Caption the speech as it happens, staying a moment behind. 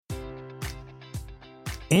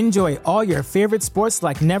Enjoy all your favorite sports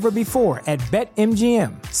like never before at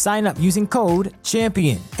BetMGM. Sign up using code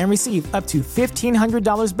CHAMPION and receive up to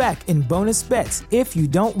 $1,500 back in bonus bets if you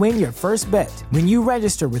don't win your first bet. When you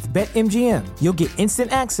register with BetMGM, you'll get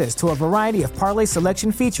instant access to a variety of parlay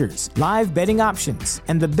selection features, live betting options,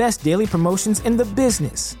 and the best daily promotions in the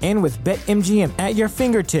business. And with BetMGM at your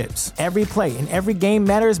fingertips, every play and every game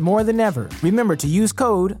matters more than ever. Remember to use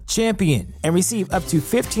code CHAMPION and receive up to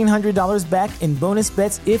 $1,500 back in bonus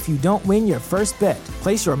bets if you don't win your first bet.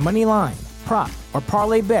 Place your money line, prop, or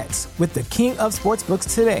parlay bets with the king of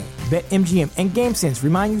sportsbooks today. BetMGM and GameSense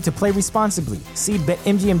remind you to play responsibly. See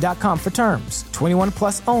BetMGM.com for terms. 21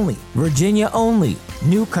 plus only. Virginia only.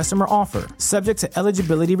 New customer offer. Subject to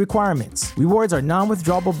eligibility requirements. Rewards are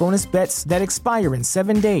non-withdrawable bonus bets that expire in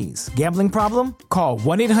 7 days. Gambling problem? Call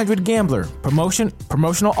 1-800-GAMBLER.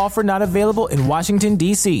 Promotional offer not available in Washington,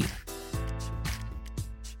 D.C.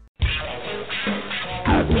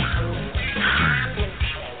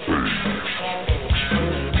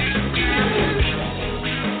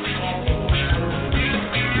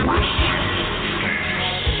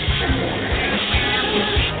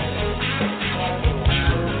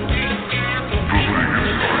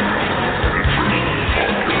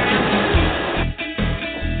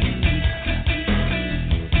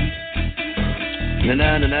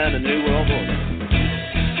 The New World Order.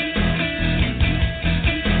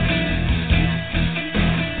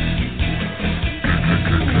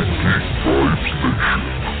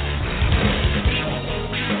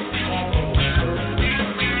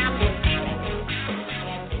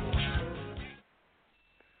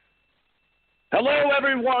 Hello,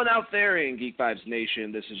 everyone out there in Geek Vibes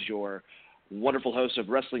Nation. This is your wonderful host of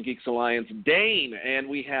Wrestling Geeks Alliance, Dane, and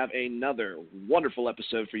we have another wonderful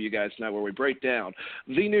episode for you guys tonight where we break down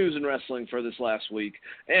the news in wrestling for this last week.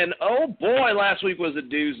 And oh boy, last week was a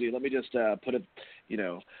doozy. Let me just put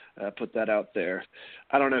that out there.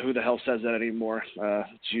 I don't know who the hell says that anymore.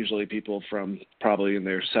 It's usually people from probably in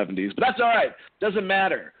their 70s, but that's all right. Doesn't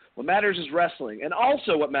matter. What matters is wrestling, and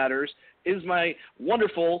also what matters is my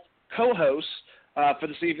wonderful co-host. For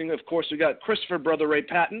this evening, of course, we got Christopher Brother Ray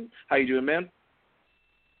Patton. How you doing, man?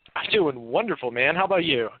 I'm doing wonderful, man. How about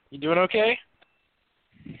you? You doing okay?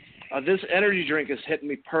 This energy drink is hitting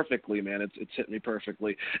me perfectly, man. It's hitting me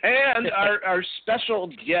perfectly. And our special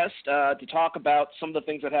guest to talk about some of the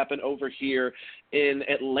things that happened over here in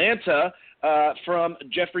Atlanta from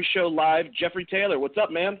Jeffrey Show Live, Jeffrey Taylor. What's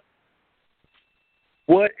up, man?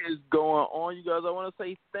 What is going on, you guys? I want to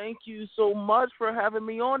say thank you so much for having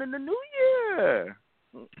me on in the new year.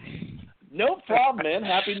 No problem, man.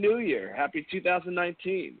 Happy New Year. Happy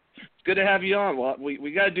 2019. It's good to have you on. Well,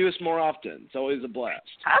 we got to do this more often. It's always a blast.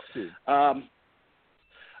 Have to.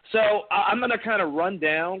 So I'm going to kind of run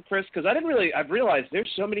down, Chris, because I've realized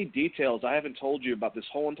there's so many details I haven't told you about this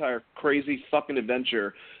whole entire crazy fucking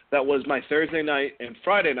adventure that was my Thursday night and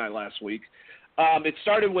Friday night last week. It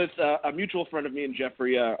started with a mutual friend of me and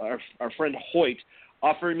Jeffrey, our friend Hoyt,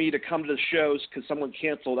 offering me to come to the shows because someone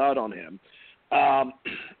canceled out on him.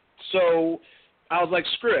 So I was like,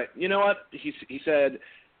 screw it. You know what? He said,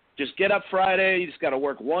 just get up Friday. You just got to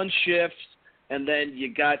work one shift, and then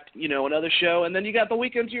you got, another show, and then you got the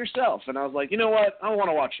weekend to yourself. And I was like, you know what? I want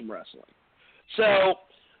to watch some wrestling. So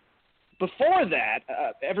before that,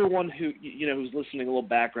 everyone who's listening, a little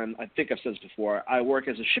background, I think I've said this before, I work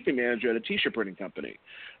as a shipping manager at a T-shirt printing company.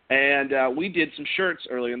 And we did some shirts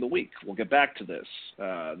early in the week. We'll get back to this.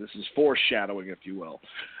 This is foreshadowing, if you will.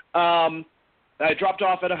 I dropped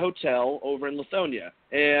off at a hotel over in Lithonia.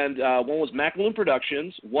 And one was Macaloon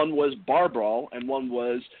Productions, one was Bar Brawl, and one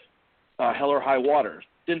was Hell or High Water.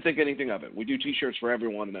 Didn't think anything of it. We do T-shirts for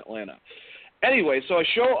everyone in Atlanta. Anyway, so I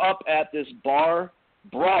show up at this Bar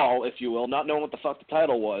Brawl, if you will, not knowing what the fuck the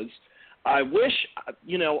title was. I wish,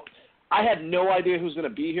 I had no idea who was going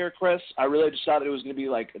to be here, Chris. I really just thought it was going to be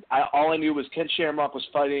all I knew was Ken Shamrock was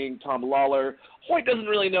fighting Tom Lawler. Hoyt doesn't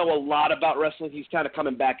really know a lot about wrestling. He's kind of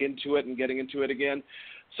coming back into it and getting into it again.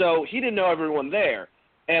 So he didn't know everyone there.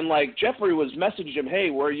 And, Jeffrey was messaging him, hey,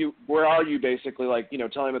 where are you, basically,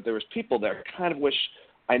 telling him that there was people there. Kind of wish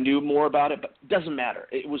I knew more about it, but it doesn't matter.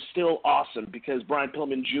 It was still awesome because Brian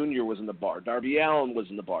Pillman Jr. was in the bar. Darby Allin was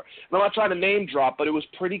in the bar. And I'm not trying to name drop, but it was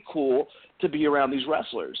pretty cool to be around these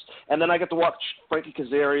wrestlers. And then I got to watch Frankie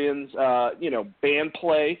Kazarian's, band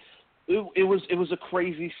play. It was a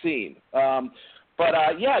crazy scene.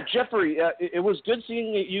 Jeffrey, it was good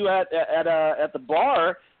seeing you at the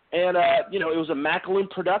bar. And, it was a Macaloon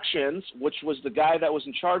Productions, which was the guy that was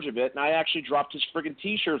in charge of it. And I actually dropped his friggin'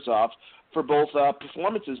 T-shirts off for both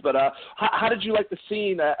performances. But how did you like the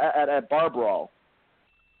scene at Bar Brawl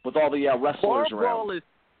with all the wrestlers around?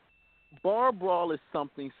 Bar Brawl is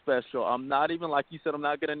something special. I'm not even, like you said, I'm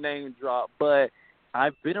not going to name drop, but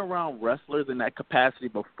I've been around wrestlers in that capacity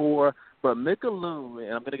before. But Mickaloo,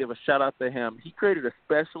 and I'm going to give a shout-out to him, he created a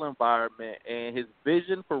special environment, and his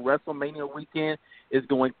vision for WrestleMania weekend is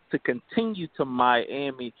going to continue to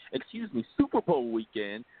Super Bowl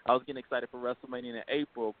weekend. I was getting excited for WrestleMania in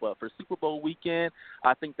April, but for Super Bowl weekend,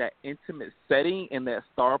 I think that intimate setting and that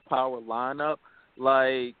star power lineup,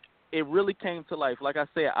 like, it really came to life. Like I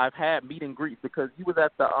said, I've had meet and greets because he was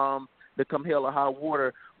at the Come Hell or High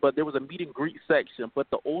Water, but there was a meet and greet section. But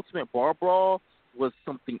the Ultimate Bar Brawl was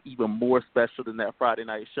something even more special than that Friday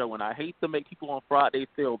night show. And I hate to make people on Friday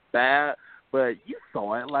feel bad, but you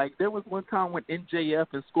saw it. Like, there was one time when MJF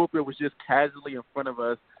and Scorpio was just casually in front of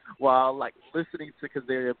us while, like, listening to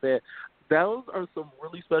Kazarian Bed. Those are some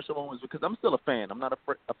really special moments because I'm still a fan. I'm not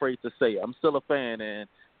afraid to say it. I'm still a fan, and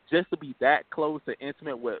just to be that close and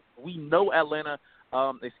intimate with, we know Atlanta,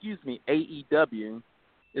 AEW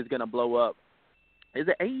is going to blow up. Is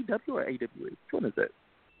it AEW or AWE? Which one is it?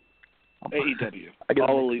 AEW.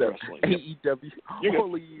 All Elite Wrestling. AEW. All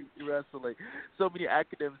Elite Wrestling. So many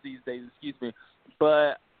acronyms these days,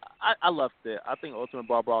 But I loved it. I think Ultimate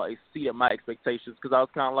Bar Brawl exceeded my expectations because I was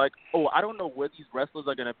kind of like, I don't know where these wrestlers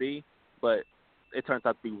are going to be, but it turns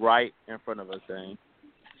out to be right in front of us, Dane.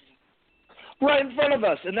 Right in front of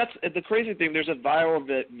us. And that's the crazy thing. There's a viral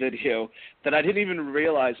video that I didn't even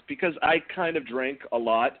realize because I kind of drank a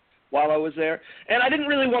lot while I was there. And I didn't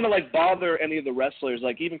really want to, like, bother any of the wrestlers.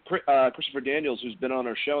 Like, even Christopher Daniels, who's been on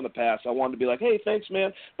our show in the past, I wanted to be like, hey, thanks,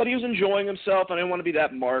 man. But he was enjoying himself, and I didn't want to be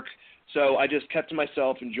that mark. So I just kept to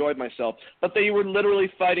myself, enjoyed myself. But they were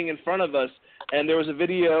literally fighting in front of us. And there was a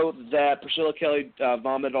video that Priscilla Kelly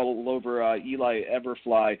vomited all over Eli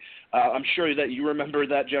Everfly. I'm sure that you remember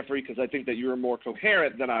that, Jeffrey, because I think that you were more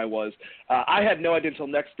coherent than I was. I had no idea until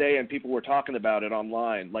next day, and people were talking about it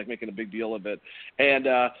online, like making a big deal of it. And,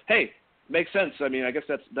 hey, makes sense. I mean, I guess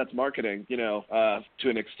that's marketing, to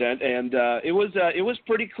an extent. And it was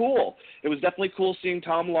pretty cool. It was definitely cool seeing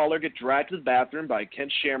Tom Lawler get dragged to the bathroom by Ken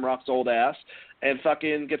Shamrock's old ass and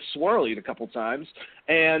fucking get swirlied a couple times.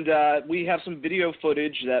 And we have some video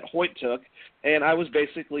footage that Hoyt took, and I was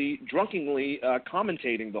basically drunkenly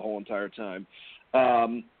commentating the whole entire time.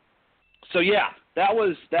 So yeah, that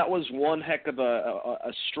was one heck of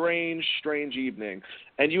a strange evening.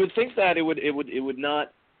 And you would think that it would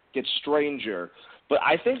not get stranger, but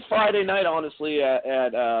I think Friday night, honestly,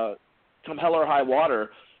 at Come Hell or High Water,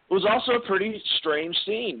 it was also a pretty strange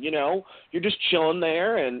scene. You're just chilling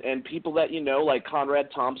there, and people that like Conrad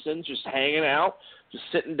Thompson, just hanging out, just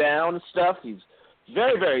sitting down and stuff. He's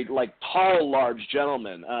very, very, like, tall, large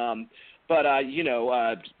gentleman. But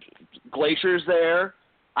Glacier's there.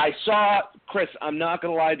 I saw, Chris, I'm not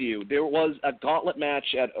going to lie to you, there was a gauntlet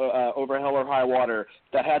match at Over Hell or High Water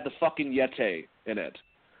that had the fucking Yeti in it.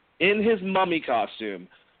 In his mummy costume,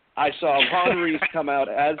 I saw Ron Reese come out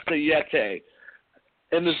as the Yeti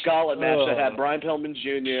in this gauntlet match that had Brian Pillman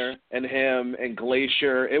Jr. and him and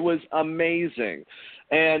Glacier. It was amazing.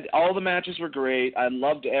 And all the matches were great. I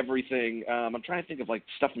loved everything. I'm trying to think of, like,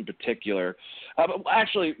 stuff in particular. But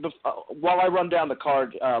actually, while I run down the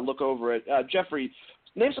card, look over it, Jeffrey,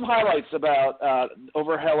 name some highlights about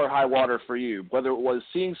Over Hell or High Water for you, whether it was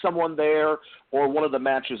seeing someone there or one of the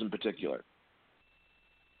matches in particular.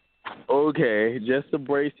 Okay, just to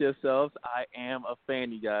brace yourselves, I am a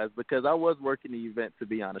fan, you guys, because I was working the event, to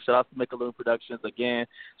be honest. Shout out to Mickaloo Productions again.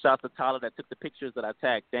 Shout out to Tyler that took the pictures that I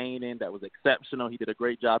tagged Dane in. That was exceptional. He did a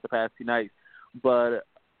great job the past 2 nights. But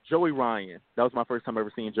Joey Ryan, that was my first time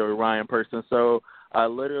ever seeing Joey Ryan in person. So I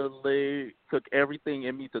literally took everything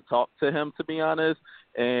in me to talk to him, to be honest.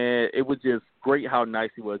 And it was just great how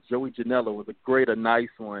nice he was. Joey Janela was a nice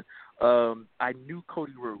one. I knew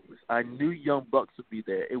Cody Rhodes. I knew Young Bucks would be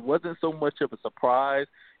there. It wasn't so much of a surprise.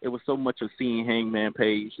 It was so much of seeing Hangman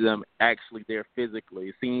Page, them actually there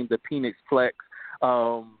physically, seeing the Penix Plex.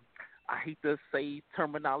 I hate to say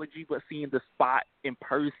terminology, but seeing the spot in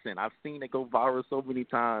person. I've seen it go viral so many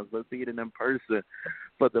times, but seeing it in person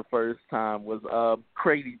for the first time was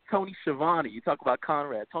crazy. Tony Schiavone, you talk about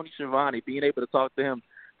Conrad. Tony Schiavone, being able to talk to him,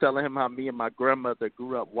 telling him how me and my grandmother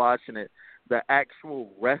grew up watching it. The actual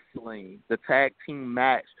wrestling, the tag team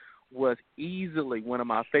match was easily one of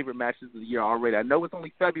my favorite matches of the year already. I know it's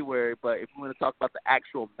only February, but if we want to talk about the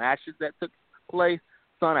actual matches that took place,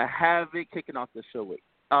 Son of Havoc kicking off the show with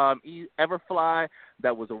Everfly,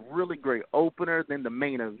 that was a really great opener. Then the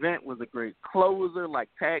main event was a great closer, like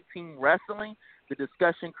tag team wrestling. The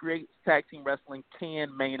discussion creates tag team wrestling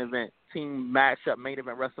can main event team matchup main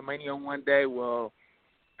event WrestleMania one day. Well,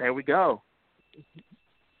 there we go.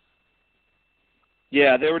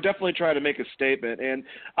 Yeah, they were definitely trying to make a statement, and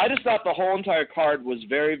I just thought the whole entire card was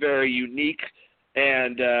very, very unique,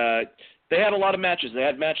 and they had a lot of matches. They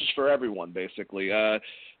had matches for everyone, basically.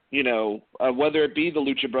 Whether it be the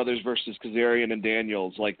Lucha Brothers versus Kazarian and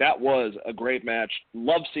Daniels, like that was a great match.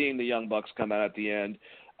 Love seeing the Young Bucks come out at the end.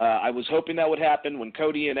 I was hoping that would happen. When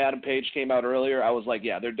Cody and Adam Page came out earlier, I was like,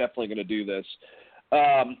 yeah, they're definitely going to do this.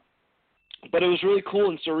 But it was really cool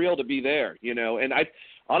and surreal to be there, and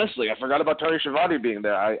honestly, I forgot about Tony Schiavone being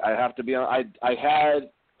there. I have to be I had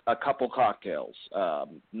a couple cocktails,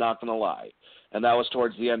 not going to lie. And that was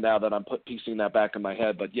towards the end now that I'm piecing that back in my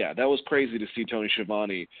head. But, yeah, that was crazy to see Tony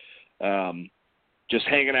Schiavone just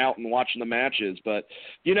hanging out and watching the matches. But,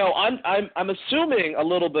 I'm assuming a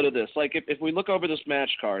little bit of this. Like, if we look over this match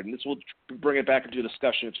card, and this will bring it back into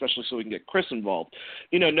discussion, especially so we can get Chris involved,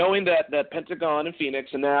 knowing that Pentagon and Phoenix,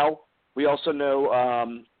 and now we also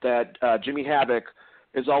know that Jimmy Havoc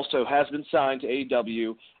has been signed to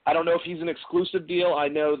AEW. I don't know if he's an exclusive deal. I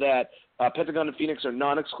know that Pentagon and Phoenix are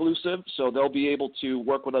non-exclusive, so they'll be able to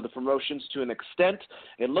work with other promotions to an extent.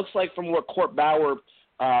 It looks like from what Court Bauer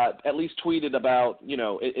at least tweeted about,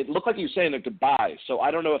 it looked like he was saying a goodbye. So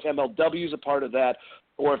I don't know if MLW is a part of that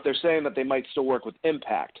or if they're saying that they might still work with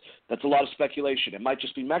Impact. That's a lot of speculation. It might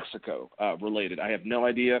just be Mexico related. I have no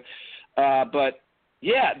idea. But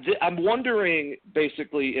yeah, I'm wondering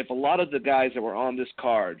basically if a lot of the guys that were on this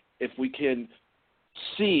card, if we can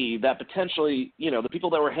see that potentially, the people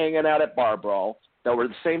that were hanging out at Bar Brawl, that were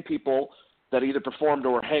the same people that either performed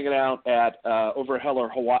or were hanging out at Over Hell or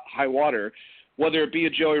High Water, whether it be a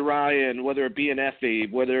Joey Ryan, whether it be an Effie,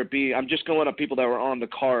 whether it be, I'm just going up people that were on the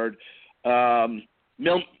card.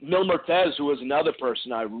 Mil Mertez, who was another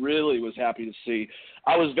person I really was happy to see.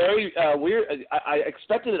 I was very weird. I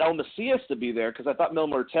expected El Macias to be there because I thought Mil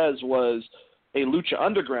Mertez was a Lucha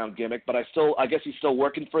Underground gimmick, but I guess he's still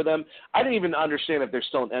working for them. I didn't even understand if they're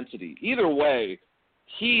still an entity. Either way,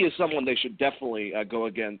 he is someone they should definitely go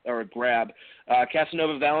again or grab.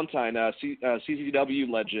 Casanova Valentine, CZW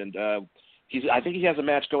legend. I think he has a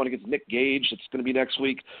match going against Nick Gage that's going to be next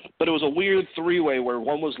week. But it was a weird three-way where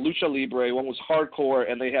one was Lucha Libre, one was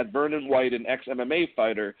Hardcore, and they had Vernon White, an ex-MMA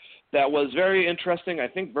fighter. That was very interesting. I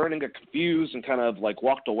think Vernon got confused and kind of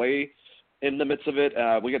walked away in the midst of it.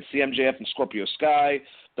 We got CMJF and Scorpio Sky.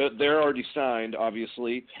 They're already signed,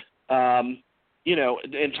 obviously. And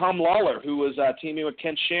Tom Lawler, who was teaming with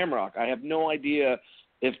Ken Shamrock. I have no idea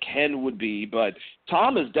if Ken would be, but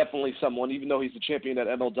Tom is definitely someone, even though he's the champion at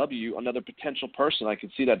MLW, another potential person I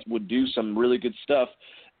could see that would do some really good stuff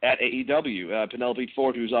at AEW. Penelope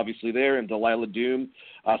Ford, who's obviously there, and Delilah Doom.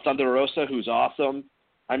 Thunder Rosa, who's awesome.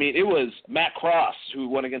 I mean, it was Matt Cross, who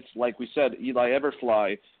went against, like we said, Eli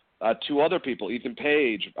Everfly, two other people, Ethan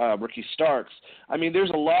Page, Ricky Starks. I mean,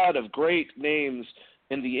 there's a lot of great names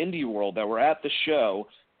in the indie world that were at the show,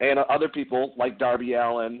 and other people like Darby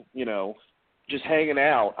Allin, just hanging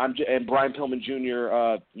out. And Brian Pillman Jr.,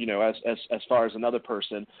 as far as another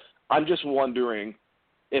person. I'm just wondering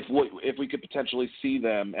if we could potentially see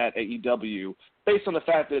them at AEW, based on the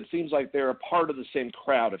fact that it seems like they're a part of the same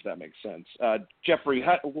crowd, if that makes sense. Jeffrey,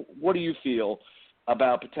 what do you feel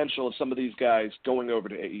about potential of some of these guys going over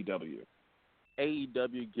to AEW?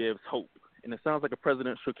 AEW gives hope. And it sounds like a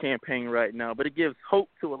presidential campaign right now, but it gives hope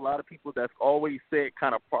to a lot of people that's always said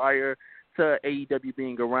kind of prior to AEW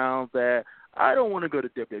being around that I don't want to go to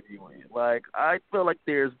WWE. I feel like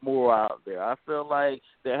there's more out there. I feel like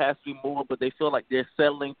there has to be more, but they feel like they're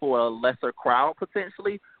settling for a lesser crowd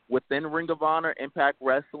potentially within Ring of Honor, Impact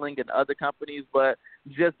Wrestling, and other companies, but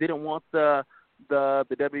just didn't want the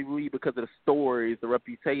WWE because of the stories, the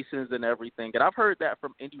reputations, and everything. And I've heard that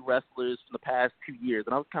from indie wrestlers from the past 2 years,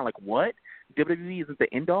 and I was kind of like, what? WWE isn't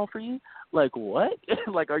the end-all for you? What?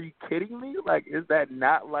 Are you kidding me? Is that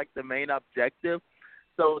not, the main objective?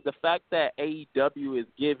 So the fact that AEW is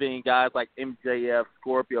giving guys like MJF,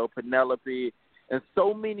 Scorpio, Penelope, and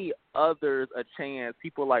so many others a chance,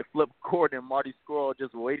 people like Flip Gordon, Marty Scurll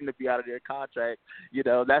just waiting to be out of their contract,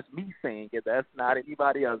 that's me saying it. That's not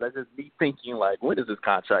anybody else. That's just me thinking, when is this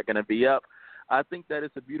contract going to be up? I think that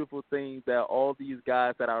it's a beautiful thing that all these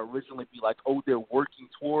guys that are originally they're working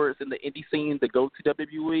towards in the indie scene to go to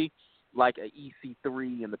WWE, like a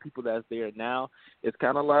EC3 and the people that's there now, it's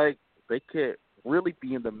kind of like they could really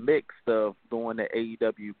be in the mix of going to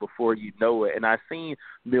AEW before you know it. And I seen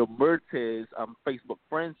Mil Mertez, I'm Facebook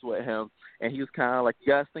friends with him, and he was kind of like,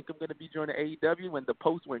 you guys think I'm going to be joining AEW? And the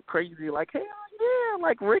post went crazy, hell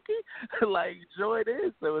yeah, Ricky, join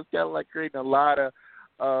this. So it's kind of creating a lot of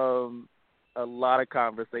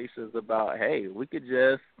conversations about, hey, we could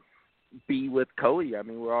just be with Cody. I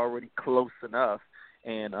mean, we're already close enough.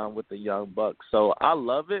 and with the Young Bucks. So I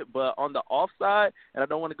love it. But on the offside, and I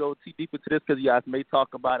don't want to go too deep into this because you guys may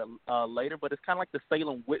talk about it later, but it's kind of like the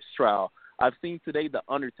Salem witch trial. I've seen today The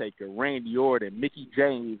Undertaker, Randy Orton, Mickey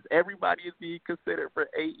James. Everybody is being considered for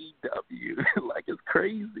AEW. Like, it's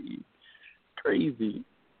crazy. Crazy.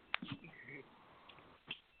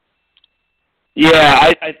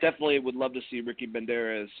 Yeah, I definitely would love to see Ricky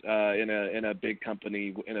Banderas in a big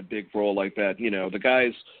company, in a big role like that. You know, the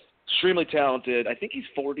guy's extremely talented. I think he's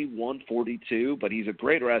 41, 42, but he's a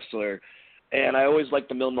great wrestler. And I always like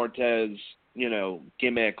the Mil Muertes, you know,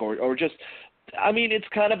 gimmick or just, I mean, it's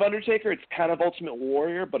kind of Undertaker, it's kind of Ultimate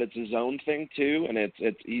Warrior, but it's his own thing too. And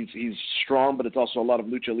he's strong, but it's also a lot of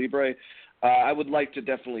lucha libre. I would like to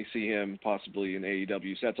definitely see him possibly in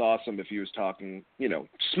AEW. So that's awesome if he was talking, you know,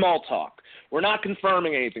 small talk. We're not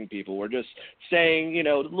confirming anything, people. We're just saying, you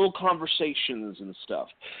know, little conversations and stuff.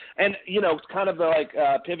 And, you know, kind of like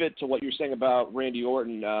pivot to what you're saying about Randy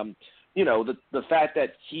Orton, you know, the fact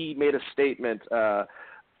that he made a statement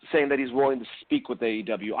saying that he's willing to speak with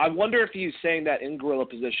AEW. I wonder if he's saying that in gorilla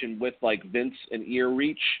position with, like, Vince and ear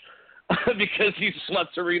reach because he just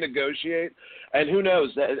wants to renegotiate. And who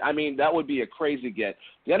knows? I mean, that would be a crazy get.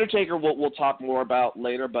 The Undertaker we'll talk more about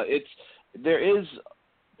later, but there's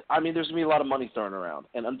going to be a lot of money thrown around.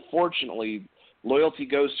 And unfortunately, loyalty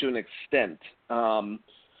goes to an extent.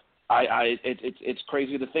 It's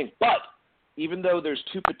crazy to think. But even though there's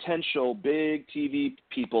two potential big TV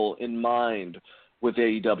people in mind with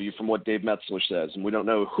AEW from what Dave Metzler says, and we don't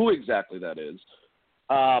know who exactly that is,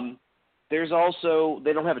 there's also,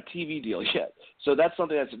 they don't have a TV deal yet. So that's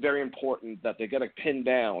something that's very important that they got to pin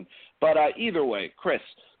down. But either way, Chris,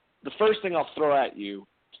 the first thing I'll throw at you,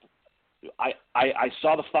 I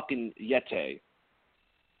saw the fucking Yeti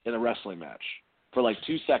in a wrestling match for like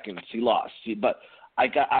 2 seconds. He lost. But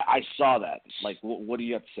I saw that. Like, what do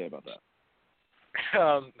you have to say about that?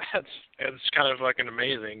 It's kind of fucking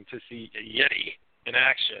amazing to see a Yeti in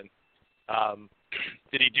action.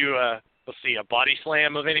 Did he do a body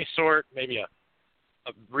slam of any sort, maybe a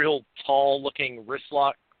real tall-looking wrist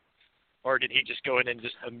lock, or did he just go in and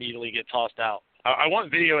just immediately get tossed out? I want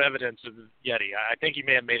video evidence of Yeti. I think he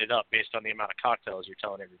may have made it up based on the amount of cocktails you're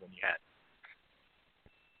telling everyone you had.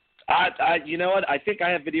 You know what? I think I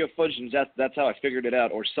have video footage, and that's how I figured it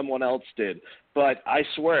out, or someone else did. But I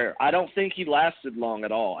swear, I don't think he lasted long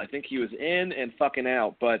at all. I think he was in and fucking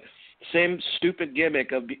out, but same stupid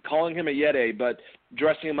gimmick of calling him a Yeti, but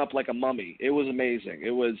dressing him up like a mummy. It was amazing. It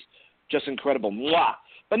was just incredible. Mwah!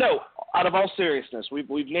 But no, out of all seriousness, we've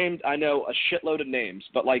named, I know, a shitload of names,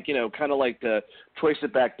 but like, you know, kind of like to trace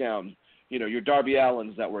it back down. You know, your Darby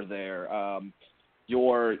Allins that were there,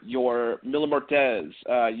 your Mil Muertes,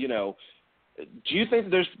 you know. Do you think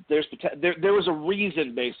there was a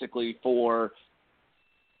reason basically for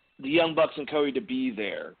the Young Bucks and Cody to be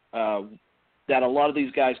there? That a lot of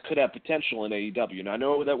these guys could have potential in AEW. And I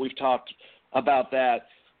know that we've talked about that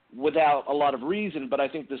without a lot of reason, but I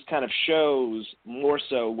think this kind of shows more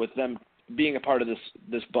so with them being a part of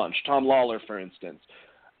this bunch. Tom Lawler, for instance,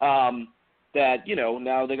 that, you know,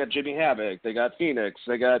 now they got Jimmy Havoc, they got Phoenix,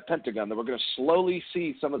 they got Pentagon, that we're going to slowly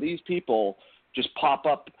see some of these people just pop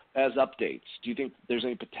up as updates. Do you think there's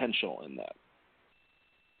any potential in that?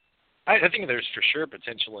 I think there's for sure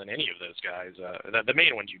potential in any of those guys. The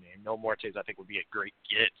main ones you named, Mil Muertes, I think would be a great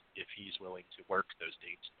get if he's willing to work those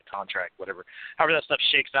dates in the contract, whatever. However that stuff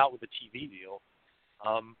shakes out with the TV deal.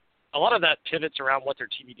 A lot of that pivots around what their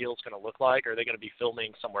TV deal is going to look like. Are they going to be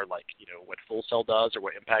filming somewhere like, you know, what Full Sail does or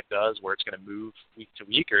what Impact does, where it's going to move week to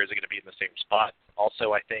week, or is it going to be in the same spot?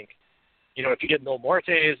 Also, I think, you know, if you get Mil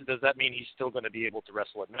Muertes, does that mean he's still going to be able to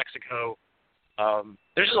wrestle in Mexico?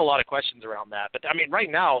 There's just a lot of questions around that. But, I mean, right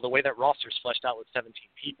now, the way that roster's fleshed out with 17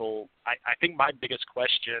 people, I think my biggest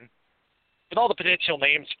question, with all the potential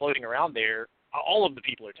names floating around there, all of the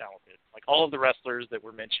people are talented. Like, all of the wrestlers that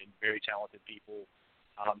were mentioned, very talented people.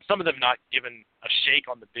 Some of them not given a shake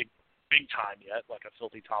on the big time yet, like a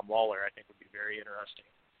filthy Tom Lawler, I think would be very interesting.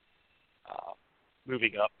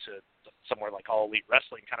 Moving up to somewhere like All Elite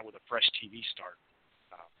Wrestling, kind of with a fresh TV start.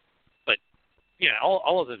 But yeah,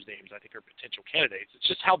 all of those names I think are potential candidates. It's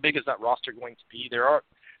just how big is that roster going to be?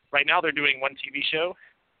 Right now they're doing one TV show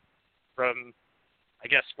from, I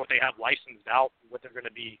guess, what they have licensed out, what they're going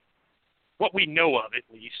to be, what we know of at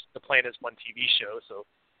least. The plan is one TV show, so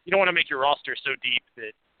you don't want to make your roster so deep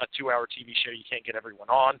that a 2-hour TV show you can't get everyone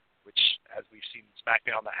on, which, as we've seen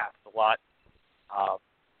SmackDown, that happens a lot.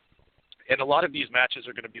 And a lot of these matches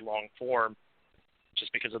are going to be long form,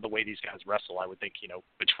 just because of the way these guys wrestle. I would think, you know,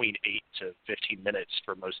 between 8 to 15 minutes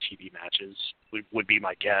for most TV matches would be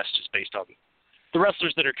my guess, just based on the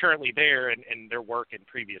wrestlers that are currently there and their work in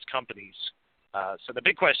previous companies. So the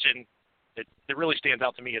big question that really stands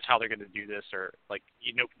out to me is how they're going to do this, or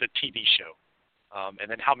the TV show, and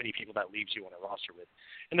then how many people that leaves you on a roster with,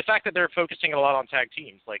 and the fact that they're focusing a lot on tag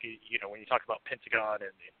teams. Like when you talk about Pentagon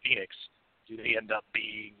and Phoenix, do they end up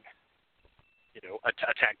being a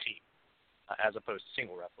tag team as opposed to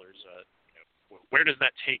single wrestlers? Where does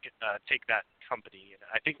that take that company? And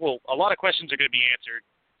I think a lot of questions are going to be answered.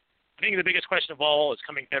 I think the biggest question of all is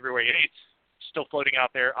coming February 8th, still floating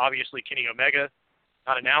out there. Obviously, Kenny Omega,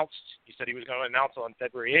 not announced. He said he was going to announce on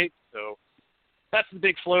February 8th, so that's the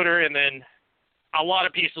big floater, and then a lot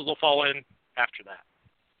of pieces will fall in after that.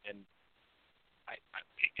 And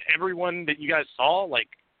everyone that you guys saw,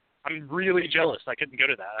 I'm really jealous I couldn't go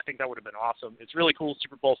to that. I think that would have been awesome. It's really cool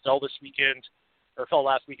Super Bowl fell this weekend, or fell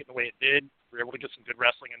last weekend the way it did. We were able to get some good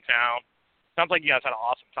wrestling in town. Sounds like you guys had an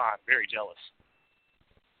awesome time. Very jealous.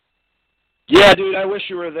 Yeah, dude, I wish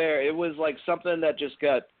you were there. It was like something that just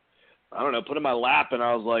got, put in my lap, and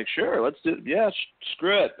I was like, sure, let's do it. Yeah,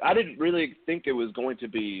 screw it. I didn't really think it was going to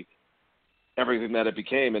be everything that it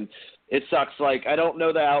became, and it sucks. I don't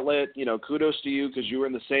know the outlet. Kudos to you because you were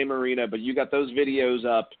in the same arena, but you got those videos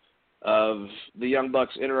up of the Young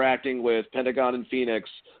Bucks interacting with Pentagon and Phoenix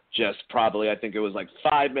just probably, I think it was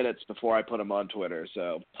 5 minutes before I put them on Twitter.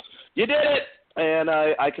 So you did it, and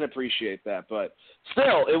I can appreciate that. But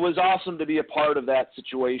still, it was awesome to be a part of that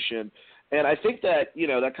situation. And I think that,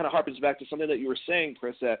 that kind of harkens back to something that you were saying,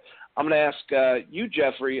 Chris, that I'm going to ask you,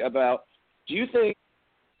 Jeffrey, about, do you think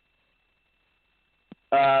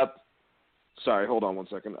sorry, hold on one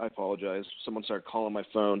second. I apologize. Someone started calling my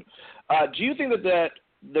phone. Do you think that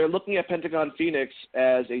they're looking at Pentagon Phoenix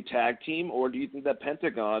as a tag team, or do you think that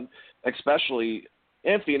Pentagon, especially,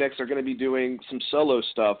 and Phoenix are going to be doing some solo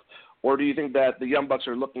stuff, or do you think that the Young Bucks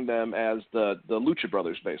are looking at them as the Lucha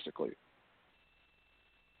Brothers, basically?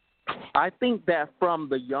 I think that from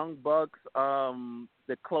the Young Bucks,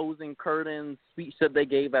 the closing curtain speech that they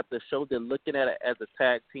gave at the show, they're looking at it as a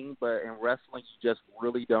tag team, but in wrestling, you just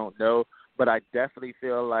really don't know. But I definitely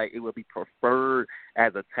feel like it would be preferred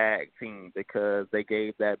as a tag team because they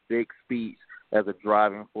gave that big speech as a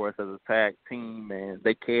driving force as a tag team, and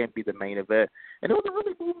they can be the main event. And it was a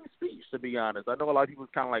really moving speech, to be honest. I know a lot of people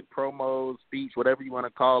kind of like promos, speech, whatever you want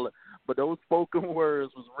to call it, but those spoken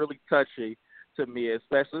words was really touchy to me,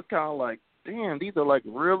 especially. It's kind of like, damn, these are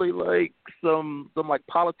really some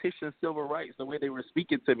politician civil rights, the way they were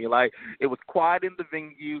speaking to me. It was quiet in the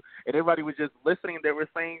venue and everybody was just listening. They were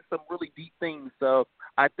saying some really deep things. So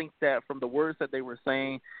I think that from the words that they were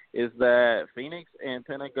saying is that Phoenix and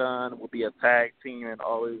Pentagon will be a tag team and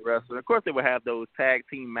always wrestle. Of course, they will have those tag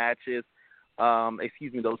team matches,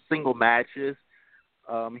 those single matches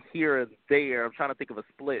here and there. I'm trying to think of a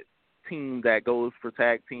split team that goes for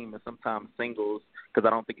tag team and sometimes singles, because I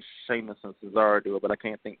don't think Sheamus and Cesaro do it, but I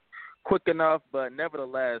can't think quick enough. But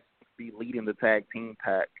nevertheless, be leading the tag team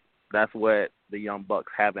pack. That's what the Young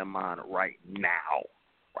Bucks have in mind right now.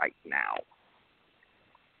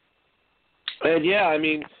 And yeah,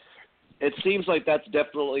 it seems like that's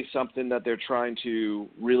definitely something that they're trying to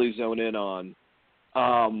really zone in on,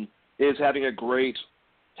 is having a great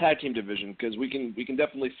tag team division, because we can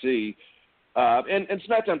definitely see, and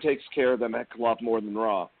SmackDown takes care of them a heck of a lot more than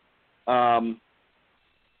Raw.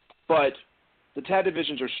 But the tag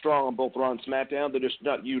divisions are strong on both Raw and SmackDown. They're just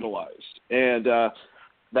not utilized. And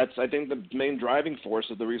that's, I think, the main driving force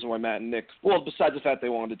of the reason why Matt and Nick, well, besides the fact they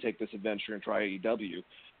wanted to take this adventure and try AEW,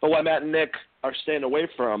 but why Matt and Nick are staying away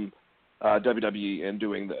from WWE and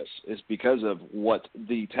doing this is because of what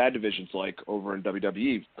the tag division's like over in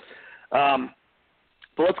WWE. But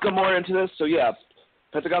let's go more into this. So, yeah,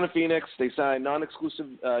 Pentagon and Phoenix, they signed non-exclusive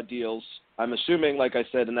deals. I'm assuming, like I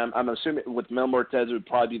said, and I'm assuming with Mil Muertes it would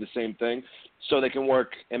probably be the same thing, so they can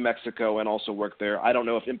work in Mexico and also work there. I don't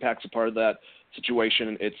know if Impact's a part of that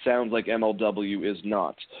situation. It sounds like MLW is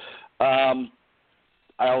not.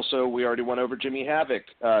 We already went over Jimmy Havoc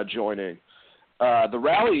joining. The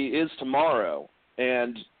rally is tomorrow,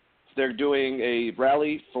 and they're doing a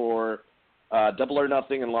rally for Double or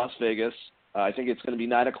Nothing in Las Vegas. I think it's going to be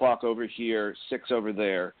 9 o'clock over here, 6 over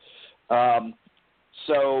there.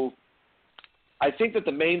 So I think that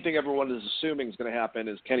the main thing everyone is assuming is going to happen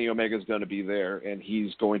is Kenny Omega is going to be there, and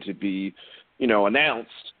he's going to be,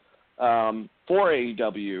 announced for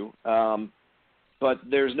AEW. But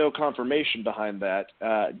there's no confirmation behind that.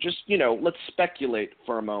 Let's speculate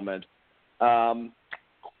for a moment.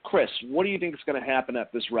 Chris, what do you think is going to happen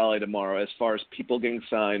at this rally tomorrow as far as people getting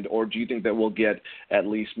signed, or do you think that we'll get at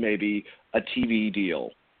least maybe a TV deal?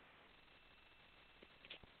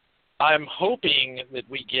 I'm hoping that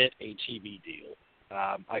we get a TV deal.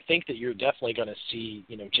 I think that you're definitely going to see,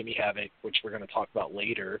 Jimmy Havoc, which we're going to talk about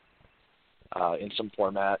later, in some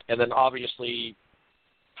format. And then obviously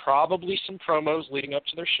probably some promos leading up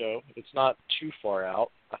to their show. It's not too far out.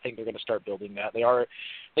 I think they're going to start building that.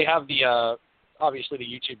 They have the obviously the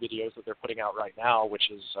YouTube videos that they're putting out right now, which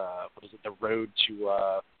is what is it, the road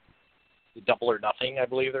to the Double or Nothing, I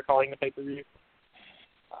believe they're calling the pay-per-view.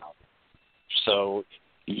 So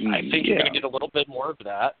I think you're going to get a little bit more of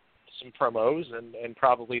that, some promos, and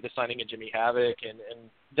probably the signing of Jimmy Havoc, and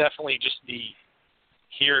definitely just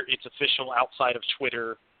here it's official outside of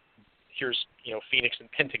Twitter. Here's Phoenix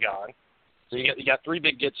and Pentagon. So you got three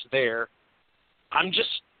big gets there. I'm just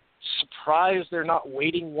surprised they're not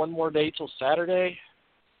waiting one more day till Saturday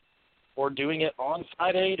or doing it on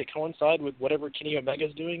Friday to coincide with whatever Kenny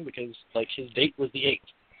Omega's doing, because his date was the 8th.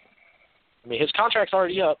 I mean, his contract's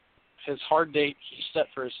already up. His hard date he set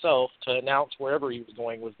for himself to announce wherever he was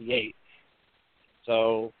going was the 8th.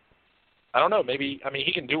 So I don't know. Maybe,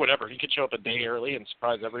 he can do whatever. He could show up a day early and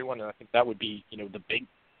surprise everyone, and I think that would be, the big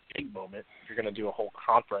moment. If you're going to do a whole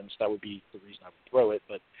conference, that would be the reason I would throw it.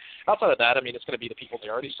 But outside of that, it's going to be the people they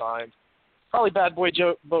already signed. Probably Bad Boy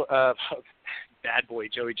Joey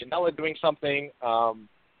Janela doing something, and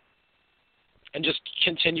just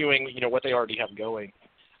continuing, what they already have going.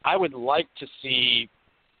 I would like to see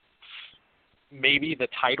maybe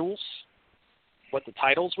what the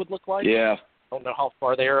titles would look like. Yeah. I don't know how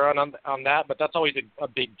far they are on that, but that's always a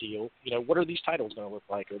big deal. What are these titles going to look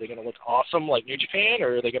like? Are they going to look awesome like New Japan,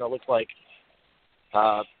 or are they going to look like,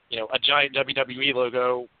 a giant WWE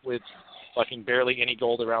logo with fucking barely any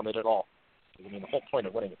gold around it at all? The whole point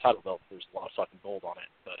of winning a title belt, there's a lot of fucking gold on it.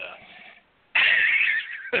 But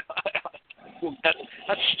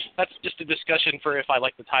that's just a discussion for if I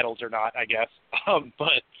like the titles or not, I guess.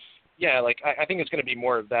 But yeah, I think it's going to be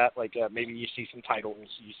more of that. Maybe you see some titles,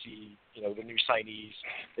 you see, the new signees.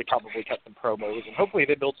 They probably cut some promos, and hopefully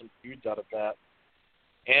they build some feuds out of that.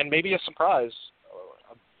 And maybe a surprise.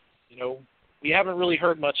 We haven't really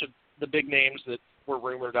heard much of the big names that were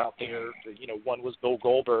rumored out there. One was Bill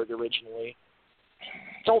Goldberg originally.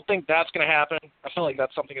 Don't think that's going to happen. I feel like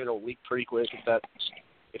that's something that'll leak pretty quick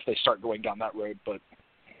if they start going down that road. But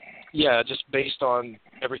yeah, just based on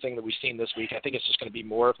everything that we've seen this week, I think it's just going to be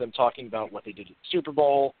more of them talking about what they did at the Super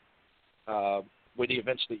Bowl, with the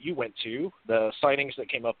events that you went to, the signings that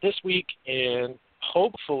came up this week, and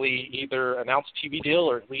hopefully either announce a TV deal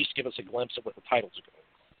or at least give us a glimpse of what the titles are going.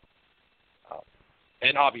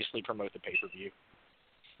 And obviously promote the pay-per-view.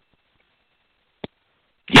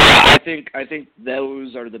 Yeah, I think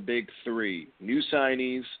those are the big three. New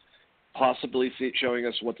signees, possibly showing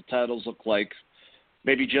us what the titles look like.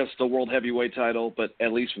 Maybe just the World Heavyweight title, but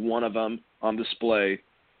at least one of them on display,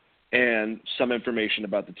 and some information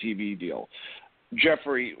about the TV deal.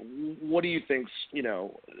 Jeffrey, what do you think?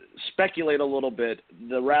 Speculate a little bit.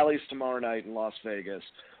 The rally's tomorrow night in Las Vegas.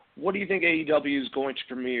 What do you think AEW is going to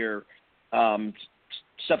premiere?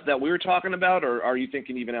 Stuff that we were talking about, or are you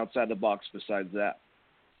thinking even outside the box besides that?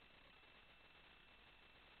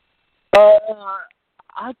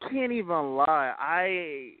 I can't even lie.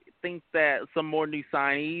 I think that some more new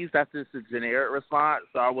signees, that's just a generic response.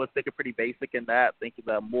 So I was thinking pretty basic in that, thinking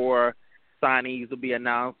that more signees will be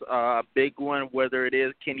announced. A big one, whether it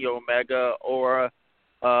is Kenny Omega or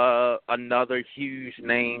another huge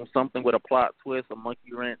name, something with a plot twist, a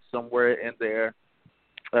monkey wrench somewhere in there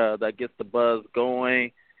that gets the buzz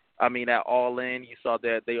going. At All In, you saw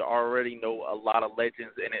that they already know a lot of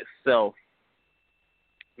legends in itself.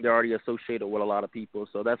 They're already associated with a lot of people,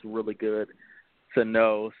 so that's really good to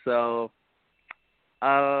know. So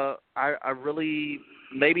I really,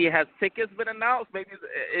 maybe it has tickets been announced. Maybe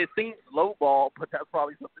it seems lowball, but that's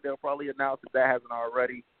probably something they'll probably announce if that hasn't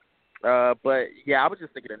already. But yeah, I was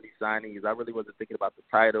just thinking of new signees. I really wasn't thinking about the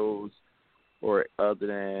titles or other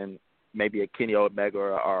than maybe a Kenny Omega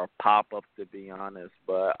or a pop-up, to be honest.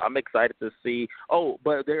 But I'm excited to see. Oh,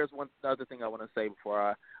 but there's one other thing I want to say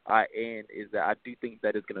before I end is that I do think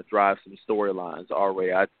that it's going to drive some storylines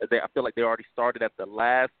already. I feel like they already started at the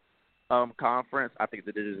last conference. I think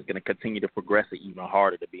that it is going to continue to progress it even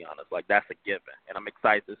harder, to be honest. That's a given. And I'm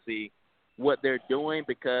excited to see what they're doing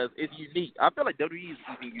because it's unique. I feel like WWE is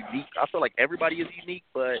even unique. I feel like everybody is unique,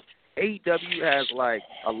 but AEW has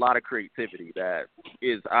a lot of creativity that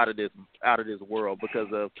is out of this world because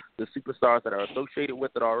of the superstars that are associated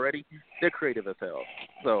with it already. They're creative as hell.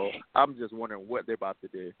 So I'm just wondering what they're about to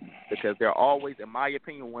do because they're always, in my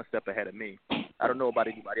opinion, one step ahead of me. I don't know about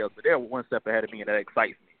anybody else, but they're one step ahead of me, and that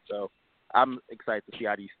excites me. So I'm excited to see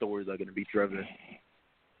how these stories are going to be driven.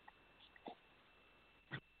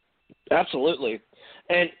 Absolutely.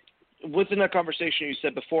 And within that conversation you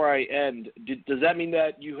said before I end, does that mean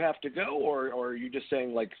that you have to go, or are you just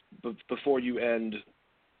saying before you end,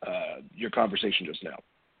 your conversation just now.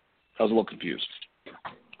 I was a little confused.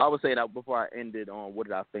 I would say that before I ended on what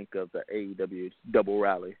did I think of the AEW double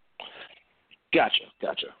rally. Gotcha.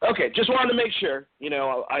 Okay, just wanted to make sure.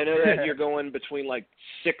 I know that you're going between like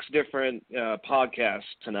 6 different podcasts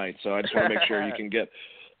tonight, so I just want to make sure you can get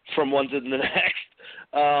from one to the next.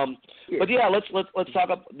 But yeah, let's talk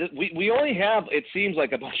about. We only have, it seems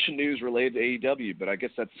like, a bunch of news related to AEW, but I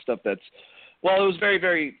guess that's stuff that's, well, it was very,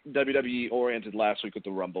 very WWE oriented last week with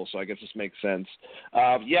the Rumble, so I guess this makes sense.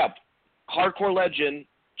 Hardcore legend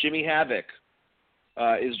Jimmy Havoc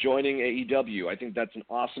is joining AEW. I think that's an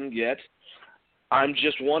awesome get. I'm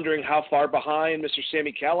just wondering how far behind Mr.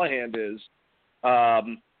 Sami Callihan is.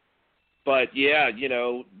 But, yeah,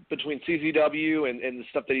 between CZW and the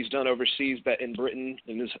stuff that he's done overseas in Britain,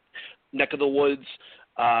 in his neck of the woods,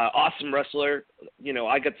 awesome wrestler.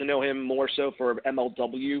 I got to know him more so for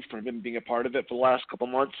MLW, from him being a part of it for the last couple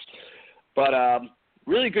months. But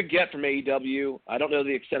really good get from AEW. I don't know the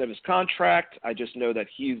extent of his contract. I just know that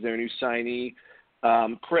he's their new signee.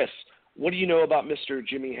 Chris, what do you know about Mr.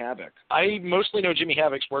 Jimmy Havoc? I mostly know Jimmy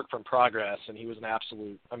Havoc's work from Progress, and he's an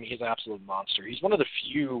absolute monster. He's one of the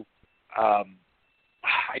few, I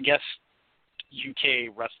guess,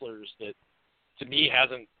 UK wrestlers that, to me,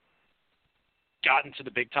 hasn't gotten to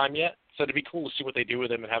the big time yet. So it'd be cool to see what they do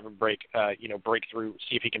with him and have him break through,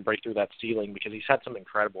 see if he can break through that ceiling, because he's had some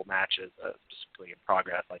incredible matches, specifically in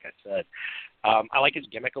Progress, like I said. I like his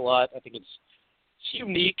gimmick a lot. I think it's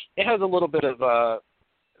unique. It has a little bit of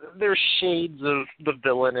there's shades of the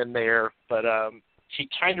villain in there, but he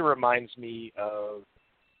kind of reminds me of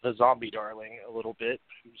the Zombie Darling a little bit,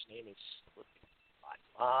 whose name is slipping my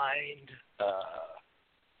mind.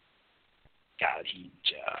 God, he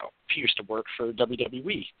used to work for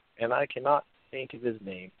WWE, and I cannot think of his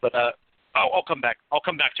name. But I'll come back. I'll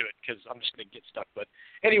come back to it because I'm just going to get stuck. But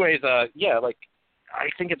anyways, I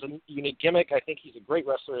think it's a unique gimmick. I think he's a great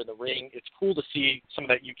wrestler in the ring. It's cool to see some of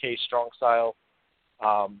that UK strong style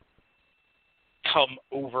come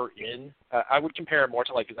over in. I would compare it more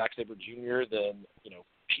to like Zack Sabre Jr. than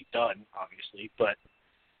Pete Dunne, obviously. But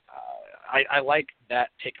I like that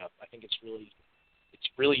pickup. I think it's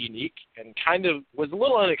really unique and kind of was a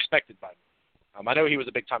little unexpected by me. I know he was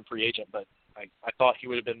a big-time free agent, but I thought he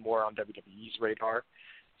would have been more on WWE's radar.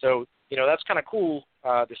 So, that's kind of cool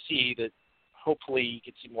to see that hopefully you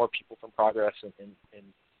can see more people from Progress and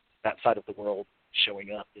that side of the world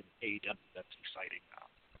showing up in AEW. That's exciting.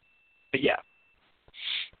 But, yeah.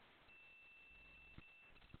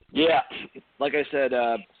 Yeah, like I said,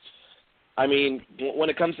 when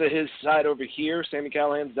it comes to his side over here, Sami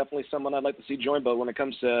Callihan's definitely someone I'd like to see join. But when it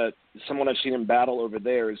comes to someone I've seen him battle over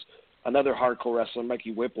there, is another hardcore wrestler,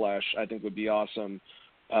 Mikey Whiplash. I think would be awesome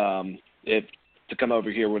to come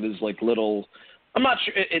over here with his little. I'm not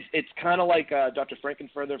sure. It's kind of like Dr.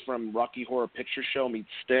 Frankenfurter from Rocky Horror Picture Show meets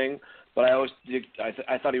Sting. But I always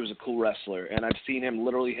I thought he was a cool wrestler, and I've seen him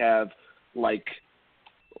literally have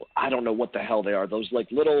I don't know what the hell they are. Those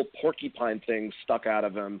little porcupine things stuck out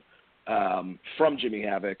of him. From Jimmy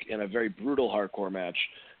Havoc in a very brutal hardcore match,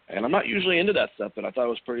 and I'm not usually into that stuff, but I thought it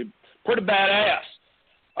was pretty badass.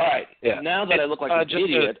 All right, yeah. Now that I look like an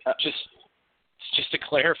idiot, just to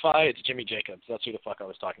clarify, it's Jimmy Jacobs. That's who the fuck I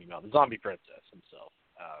was talking about, the Zombie Princess himself.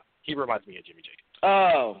 He reminds me of Jimmy Jacobs.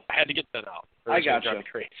 Oh, I had to get that out. I got you.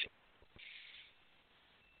 Crazy.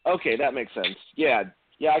 Okay, that makes sense. Yeah,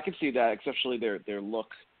 I can see that, especially their look.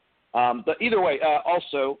 But either way,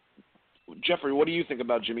 also. Jeffrey, what do you think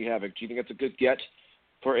about Jimmy Havoc? Do you think it's a good get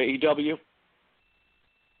for AEW?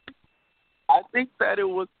 I think that it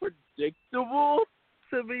was predictable,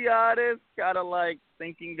 to be honest. Kind of like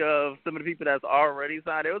thinking of some of the people that's already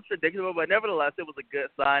signed. It was predictable, but nevertheless, it was a good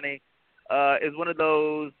signing. It's one of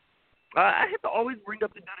those. I have to always bring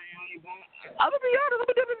up the WWE. I'm gonna be honest, I'm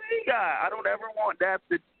a WWE guy. I don't ever want that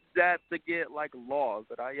to get lost,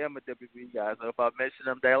 but I am a WWE guy. So if I mention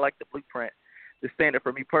them, they like the blueprint. The standard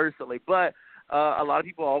for me personally, but a lot of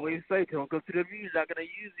people always say, "Don't go to the WWE, he's not going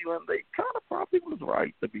to use you," and they kind of probably was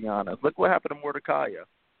right, to be honest. Look what happened to Mordecai.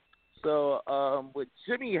 So with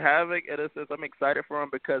Jimmy Havoc, in a sense, I'm excited for him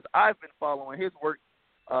because I've been following his work,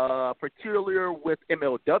 particularly with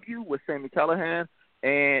MLW with Sami Callihan,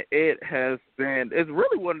 and it's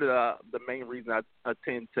really one of the main reasons I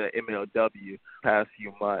attend to MLW past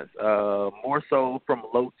few months. More so from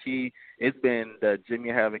low key, it's been the Jimmy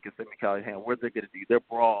Havoc and Sami Callihan, what they're going to do, their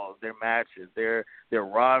brawls, their matches, their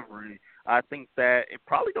rivalry. I think that it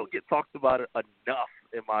probably don't get talked about enough,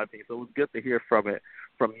 in my opinion. So it was good to hear from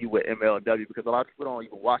you with MLW, because a lot of people don't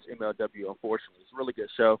even watch MLW, unfortunately. It's a really good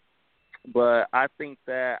show. But I think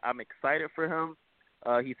that I'm excited for him.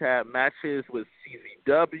 He's had matches with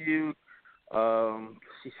CZW,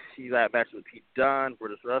 He's at match with Pete Dunne,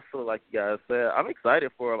 British wrestler, like you guys said. I'm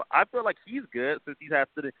excited for him. I feel like he's good since he has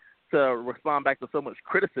to respond back to so much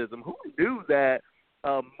criticism. Who knew that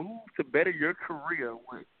move to better your career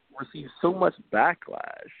would receive so much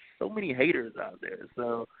backlash, so many haters out there?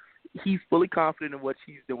 So he's fully confident in what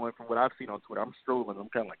he's doing. From what I've seen on Twitter, I'm strolling. I'm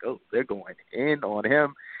kind of like, oh, they're going in on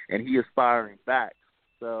him, and he is firing back.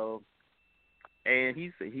 So, and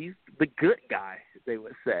he's the good guy, they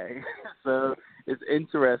would say. So it's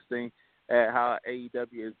interesting at how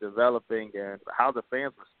AEW is developing and how the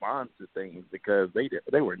fans respond to things, because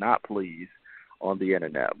they were not pleased on the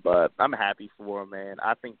internet. But I'm happy for him, man.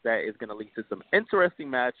 I think that is going to lead to some interesting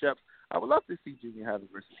matchups. I would love to see Jimmy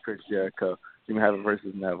Havoc versus Chris Jericho, Jimmy Havoc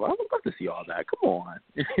versus Neville. I would love to see all that. Come on.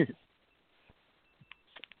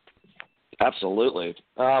 Absolutely.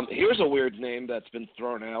 Here's a weird name that's been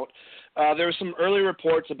thrown out. There were some early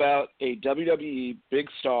reports about a WWE big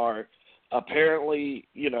star. Apparently,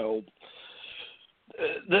 the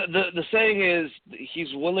saying is he's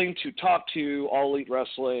willing to talk to All Elite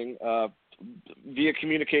Wrestling via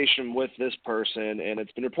communication with this person, and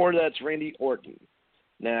it's been reported that it's Randy Orton.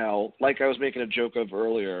 Now, like I was making a joke of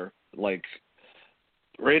earlier, like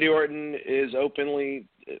Randy Orton is openly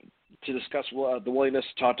to discuss the willingness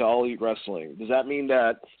to talk to All Elite Wrestling. Does that mean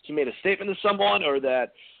that he made a statement to someone, or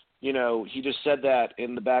that, he just said that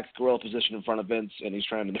in the back gorilla position in front of Vince and he's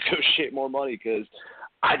trying to negotiate more money? Because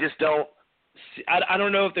I just don't see, I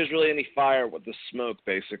don't know if there's really any fire with the smoke,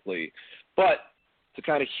 basically. But to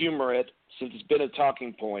kind of humor it, since it's been a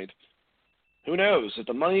talking point, who knows? If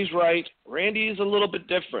the money's right, Randy is a little bit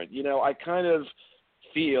different. I kind of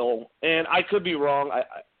feel, and I could be wrong,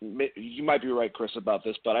 you might be right, Chris, about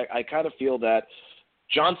this, but I kind of feel that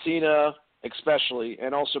John Cena especially,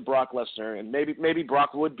 and also Brock Lesnar, and maybe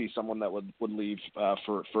Brock would be someone that would leave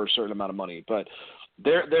for a certain amount of money, but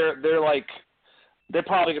they're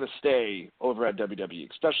probably going to stay over at WWE,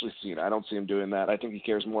 especially Cena. I don't see him doing that. I think he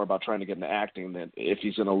cares more about trying to get into acting than if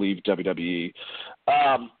he's going to leave WWE.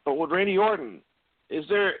 But with Randy Orton,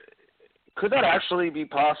 could that actually be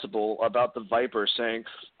possible about the Viper saying,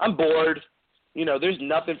 I'm bored, there's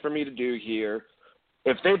nothing for me to do here.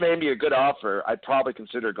 If they made me a good offer, I'd probably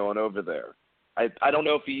consider going over there. I don't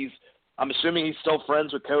know if I'm assuming he's still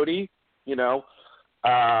friends with Cody,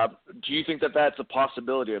 Do you think that that's a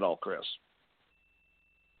possibility at all, Chris?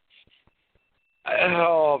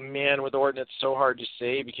 Oh, man, with Orton, it's so hard to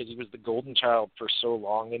say because he was the golden child for so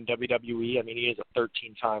long in WWE. I mean, he is a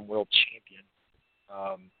 13-time world champion.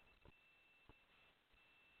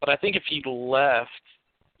 But I think if he left,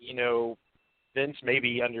 Vince may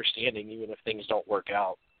be understanding even if things don't work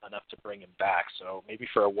out enough to bring him back. So maybe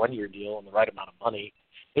for a one-year deal and the right amount of money.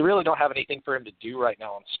 They really don't have anything for him to do right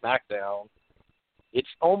now on SmackDown. It's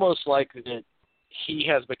almost like that he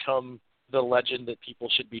has become the legend that people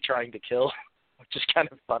should be trying to kill, which is kind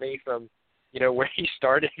of funny from, where he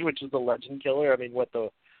started, which is the legend killer. I mean,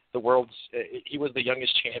 he was the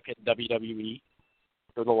youngest champion in WWE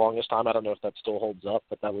for the longest time. I don't know if that still holds up,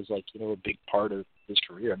 but that was a big part of his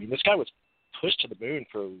career. I mean, this guy was pushed to the moon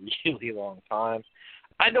for a really long time.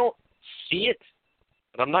 I don't see it,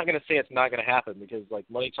 but I'm not going to say it's not going to happen because,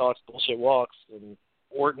 money talks, bullshit walks, and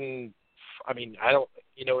Orton, I mean,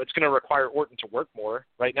 it's going to require Orton to work more.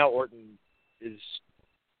 Right now, Orton is,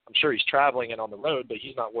 I'm sure he's traveling and on the road, but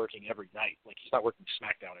he's not working every night. He's not working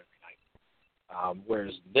SmackDown every night.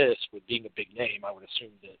 Whereas this, with being a big name, I would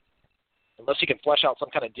assume that unless he can flesh out some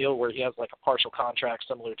kind of deal where he has a partial contract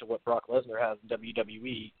similar to what Brock Lesnar has in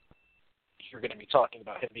WWE, you're going to be talking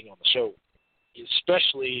about him being on the show.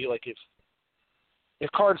 Especially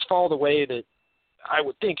if cards fall the way that I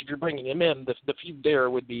would think if you're bringing him in, the feud there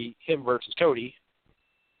would be him versus Cody.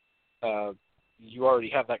 You already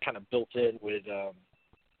have that kind of built in with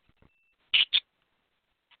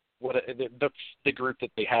the group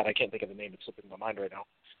that they had. I can't think of the name; it's slipping my mind right now.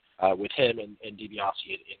 With him and DiBiase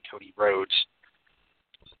and Cody Rhodes.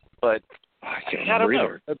 But I don't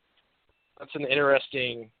know. That's an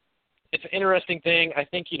interesting. It's an interesting thing. I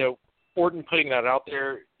think Orton putting that out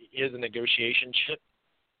there is a negotiation chip,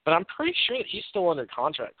 but I'm pretty sure that he's still under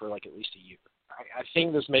contract for at least a year. I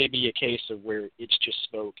think this may be a case of where it's just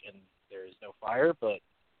smoke and there is no fire, but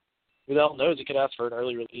who the hell knows? He could ask for an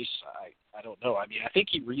early release. I don't know. I mean, I think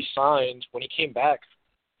he re-signed when he came back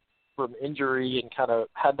from injury and kind of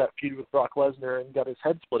had that feud with Brock Lesnar and got his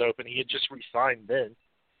head split open. He had just re-signed then.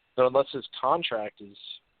 So unless his contract is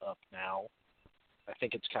up now, I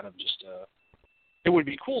think it's kind of just it would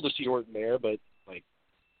be cool to see Orton there, but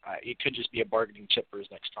it could just be a bargaining chip for his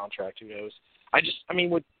next contract. Who knows?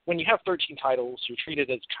 When you have 13 titles, you're treated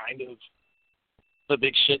as kind of the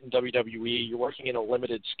big shit in WWE. You're working in a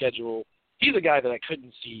limited schedule. he's a guy that I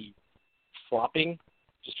couldn't see flopping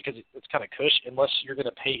just because it's kind of cush unless you're going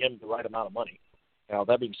to pay him the right amount of money. Now,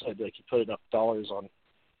 that being said, like, you put enough dollars on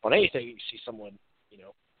anything, you see someone,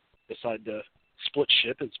 decide to split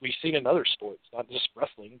ship, as we've seen in other sports, not just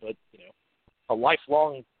wrestling, but, a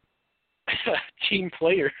lifelong team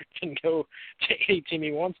player can go to any team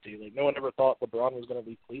he wants to. Like, no one ever thought LeBron was going to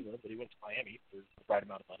leave Cleveland, but he went to Miami for the right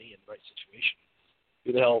amount of money and the right situation.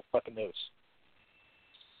 Who the hell fucking knows?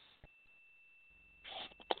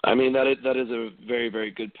 I mean, that is a very,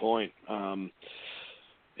 very good point.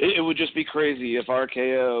 It would just be crazy if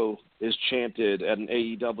RKO is chanted at an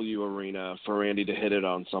AEW arena for Randy to hit it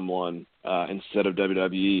on someone instead of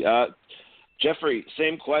WWE. Jeffrey,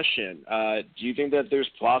 same question. Do you think that there's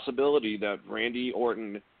possibility that Randy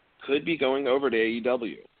Orton could be going over to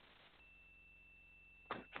AEW?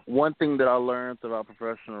 One thing that I learned about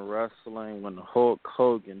professional wrestling when Hulk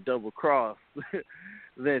Hogan double-crossed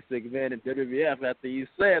Vince McMahon and WWF after he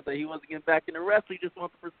said that he wasn't getting back into wrestling, he just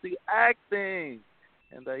wanted to pursue acting.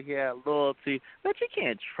 And that he had loyalty, that you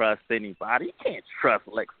can't trust anybody. You can't trust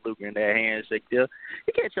Lex Luger in that handshake deal.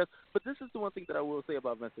 You can't trust. But this is the one thing that I will say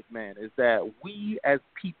about Vince McMahon is that we as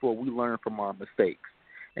people, we learn from our mistakes.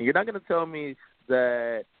 And you're not going to tell me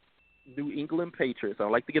that New England Patriots, I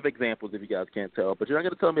like to give examples if you guys can't tell, but you're not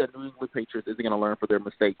going to tell me that New England Patriots isn't going to learn from their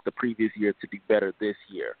mistakes the previous year to do better this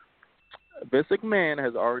year. Vince McMahon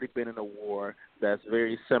has already been in a war that's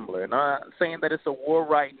very similar. And I'm not saying that it's a war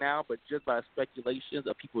right now, but just by speculations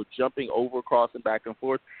of people jumping over, crossing back and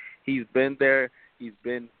forth, he's been there. He's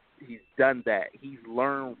done that. He's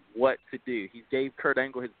learned what to do. He gave Kurt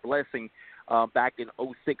Angle his blessing back in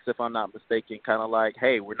 2006, if I'm not mistaken, kind of like,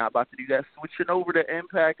 hey, we're not about to do that switching over to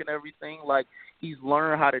Impact and everything. Like, he's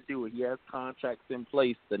learned how to do it. He has contracts in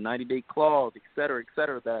place, the 90-day clause, et cetera,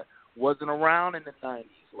 that wasn't around in the 90s.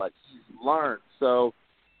 Like, he's learned. So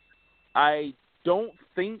I don't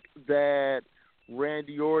think that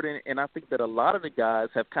Randy Orton, and I think that a lot of the guys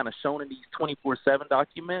have kind of shown in these 24/7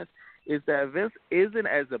 documents, is that Vince isn't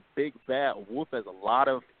as a big bad wolf as a lot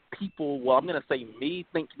of people, well, I'm going to say me,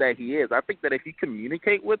 think that he is. I think that if you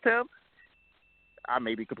communicate with him, I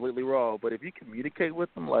may be completely wrong, but if you communicate with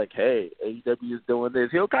him like, hey, AEW is doing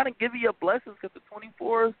this, he'll kind of give you a blessing because the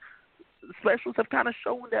 24 specials have kind of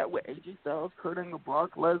shown that with AJ Styles, Kurt Angle,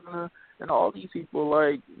 Brock Lesnar, and all these people.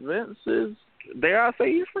 Like, Vince is, dare I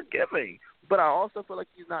say, he's forgiving. But I also feel like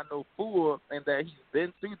he's not no fool and that he's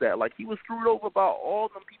been through that. Like, he was screwed over by all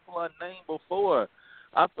them people I named before.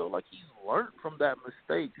 I feel like he's learned from that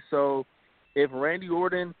mistake. So if Randy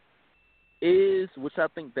Orton is, which I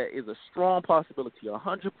think that is a strong possibility,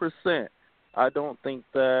 100%, I don't think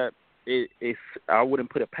that I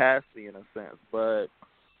wouldn't put it past me in a sense. But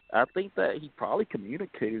I think that he probably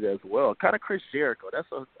communicated as well. Kind of Chris Jericho.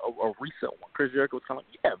 That's a recent one. Chris Jericho was kind of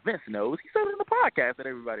like, yeah, Vince knows. He said it in the podcast that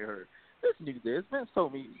everybody heard. Vince knew this. Vince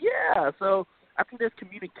told me. Yeah, so I think there's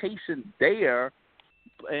communication there,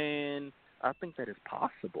 and I think that is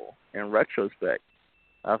possible in retrospect.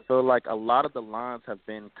 I feel like a lot of the lines have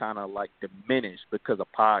been kind of like diminished because of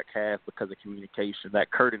podcasts, because of communication.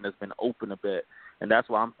 That curtain has been open a bit, and that's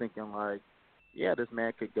why I'm thinking like, yeah, this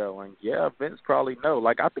man could go. And, yeah, Vince probably know.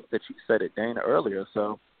 Like, I think that you said it, Dana, earlier.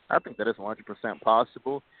 So I think that it's 100%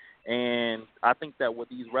 possible. And I think that what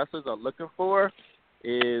these wrestlers are looking for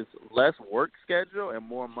is less work schedule and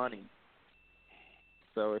more money.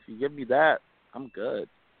 So if you give me that, I'm good.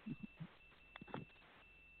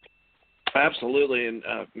 Absolutely. And,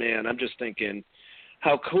 man, I'm just thinking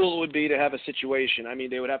how cool it would be to have a situation. I mean,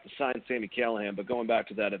 they would have to sign Sami Callihan, but going back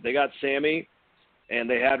to that, if they got Sami and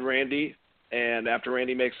they had Randy, and after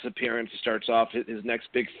Randy makes his appearance, he starts off his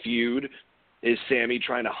next big feud is Sami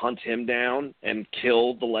trying to hunt him down and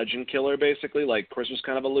kill the Legend Killer, basically, like Chris was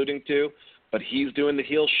kind of alluding to. But he's doing the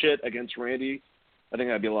heel shit against Randy. I think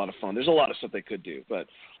that'd be a lot of fun. There's a lot of stuff they could do, but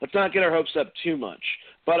let's not get our hopes up too much.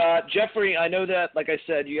 But, Jeffrey, I know that, like I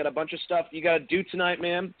said, you got a bunch of stuff you got to do tonight,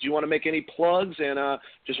 man. Do you want to make any plugs? And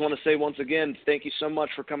just want to say once again, thank you so much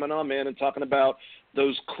for coming on, man, and talking about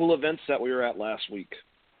those cool events that we were at last week.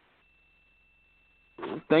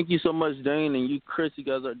 Thank you so much, Dane, and you, Chris. You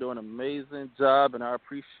guys are doing an amazing job, and I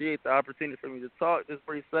appreciate the opportunity for me to talk this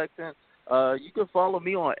brief second. You can follow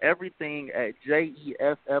me on everything at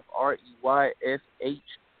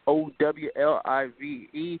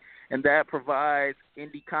JEFFREYSHOWLIVE, and that provides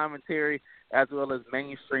indie commentary as well as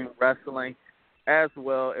mainstream wrestling. As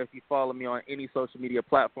well, if you follow me on any social media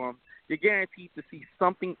platform, you're guaranteed to see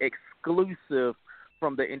something exclusive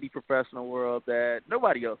from the indie professional world that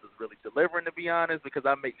nobody else is really delivering, to be honest, because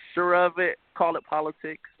I make sure of it. Call it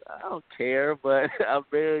politics. I don't care, but I'm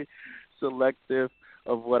very selective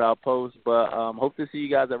of what I'll post, but hope to see you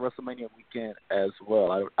guys at WrestleMania weekend as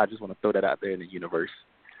well. I just want to throw that out there in the universe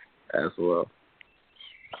as well.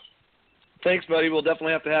 Thanks, buddy. We'll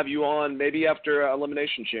definitely have to have you on, maybe after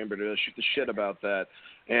Elimination Chamber, to shoot the shit about that.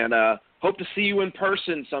 And hope to see you in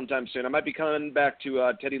person sometime soon. I might be coming back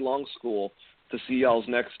to Teddy Long School to see y'all's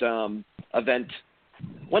next event.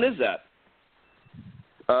 When is that?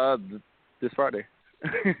 This Friday.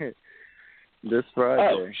 This Friday.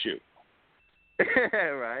 Oh, shoot.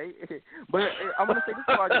 Right. But I'm going to say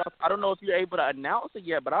this part, I don't know if you're able to announce it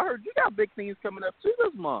yet, but I heard you got big things coming up too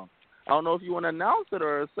this month. I don't know if you want to announce it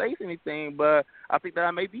or say anything, but I think that I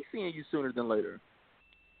may be seeing you sooner than later.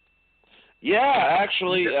 Yeah,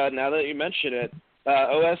 actually, now that you mention it,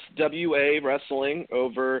 OSWA Wrestling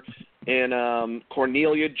over in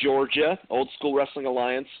Cornelia, Georgia, Old School Wrestling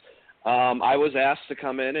Alliance. I was asked to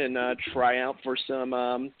come in and try out for some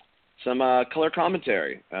color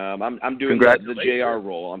commentary. I'm doing the JR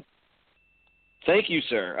role. Thank you,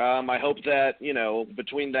 sir. I hope that,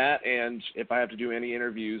 between that and if I have to do any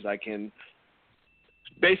interviews, I can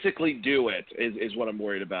basically do it is what I'm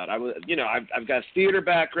worried about. I've got a theater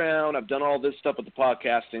background. I've done all this stuff with the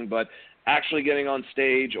podcasting, but actually getting on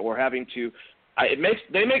stage or having to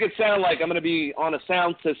they make it sound like I'm going to be on a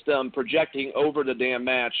sound system projecting over the damn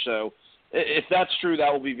match. So if that's true,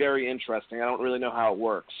 that will be very interesting. I don't really know how it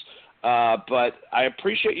works. But I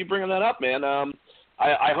appreciate you bringing that up, man.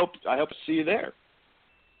 I hope to see you there.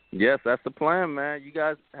 Yes, that's the plan, man. You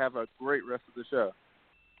guys have a great rest of the show.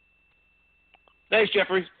 Thanks,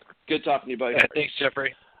 Jeffrey. Good talking to you, buddy. Yeah, thanks,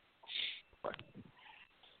 Jeffrey.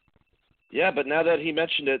 Yeah, but now that he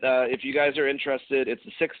mentioned it, if you guys are interested, it's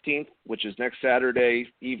the 16th, which is next Saturday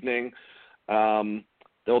evening. There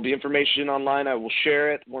will be information online. I will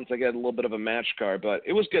share it once I get a little bit of a match card. But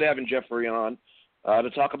it was good having Jeffrey on to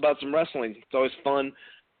talk about some wrestling. It's always fun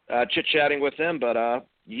chit-chatting with him. But,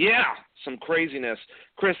 some craziness.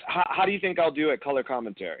 Chris, how do you think I'll do at color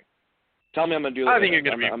commentary? Tell me I'm going to do it. I think you're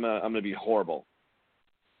going to be... I'm going to be horrible.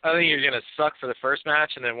 I think you're going to suck for the first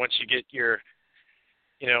match, and then once you get your,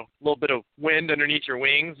 little bit of wind underneath your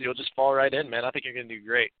wings, you'll just fall right in, man. I think you're going to do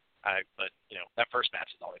great. But that first match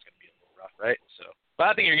is always going to be a little rough, right? But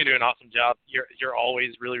I think you're going to do an awesome job. You're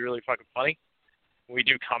always really, really fucking funny. We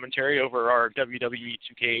do commentary over our WWE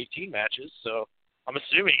 2K18 matches, so I'm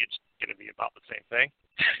assuming it's going to be about the same thing.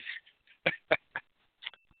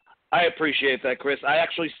 I appreciate that, Chris. I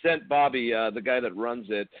actually sent Bobby, the guy that runs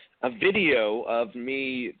it, a video of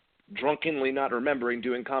me drunkenly not remembering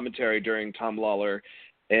doing commentary during Tom Lawler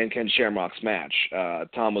and Ken Shamrock's match.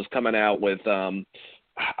 Tom was coming out with, I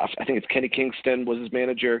think it's Kenny Kingston was his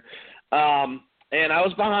manager, and I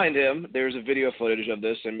was behind him. There's a video footage of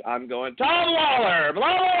this, and I'm going, Tom Lawler,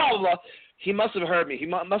 blah, blah, blah, blah. He must have heard me. He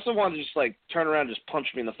must have wanted to just, turn around and just punch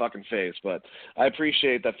me in the fucking face, but I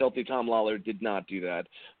appreciate that Filthy Tom Lawler did not do that.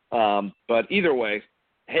 But either way,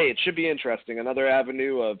 hey, it should be interesting. Another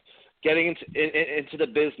avenue of getting into the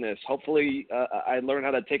business. Hopefully I learn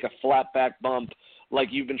how to take a flat back bump like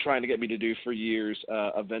you've been trying to get me to do for years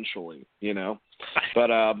eventually, But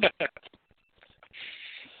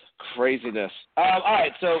craziness. All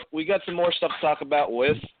right, so we got some more stuff to talk about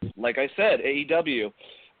with, like I said, AEW.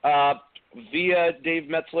 Via Dave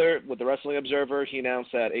Metzler with the Wrestling Observer, he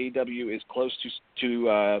announced that AEW is close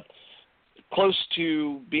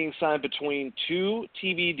to being signed between two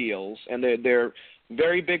TV deals, and they're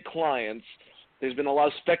very big clients. There's been a lot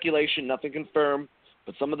of speculation, nothing confirmed,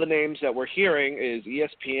 but some of the names that we're hearing is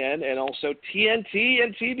ESPN and also TNT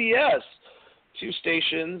and TBS, two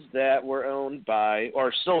stations that were owned by,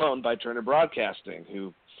 or still owned by Turner Broadcasting,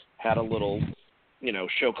 who had a little,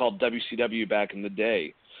 show called WCW back in the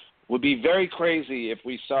day. Would be very crazy if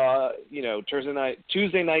we saw,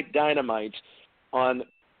 Tuesday Night Dynamite on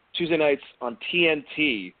Tuesday nights on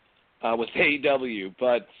TNT with AEW.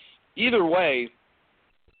 But either way,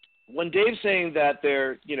 when Dave's saying that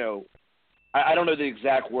they're, I don't know the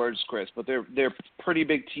exact words, Chris, but they're pretty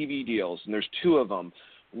big TV deals, and there's two of them.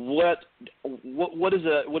 What is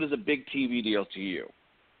a big TV deal to you?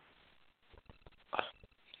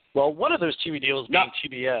 Well, one of those TV deals being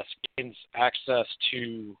TBS gains access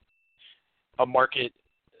to a market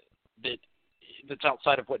that's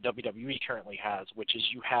outside of what WWE currently has, which is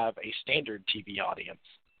you have a standard TV audience.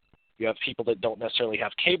 You have people that don't necessarily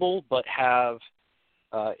have cable but have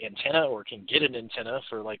antenna or can get an antenna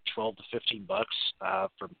for like $12 to $15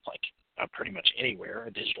 from pretty much anywhere,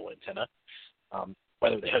 a digital antenna.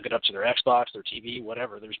 Whether they hook it up to their Xbox, their TV,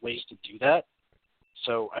 whatever, there's ways to do that.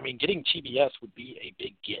 So, getting TBS would be a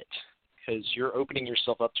big get because you're opening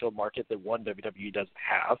yourself up to a market that, one, WWE doesn't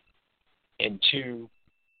have, and two,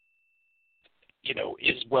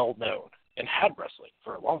 is well known. and had wrestling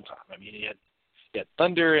for a long time. I mean, you had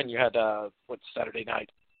Thunder, and you had what's Saturday night,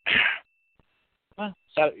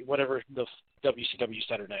 whatever the WCW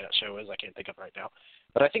Saturday night show is. I can't think of right now.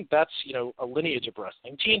 But I think that's a lineage of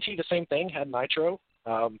wrestling. TNT, the same thing, had Nitro.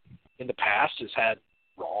 In the past, has had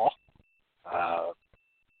Raw.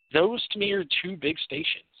 Those to me are two big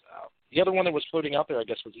stations. The other one that was floating out there, I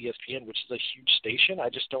guess, was ESPN, which is a huge station. I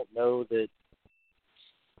just don't know that.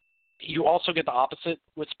 You also get the opposite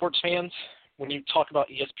with sports fans when you talk about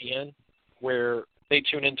ESPN, where they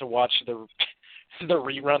tune in to watch the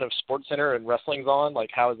rerun of SportsCenter and wrestling's on. Like,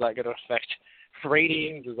 how is that going to affect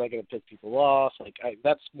ratings? Is that going to piss people off?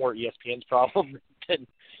 That's more ESPN's problem than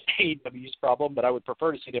AEW's problem, but I would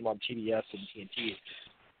prefer to see them on TBS and TNT.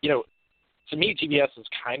 To me, TBS is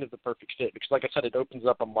kind of the perfect fit because, like I said, it opens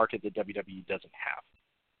up a market that WWE doesn't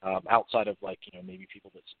have, outside of maybe people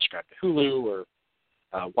that subscribe to Hulu or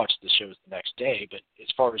watch the shows the next day. But as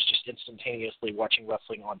far as just instantaneously watching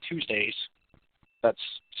wrestling on Tuesdays, that's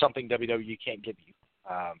something WWE can't give you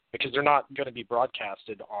because they're not going to be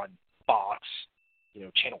broadcasted on Fox,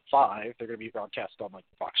 Channel 5. They're going to be broadcast on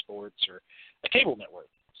Fox Sports or a cable network,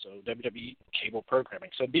 so WWE cable programming.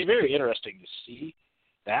 So it'd be very interesting to see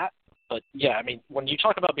that. But, yeah, I mean, when you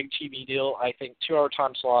talk about big TV deal, I think 2-hour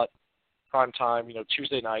time slot, prime time,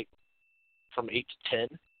 Tuesday night from 8 to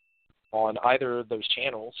 10 on either of those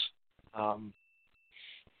channels.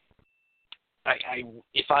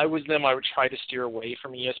 If I was them, I would try to steer away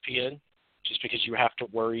from ESPN just because you have to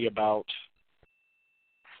worry about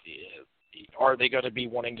are they going to be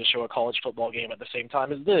wanting to show a college football game at the same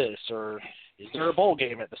time as this, or is there a bowl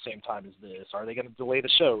game at the same time as this? Are they going to delay the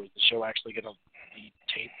show? Is the show actually going to be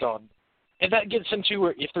taped on? And that gets into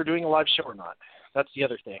if they're doing a live show or not. That's the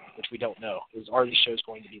other thing, which we don't know, is are these shows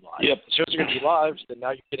going to be live? Yep. If the shows are going to be live, then now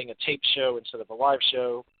you're getting a taped show instead of a live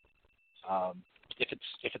show. If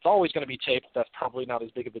it's always going to be taped, that's probably not as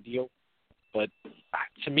big of a deal. But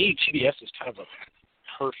to me, TBS is kind of a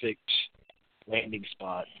perfect landing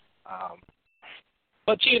spot.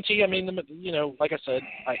 But TNT, I mean, like I said,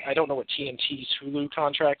 I don't know what TNT's Hulu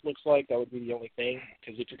contract looks like. That would be the only thing.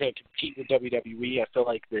 Because if you're going to compete with WWE, I feel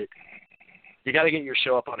like that you got to get your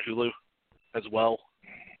show up on Hulu as well.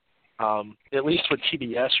 At least with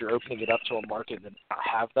TBS, you're opening it up to a market that not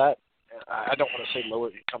have that. I don't want to say lower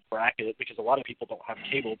income bracket because a lot of people don't have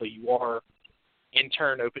cable, but you are in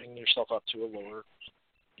turn opening yourself up to a lower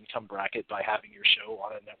income bracket by having your show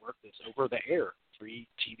on a network that's over the air, free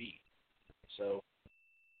TV. So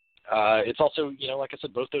it's also, like I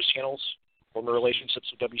said, both those channels form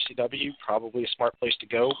relationships with WCW, probably a smart place to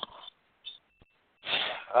go.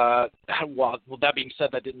 Well, that being said,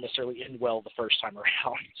 that didn't necessarily end well the first time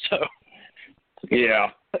around. So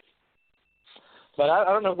yeah. But I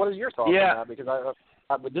don't know. What are your thoughts on Yeah. that? Because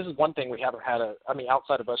this is one thing we haven't had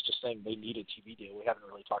outside of us just saying they need a TV deal, we haven't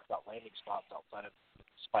really talked about landing spots outside of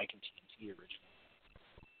Spike and TNT originally.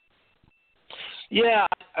 Yeah,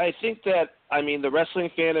 I think that, the wrestling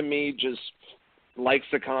fan in me just likes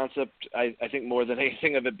the concept, I think more than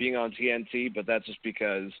anything of it being on TNT, but that's just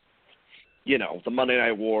because, the Monday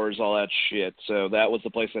Night Wars, all that shit. So that was the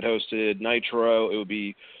place that hosted Nitro. It would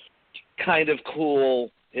be kind of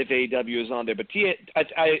cool if AEW is on there. But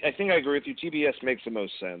I think I agree with you. TBS makes the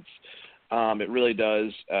most sense. It really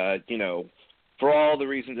does. For all the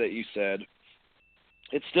reasons that you said,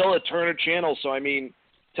 it's still a Turner channel. So,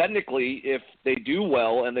 technically, if they do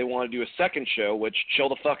well and they want to do a second show, which chill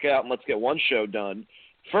the fuck out and let's get one show done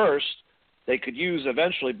first, they could use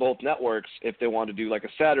eventually both networks if they want to do like a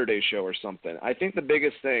Saturday show or something. I think the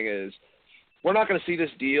biggest thing is we're not going to see this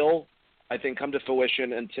deal, I think, come to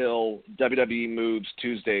fruition until WWE moves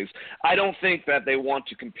Tuesdays. I don't think that they want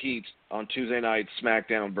to compete on Tuesday night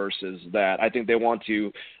SmackDown versus that. I think they want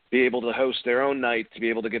to be able to host their own night, to be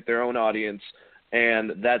able to get their own audience,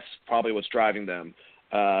 and that's probably what's driving them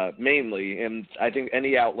mainly. And I think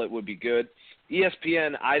any outlet would be good.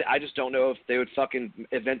 ESPN, I just don't know if they would fucking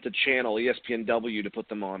invent a channel, ESPNW, to put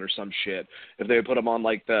them on or some shit. If they would put them on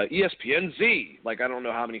like the ESPN-Z. I don't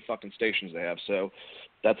know how many fucking stations they have, so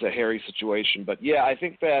that's a hairy situation. But yeah, I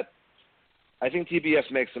think TBS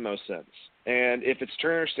makes the most sense. And if it's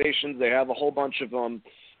Turner stations, they have a whole bunch of them.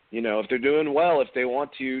 If they're doing well, if they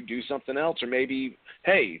want to do something else, or maybe,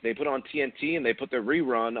 hey, they put on TNT and they put their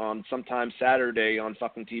rerun on sometime Saturday on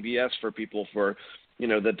fucking TBS for people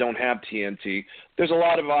that don't have TNT. There's a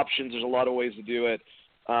lot of options. There's a lot of ways to do it.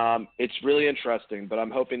 It's really interesting, but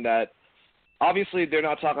I'm hoping that, obviously, they're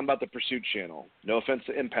not talking about the Pursuit channel. No offense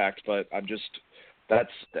to Impact, but I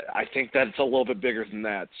think that's a little bit bigger than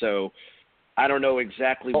that. So I don't know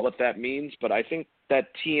exactly what that means, but I think that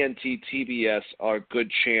TNT, TBS are good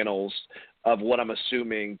channels of what I'm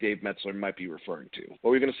assuming Dave Metzler might be referring to. What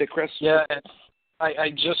were you going to say, Chris? Yeah, and I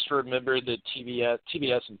just remembered that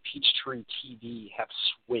TBS and Peachtree TV have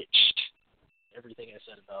switched. Everything I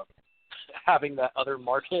said about having that other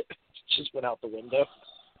market just went out the window.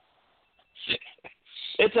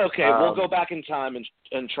 It's okay. We'll go back in time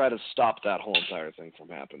and try to stop that whole entire thing from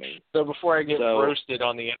happening. So before I get roasted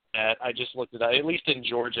on the internet, I just looked at that. At least in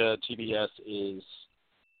Georgia, TBS is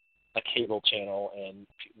a cable channel, and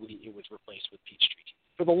it was replaced with Peachtree TV.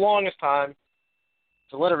 For the longest time,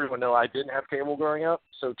 to let everyone know, I didn't have cable growing up,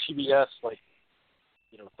 so TBS,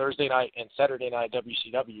 Thursday night and Saturday night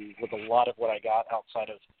WCW was a lot of what I got outside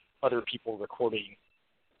of other people recording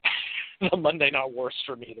the Monday Night Wars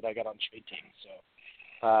for me that I got on trade tape.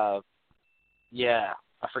 So, yeah,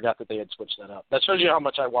 I forgot that they had switched that up. That shows you how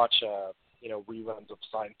much I watch, reruns of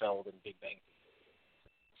Seinfeld and Big Bang.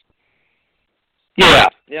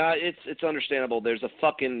 Yeah, it's understandable. There's a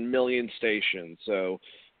fucking million stations, so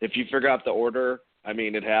if you forgot the order, I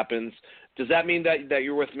mean, it happens. Does that mean that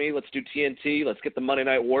you're with me? Let's do TNT. Let's get the Monday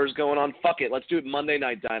Night Wars going on. Fuck it. Let's do it Monday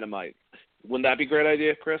Night Dynamite. Wouldn't that be a great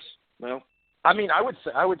idea, Chris? No? I mean, I would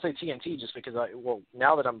say TNT just because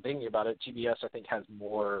now that I'm thinking about it, TBS I think has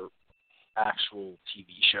more actual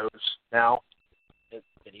TV shows now,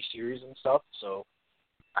 miniseries and stuff. So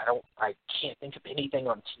I can't think of anything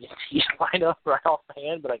on TNT's lineup right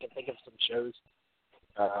offhand, but I can think of some shows.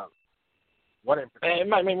 It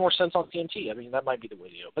might make more sense on TNT. I mean, that might be the way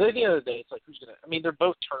to go. But at the end of the day, it's like, who's going to – I mean, they're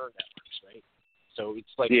both Turner networks, right? So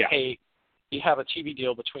it's like, hey, we have a TV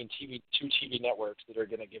deal between two TV networks that are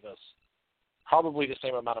going to give us probably the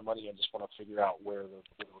same amount of money and just want to figure out where we're going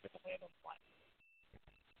to land on the line.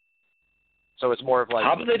 So it's more of like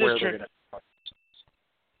how about they just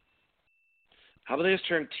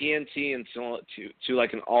turn TNT to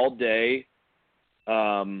like an all-day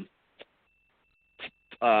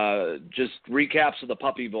just recaps of the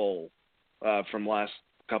Puppy Bowl from last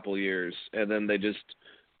couple of years, and then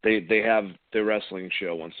they have their wrestling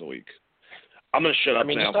show once a week. I'm gonna shut up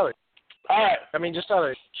now. Just out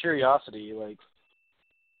of curiosity, like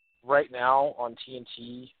right now on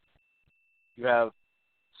TNT, you have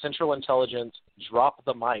Central Intelligence Drop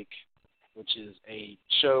the Mic, which is a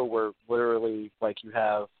show where literally like you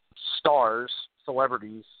have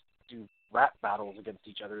celebrities do rap battles against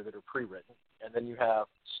each other that are pre-written. And then you have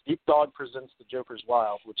Snoop Dogg Presents the Joker's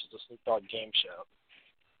Wild, which is a Snoop Dogg game show.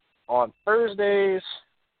 On Thursdays,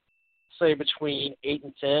 say between 8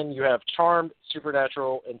 and 10, you have Charmed,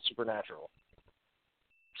 Supernatural, and Supernatural.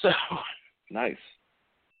 So nice.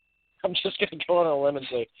 I'm just going to go on a limb and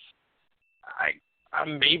say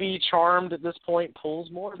I'm maybe Charmed at this point pulls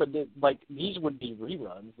more, but these would be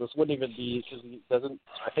reruns. This wouldn't even be because he doesn't.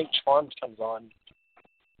 I think Charmed comes on.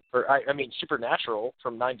 Supernatural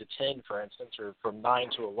from 9 to 10, for instance, or from 9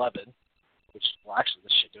 to 11, which, well, actually,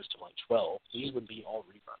 this shit goes to like 12. These would be all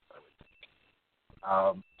reruns, I would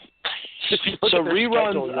think. So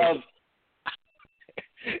reruns of...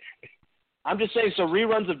 I'm just saying, so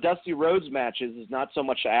reruns of Dusty Rhodes matches is not so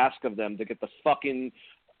much to ask of them to get the fucking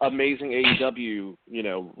amazing AEW,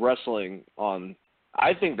 wrestling on.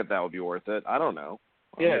 I think that would be worth it. I don't know.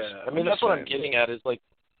 That's what I'm getting at is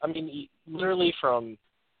literally from...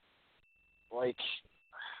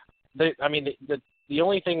 the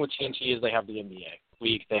only thing with TNT is they have the NBA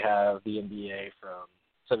week. They have the NBA from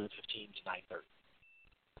 7:15 to 9:30.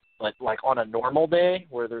 But like on a normal day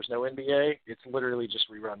where there's no NBA, it's literally just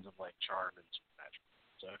reruns of like Charm and Supernatural.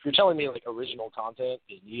 So if you're telling me like original content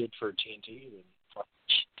is needed for TNT, then fuck,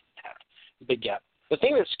 big gap. The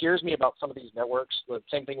thing that scares me about some of these networks, the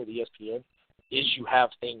same thing with ESPN, is you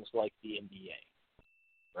have things like the NBA,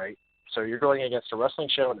 right? So you're going against a wrestling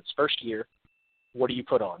show in its first year. What do you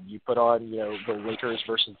put on? You put on, the Lakers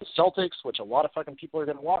versus the Celtics, which a lot of fucking people are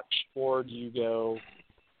going to watch, or do you go?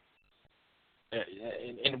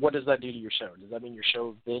 And what does that do to your show? Does that mean your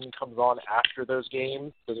show then comes on after those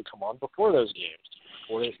games? Does it come on before those games?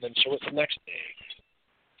 Or then show it the next day?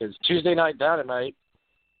 Because Tuesday Night Dynamite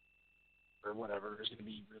or whatever is going to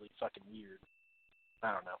be really fucking weird.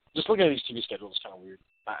 I don't know. Just looking at these TV schedules is kind of weird.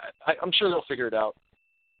 I'm sure they'll figure it out.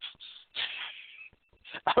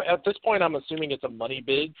 At this point, I'm assuming it's a money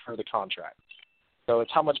bid for the contract. So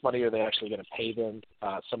it's how much money are they actually going to pay them,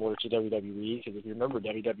 similar to WWE? Because if you remember,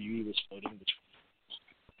 WWE was floating between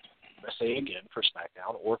USA again for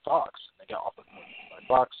SmackDown or Fox. They got offered money by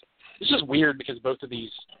Fox. It's just weird because both of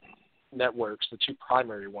these networks, the two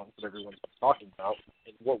primary ones that everyone's been talking about,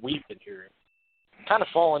 and what we've been hearing, kind of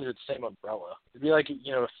fall under the same umbrella. It'd be like, if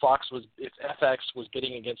FX was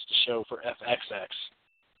bidding against a show for FXX.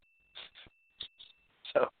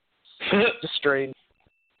 So, just strange.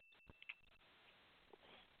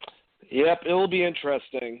 Yep, it will be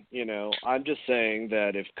interesting. I'm just saying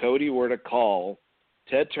that if Cody were to call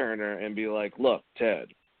Ted Turner and be like, look, Ted,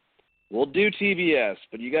 we'll do TBS,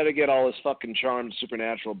 but you got to get all this fucking Charmed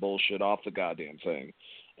Supernatural bullshit off the goddamn thing.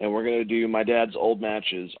 And we're going to do my dad's old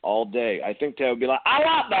matches all day. I think Ted would be like, I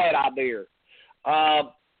like that idea.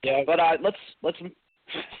 Yeah, but let's.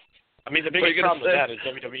 I mean, the biggest problem with that is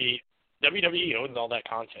WWE owns all that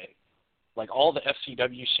content. Like all the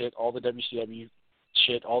FCW shit, all the WCW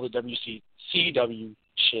shit, all the WCW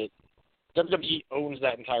shit. WWE owns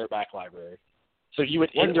that entire back library. So you would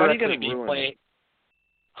indirectly be playing.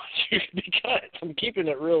 Because I'm keeping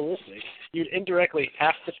it realistic. You'd indirectly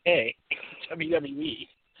have to pay WWE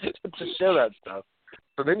to show that stuff.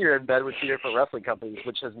 So then you're in bed with two different wrestling companies,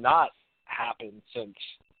 which has not happened since,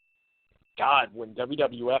 God, when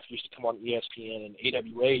WWF used to come on ESPN and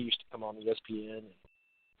AWA used to come on ESPN. And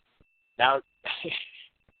now,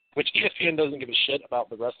 which ESPN doesn't give a shit about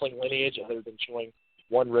the wrestling lineage other than showing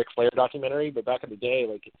one Ric Flair documentary, but back in the day,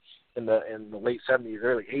 like in the late 70s,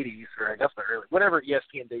 early 80s, or I guess the early, whenever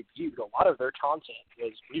ESPN debuted, a lot of their content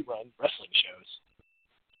was rerun wrestling shows.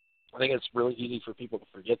 I think it's really easy for people to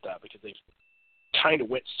forget that because they've kind of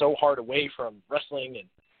went so hard away from wrestling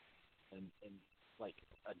and like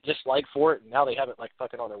a dislike for it, and now they have it like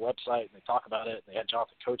fucking on their website and they talk about it. They had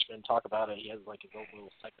Jonathan Coachman talk about it. He has like his own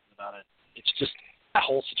little segment about it. It's just that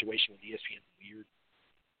whole situation with ESPN is weird.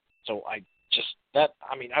 So I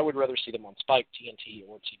would rather see them on Spike, TNT,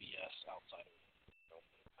 or TBS outside of it.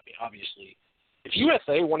 I mean, obviously, if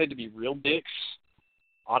USA wanted to be real dicks,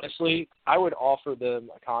 honestly, I would offer them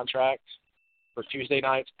a contract for Tuesday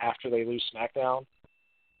nights after they lose SmackDown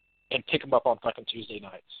and pick them up on fucking Tuesday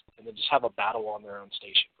nights and then just have a battle on their own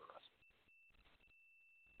station for wrestling,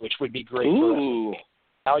 which would be great for wrestling.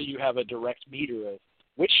 Now you have a direct meter of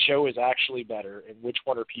which show is actually better and which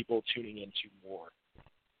one are people tuning into more.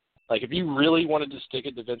 Like, if you really wanted to stick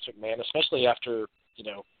it to Vince McMahon, especially after,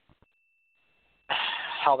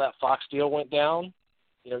 how that Fox deal went down,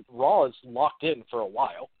 Raw is locked in for a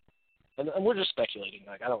while. And we're just speculating.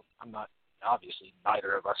 Like, obviously,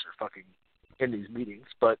 neither of us are fucking in these meetings,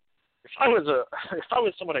 but if I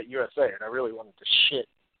was someone at USA and I really wanted to shit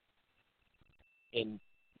in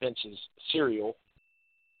Vince's cereal,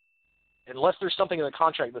 unless there's something in the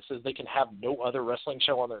contract that says they can have no other wrestling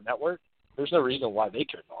show on their network, there's no reason why they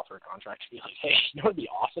couldn't offer a contract to be like, hey, it would be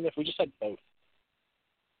awesome if we just had both.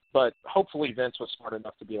 But hopefully Vince was smart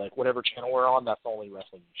enough to be like, whatever channel we're on, that's the only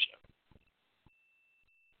wrestling you show.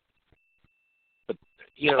 But,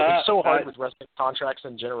 it's so hard with wrestling contracts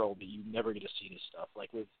in general that you never get to see this stuff. Like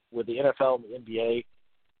with the NFL and the NBA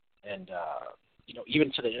and,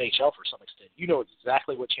 even to the NHL for some extent,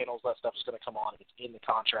 exactly what channels that stuff is going to come on. If it's in the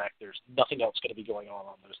contract, there's nothing else going to be going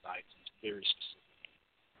on those nights. It's very specific.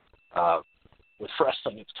 With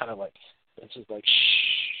wrestling, it's kind of like, Vince is like,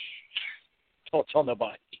 shh, don't tell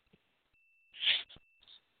nobody.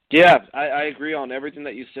 Yeah, I agree on everything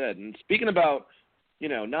that you said. And speaking about,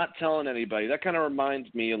 not telling anybody, that kind of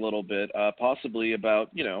reminds me a little bit, possibly about,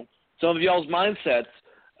 some of y'all's mindsets,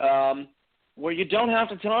 where you don't have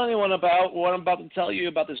to tell anyone about what I'm about to tell you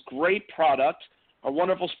about this great product, our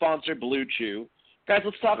wonderful sponsor, Blue Chew. Guys,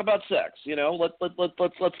 let's talk about sex.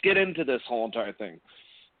 Let's get into this whole entire thing.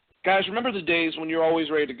 Guys, remember the days when you're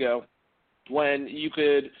always ready to go, when you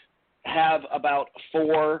could have about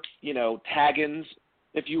 4, tag-ins,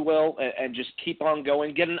 if you will, and just keep on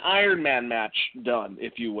going, get an Iron Man match done,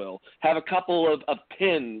 if you will, have a couple of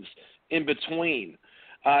pins in between.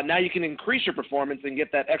 Now you can increase your performance and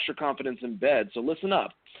get that extra confidence in bed. So listen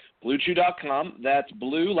up. BlueChew.com, that's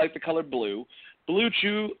blue like the color blue.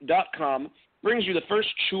 BlueChew.com brings you the first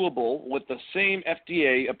chewable with the same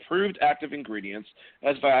FDA-approved active ingredients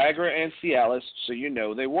as Viagra and Cialis, so you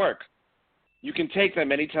know they work. You can take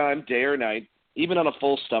them anytime, day or night, even on a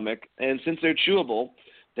full stomach, and since they're chewable,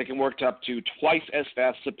 they can work up to twice as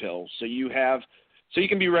fast as a pill, so you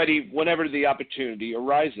can be ready whenever the opportunity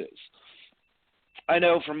arises. I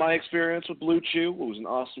know from my experience with Blue Chew, it was an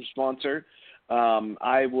awesome sponsor.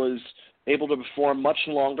 I was able to perform much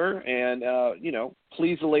longer and,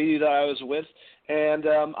 please the lady that I was with. And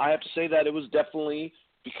I have to say that it was definitely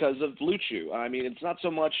because of Blue Chew. I mean, it's not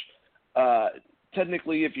so much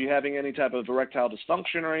technically if you're having any type of erectile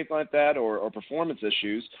dysfunction or anything like that or performance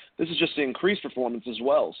issues. This is just to increase performance as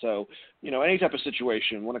well. So, any type of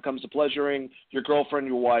situation when it comes to pleasuring your girlfriend,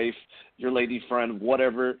 your wife, your lady friend,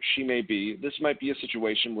 whatever she may be, this might be a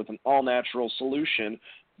situation with an all-natural solution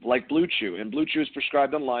like Blue Chew. And Blue Chew is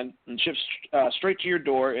prescribed online and ships straight to your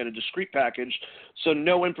door in a discreet package, so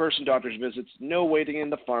no in-person doctor's visits, no waiting in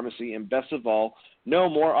the pharmacy, and best of all, no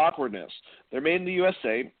more awkwardness. They're made in the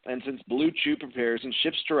USA, and since Blue Chew prepares and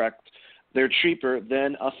ships direct They're cheaper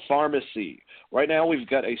than a pharmacy. Right now, we've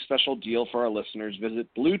got a special deal for our listeners. Visit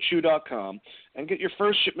BlueChew.com and get your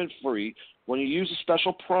first shipment free when you use a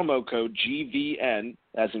special promo code GVN,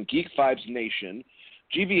 as in Geek Vibes Nation,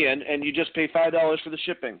 GVN, and you just pay $5 for the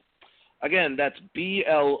shipping. Again, that's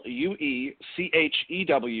BlueChew.com,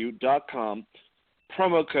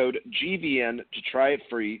 promo code GVN to try it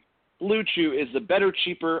free. Blue Chew is the better,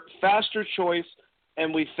 cheaper, faster choice,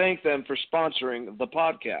 and we thank them for sponsoring the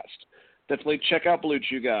podcast. Definitely check out Blue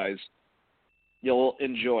Chew, guys. You'll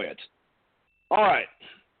enjoy it. All right,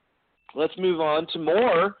 let's move on to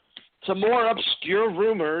more obscure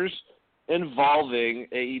rumors involving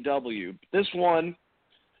AEW. This one,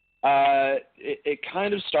 it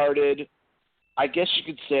kind of started, I guess you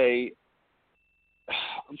could say,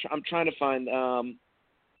 I'm trying to find,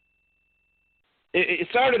 it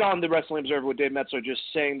started on the Wrestling Observer with Dave Metzler just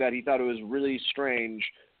saying that he thought it was really strange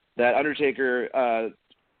that Undertaker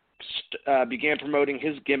began promoting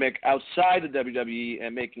his gimmick outside the WWE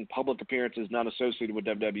and making public appearances not associated with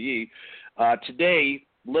WWE. Today,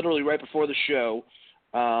 literally right before the show,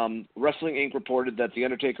 Wrestling Inc. reported that The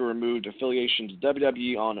Undertaker removed affiliation to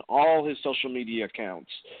WWE on all his social media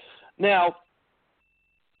accounts. Now,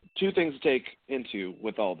 two things to take into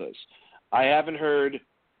with all this. I haven't heard,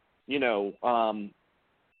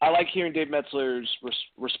 I like hearing Dave Metzler's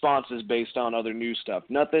responses based on other news stuff.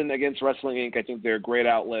 Nothing against Wrestling Inc. I think they're a great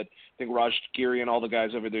outlet. I think Raj Giri and all the guys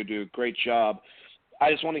over there do a great job.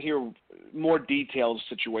 I just want to hear more detailed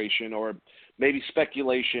situation or maybe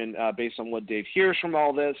speculation based on what Dave hears from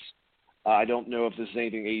all this. I don't know if this is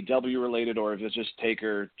anything AEW related or if it's just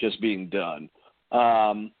Taker just being done.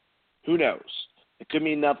 Who knows? It could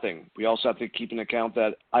mean nothing. We also have to keep an account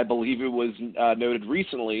that I believe it was noted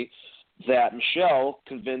recently that Michelle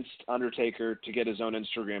convinced Undertaker to get his own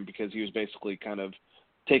Instagram because he was basically kind of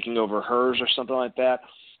taking over hers or something like that.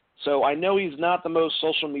 So I know he's not the most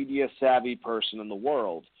social media savvy person in the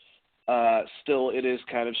world. Still, it is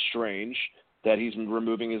kind of strange that he's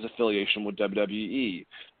removing his affiliation with WWE.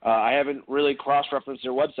 I haven't really cross-referenced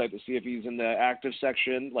their website to see if he's in the active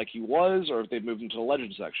section like he was or if they've moved him to the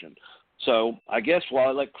legend section. So I guess while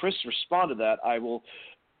I let Chris respond to that, I will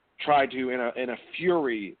try to, in a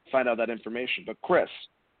fury, find out that information. But Chris,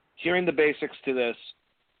 hearing the basics to this,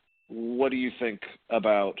 what do you think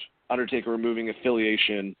about Undertaker removing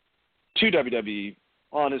affiliation to WWE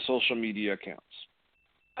on his social media accounts?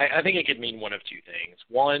 I think it could mean one of two things.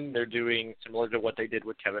 One, they're doing similar to what they did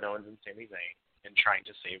with Kevin Owens and Sami Zayn and trying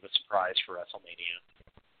to save a surprise for WrestleMania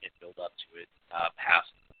and build up to it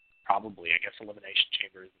past probably, I guess, Elimination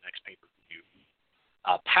Chamber is the next pay-per-view.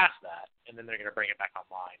 Past that, and then they're going to bring it back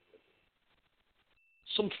online with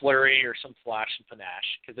some flurry or some flash and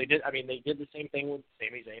panache because they did the same thing with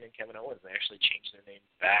Sami Zayn and Kevin Owens. They actually changed their names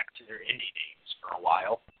back to their indie names for a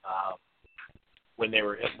while when they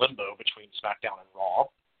were in limbo between SmackDown and Raw.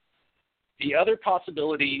 The other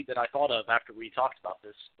possibility that I thought of after we talked about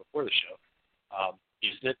this before the show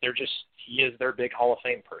is that he is their big Hall of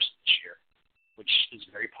Fame person this year, which is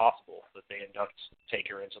very possible that they induct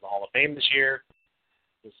Taker into the Hall of Fame this year.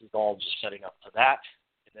 This is all just setting up to that,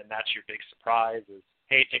 and then that's your big surprise is,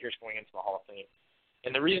 hey, Taker's going into the Hall of Fame.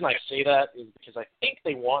 And the reason I say that is because I think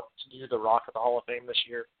they want to do The Rock at the Hall of Fame this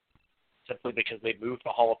year, simply because they moved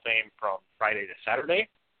the Hall of Fame from Friday to Saturday,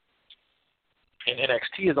 and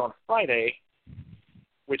NXT is on Friday,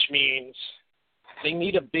 which means they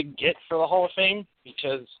need a big get for the Hall of Fame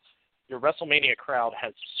because your WrestleMania crowd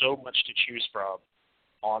has so much to choose from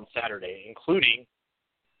on Saturday, including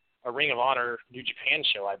a Ring of Honor New Japan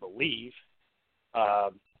show, I believe,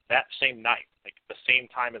 that same night, like the same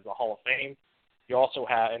time as the Hall of Fame. You also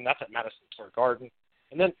have, and that's at Madison Square Garden,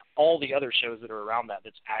 and then all the other shows that are around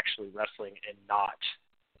that's actually wrestling and not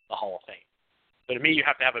the Hall of Fame. So to me, you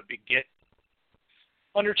have to have a big get.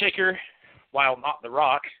 Undertaker, while not The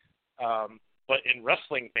Rock, but in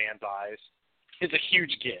wrestling fans' eyes, is a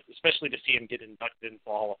huge get, especially to see him get inducted into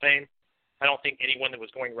the Hall of Fame. I don't think anyone that was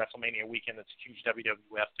going WrestleMania weekend that's a huge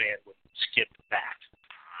WWF fan would skip that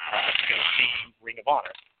to go see Ring of Honor.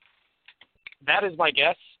 That is my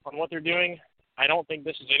guess on what they're doing. I don't think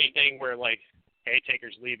this is anything where, like, hey,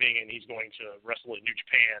 Taker's leaving and he's going to wrestle in New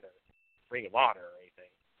Japan or Ring of Honor or anything.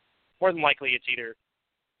 More than likely, it's either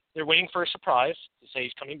they're waiting for a surprise to say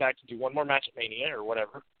he's coming back to do one more match at Mania or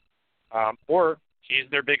whatever, or he's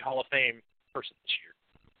their big Hall of Fame person this year.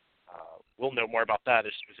 We'll know more about that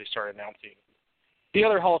as soon as they start announcing the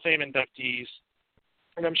other Hall of Fame inductees,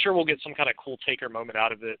 and I'm sure we'll get some kind of cool Taker moment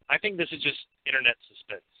out of it. I think this is just internet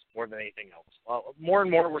suspense more than anything else. More and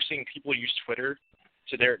more we're seeing people use Twitter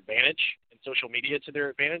to their advantage and social media to their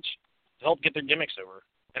advantage to help get their gimmicks over.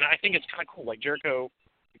 And I think it's kind of cool. Like Jericho,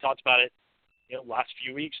 we talked about it, last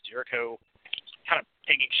few weeks, Jericho kind of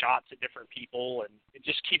taking shots at different people and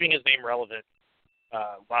just keeping his name relevant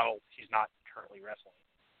while he's not currently wrestling.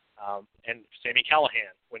 And Sami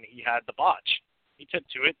Callihan, when he had the botch, he took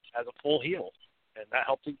to it as a full heel, and that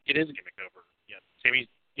helped him get his gimmick over. Sami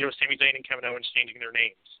Zayn and Kevin Owens changing their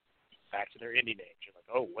names back to their indie names. You're like,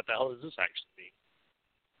 oh, what the hell does this actually mean?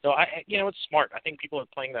 So it's smart. I think people are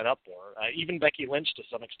playing that up more. Even Becky Lynch, to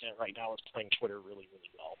some extent, right now is playing Twitter really,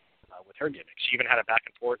 really well with her gimmick. She even had a back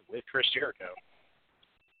and forth with Chris Jericho.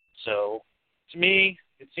 So, to me,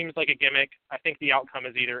 it seems like a gimmick. I think the outcome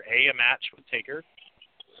is either A, a match with Taker,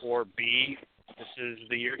 or B, this is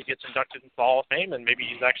the year he gets inducted into the Hall of Fame, and maybe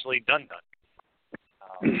he's actually done.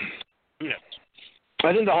 Who knows?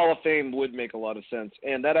 I think the Hall of Fame would make a lot of sense,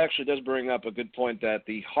 and that actually does bring up a good point that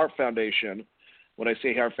the Hart Foundation, when I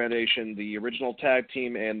say Hart Foundation, the original tag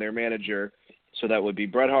team and their manager, so that would be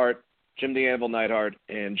Bret Hart, Jim the Anvil Neidhart,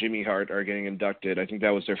 and Jimmy Hart are getting inducted. I think that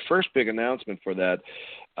was their first big announcement for that.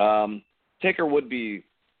 Taker would be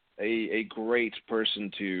a great person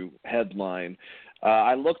to headline.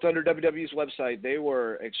 I looked under WWE's website. They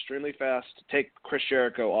were extremely fast to take Chris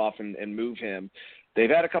Jericho off and move him. They've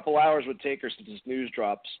had a couple hours with Taker since this news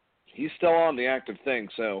drops. He's still on the active thing,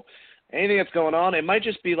 so anything that's going on, it might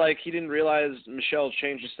just be like he didn't realize Michelle's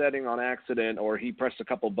changed the setting on accident, or he pressed a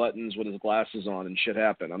couple buttons with his glasses on and shit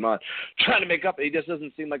happened. I'm not trying to make up. He just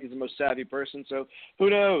doesn't seem like he's the most savvy person, so who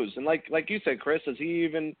knows? And like you said, Chris, does he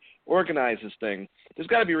even organize this thing? There's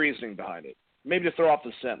got to be reasoning behind it. Maybe to throw off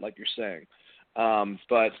the scent, like you're saying.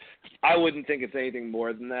 But I wouldn't think it's anything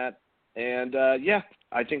more than that. And,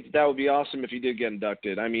 I think that would be awesome if he did get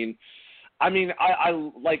inducted. I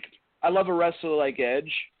love a wrestler like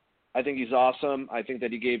Edge. I think he's awesome. I think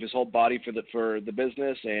that he gave his whole body for the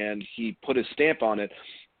business, and he put his stamp on it.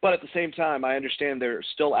 But at the same time, I understand they're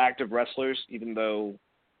still active wrestlers, even though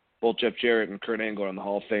both Jeff Jarrett and Kurt Angle are in the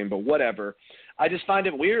Hall of Fame. But whatever. I just find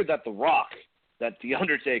it weird that The Rock, that The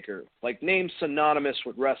Undertaker, like names synonymous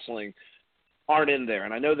with wrestling, aren't in there.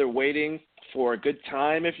 And I know they're waiting for a good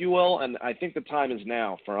time, if you will, and I think the time is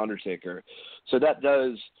now for Undertaker. So that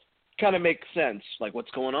does kind of make sense, like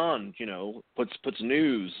what's going on, puts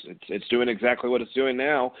news. It's doing exactly what it's doing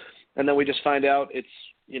now, and then we just find out it's,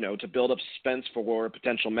 to build up suspense for a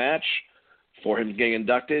potential match, for him getting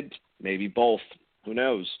inducted, maybe both. Who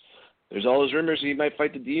knows? There's all those rumors he might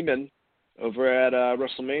fight the Demon over at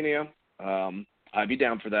WrestleMania. I'd be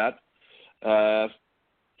down for that.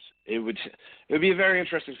 It would be a very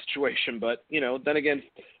interesting situation, but then again,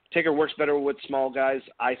 Taker works better with small guys,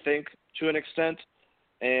 I think, to an extent.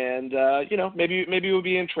 And maybe it would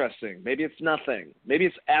be interesting. Maybe it's nothing. Maybe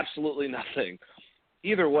it's absolutely nothing.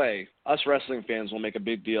 Either way, us wrestling fans will make a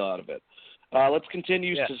big deal out of it. Let's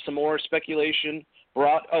continue to some more speculation.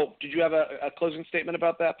 Did you have a closing statement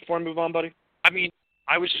about that before I move on, buddy?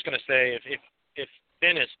 I was just going to say if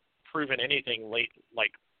Finn has proven anything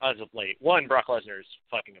as of late, one, Brock Lesnar is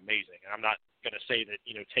fucking amazing, and I'm not going to say that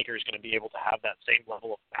Taker is going to be able to have that same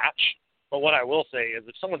level of match. But what I will say is,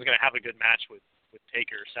 if someone's going to have a good match with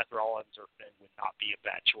Taker, Seth Rollins or Finn would not be a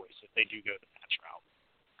bad choice if they do go the match route.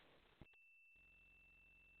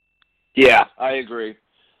 Yeah, I agree.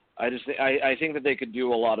 I think that they could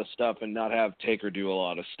do a lot of stuff and not have Taker do a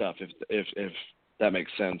lot of stuff, if that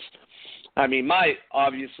makes sense. They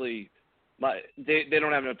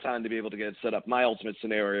don't have enough time to be able to get it set up. My ultimate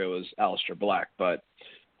scenario is Aleister Black, but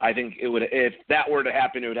I think if that were to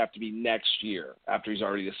happen, it would have to be next year after he's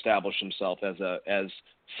already established himself as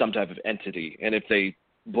some type of entity, and if they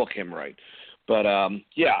book him right. But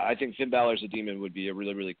I think Finn Balor's a Demon would be a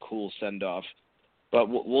really, really cool send off. But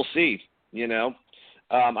we'll see.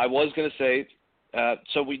 I was going to say,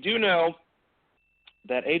 so we do know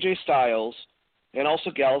that AJ Styles and also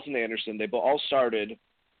Gallows and Anderson, they all started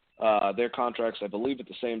their contracts, I believe, at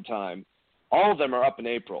the same time. All of them are up in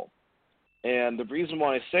April. And the reason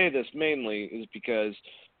why I say this mainly is because,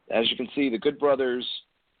 as you can see, the Good Brothers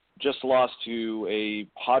just lost to a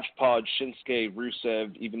hodgepodge Shinsuke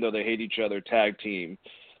Rusev, even though they hate each other, tag team.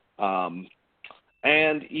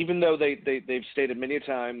 And even though they've stated many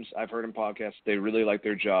times, I've heard in podcasts, they really like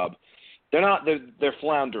their job, they're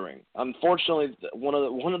floundering. Unfortunately, one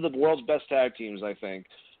of the world's best tag teams, I think,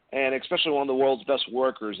 and especially one of the world's best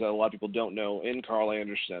workers that a lot of people don't know, in Carl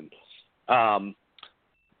Anderson.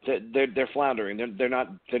 They're floundering. They're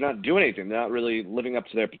not doing anything. They're not really living up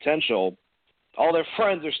to their potential. All their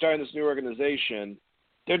friends are starting this new organization.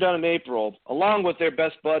 They're done in April, along with their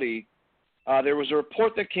best buddy. There was a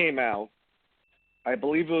report that came out, I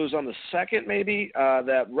believe it was on the 2nd maybe,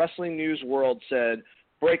 that Wrestling News World said,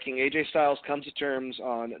 breaking, AJ Styles comes to terms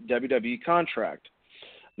on WWE contract.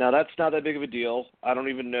 Now, that's not that big of a deal. I don't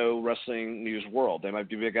even know Wrestling News World. They might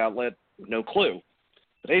be a big outlet, no clue.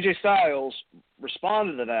 But AJ Styles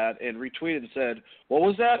responded to that and retweeted and said, "What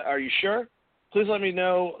was that? Are you sure? Please let me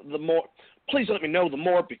know the more. Please let me know the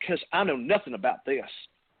more because I know nothing about this."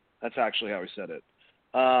 That's actually how he said it.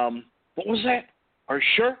 What was that? Are you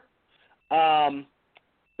sure?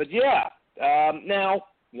 But yeah. Now,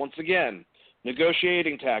 once again,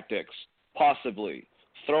 negotiating tactics, possibly.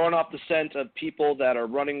 Throwing off the scent of people that are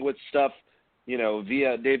running with stuff,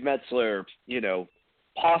 via Dave Metzler,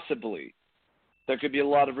 possibly. There could be a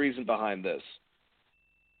lot of reason behind this.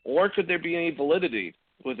 Or could there be any validity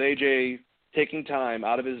with AJ taking time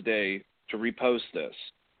out of his day to repost this?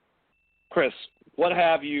 Chris, what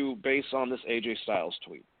have you based on this AJ Styles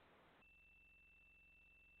tweet?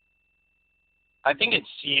 I think it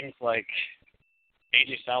seems like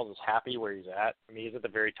AJ Styles is happy where he's at. I mean, he's at the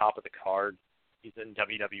very top of the card. He's in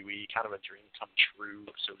WWE, kind of a dream come true,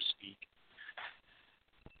 so to speak.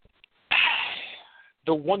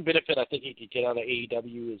 The one benefit I think he could get out of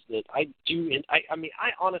AEW is that I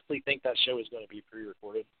honestly think that show is going to be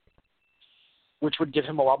pre-recorded, which would give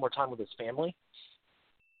him a lot more time with his family.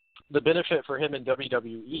 The benefit for him in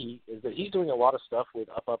WWE is that he's doing a lot of stuff with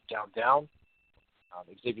Up, Up, Down, Down.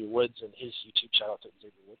 Xavier Woods and his YouTube, shout out to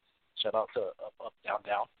Xavier Woods. Shout out to Up, Up, Down,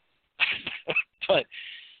 Down. But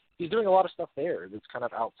he's doing a lot of stuff there that's kind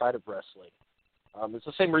of outside of wrestling. It's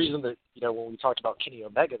the same reason that, when we talked about Kenny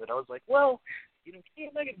Omega, that I was like, well, Kenny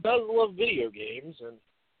Omega does love video games, and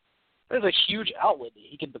there's a huge outlet that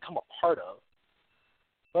he could become a part of.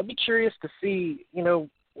 But I'd be curious to see,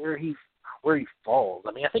 where he falls.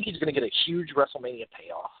 I mean, I think he's going to get a huge WrestleMania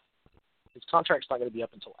payoff. His contract's not going to be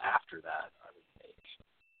up until after that, I would think.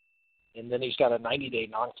 And then he's got a 90-day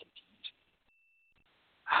non-compete.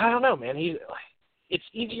 I don't know, man. It's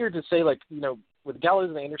easier to say, with Gallows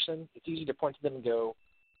and Anderson, it's easy to point to them and go,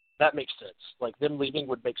 that makes sense. Like, them leaving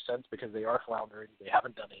would make sense because they are floundering. They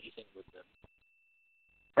haven't done anything with them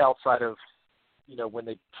outside of, when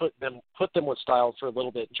they put them with Styles for a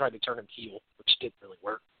little bit and tried to turn him heel, which didn't really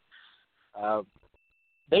work.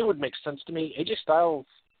 They would make sense to me. AJ Styles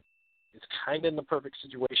is kind of in the perfect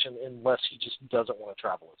situation unless he just doesn't want to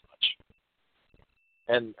travel as much.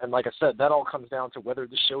 And like I said, that all comes down to whether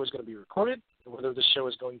the show is going to be recorded or whether the show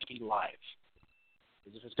is going to be live.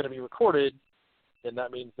 Because if it's going to be recorded, then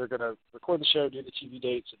that means they're going to record the show, do the TV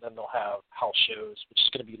dates, and then they'll have house shows, which is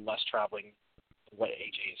going to be less traveling than what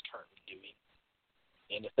AJ is currently doing.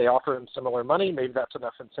 And if they offer him similar money, maybe that's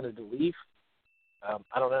enough incentive to leave.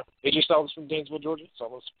 I don't know. AJ Styles is from Gainesville, Georgia, so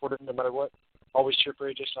I'm going to support him no matter what. Always cheer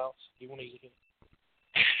for AJ Styles. Even when he's a kid.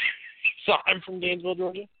 So I'm from Gainesville,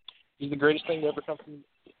 Georgia. He's the greatest thing to ever come from,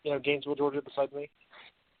 Gainesville, Georgia, besides me.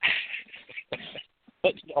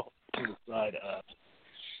 But to the side,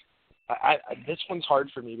 this one's hard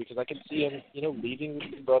for me because I can see him, leaving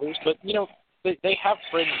with his brothers. But they have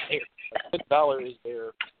friends there. Like, Finn Balor is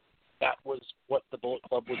there. That was what the Bullet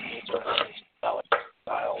Club was built around. Balor,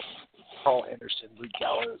 Styles, Carl Anderson, Luke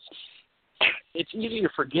Gallows. It's easy to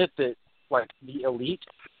forget that, the Elite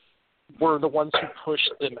were the ones who pushed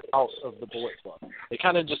them out of the Bullet Club.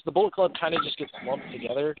 The Bullet Club kind of just gets lumped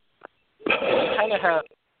together. And you kind of have,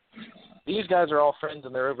 these guys are all friends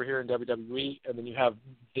and they're over here in WWE, and then you have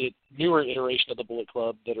the newer iteration of the Bullet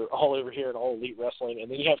Club that are all over here in All Elite Wrestling, and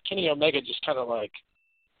then you have Kenny Omega just kind of like,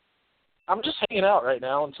 I'm just hanging out right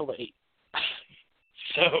now until the 8th.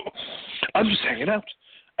 So I'm just hanging out.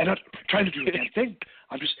 I'm not trying to do anything.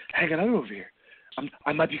 I'm just hanging out over here.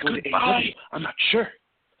 I might be going to AEW. I'm not sure.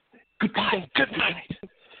 Goodbye. Good night.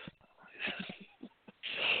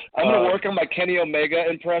 I'm going to work on my Kenny Omega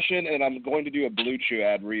impression, and I'm going to do a Blue Chew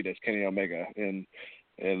ad read as Kenny Omega in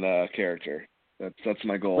character. That's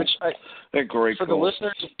my goal. They're great. For the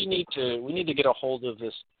listeners, we need to get a hold of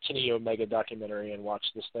this Kenny Omega documentary and watch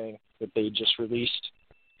this thing that they just released.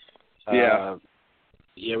 Yeah.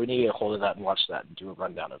 We need to get a hold of that and watch that and do a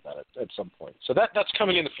rundown of that at some point. So that's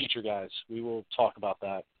coming in the future, guys. We will talk about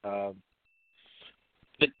that.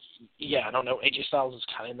 But, yeah, I don't know. AJ Styles is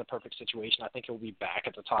kind of in the perfect situation. I think he'll be back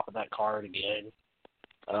at the top of that card again.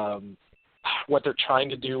 What they're trying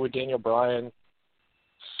to do with Daniel Bryan,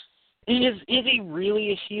 is he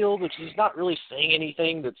really a heel? Because he's not really saying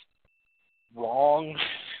anything that's wrong.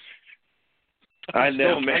 I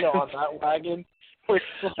know, man. On that wagon.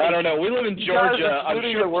 I don't know. We live in Georgia. I'm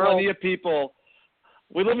sure plenty of people.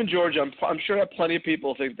 We live in Georgia. I'm sure plenty of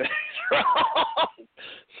people think that's wrong.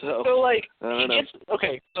 So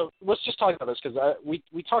okay. So let's just talk about this because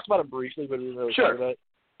we talked about it briefly, but we didn't really talk about it.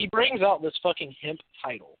 He brings out this fucking hemp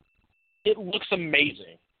title. It looks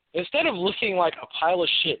amazing. Instead of looking like a pile of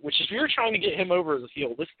shit, which if you're trying to get him over as a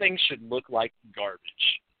heel, this thing should look like garbage.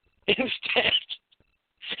 Instead,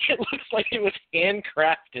 it looks like it was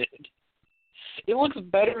handcrafted. It looks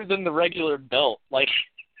better than the regular belt. Like,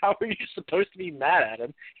 how are you supposed to be mad at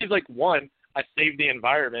him? He's like, 1, I saved the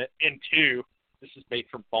environment, and 2, this is made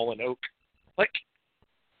from fallen oak. Like,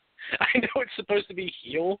 I know it's supposed to be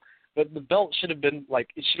heel, but the belt should have been, like,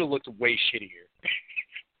 it should have looked way shittier.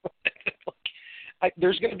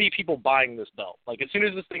 There's going to be people buying this belt. Like, as soon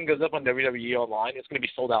as this thing goes up on WWE Online, it's going to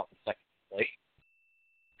be sold out in seconds. Like,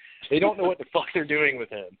 they don't know what the fuck they're doing with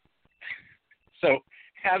him. So,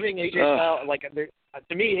 having AJ Styles, like,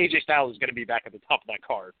 to me, AJ Styles is going to be back at the top of that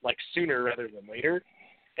card, like, sooner rather than later.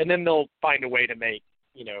 And then they'll find a way to make,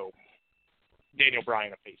 you know, Daniel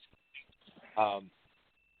Bryan a face.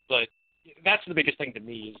 But that's the biggest thing to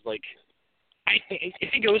me is, like, I think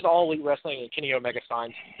if he goes to All Elite Wrestling and Kenny Omega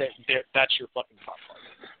signs, that's your fucking top card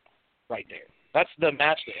right there. That's the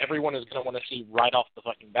match that everyone is going to want to see right off the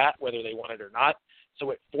fucking bat, whether they want it or not.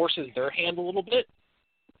 So it forces their hand a little bit.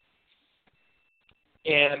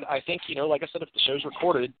 And I think, you know, like I said, if the show's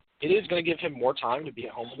recorded, it is going to give him more time to be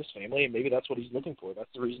at home with his family, and maybe that's what he's looking for. That's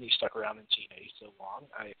the reason he stuck around in TNA so long.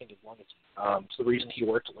 I think as long as it's the reason he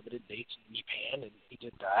worked limited dates in Japan, and he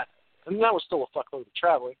did that. And that was still a fuckload of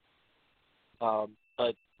traveling.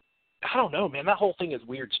 But I don't know, man. That whole thing is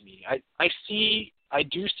weird to me. I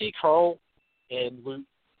do see Carl and Luke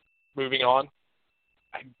moving on.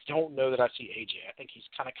 I don't know that I see AJ. I think he's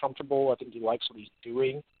kind of comfortable. I think he likes what he's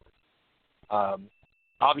doing.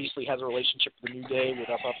 Obviously has a relationship with the New Day with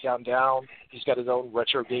Up, Up, Down, Down. He's got his own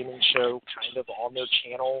retro gaming show kind of on their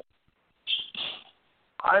channel.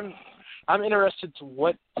 I'm interested to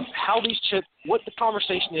what the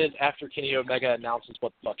conversation is after Kenny Omega announces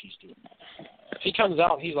what the fuck he's doing. If he comes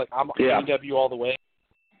out and he's like, I'm AEW all the way,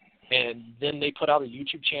 and then they put out a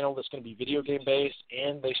YouTube channel that's going to be video game based,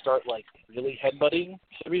 and they start like really headbutting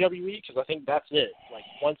WWE, because I think that's it. Like,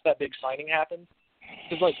 once that big signing happens,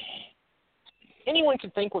 because like anyone can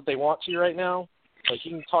think what they want to right now. Like,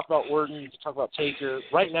 you can talk about Orton, you can talk about Taker.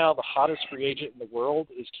 Right now, the hottest free agent in the world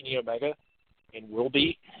is Kenny Omega, and will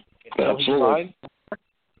be until he signs.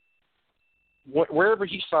 Wherever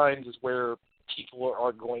he signs is where people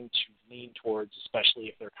are going to lean towards, especially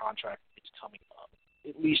if their contract is coming up.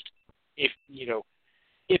 At least if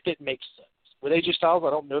it makes sense. With AJ Styles, I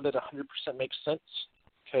don't know that 100% makes sense,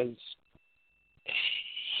 because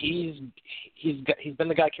he's been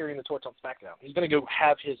the guy carrying the torch on SmackDown. He's going to go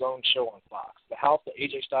have his own show on Fox. The house that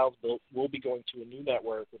AJ Styles built will be going to a new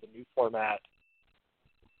network with a new format.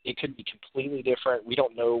 It could be completely different. We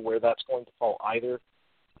don't know where that's going to fall either.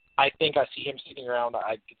 I think I see him sitting around.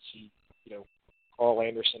 I could see, Carl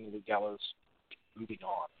Anderson and Luke Gallows moving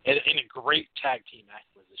on. And a great tag team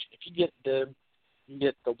acquisition. If you get them, you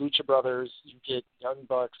get the Lucha Brothers, you get Young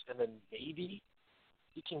Bucks, and then maybe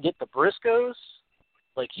you can get the Briscoes.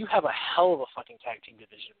 Like, you have a hell of a fucking tag team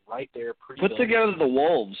division right there. Put together the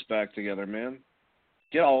Wolves back together, man.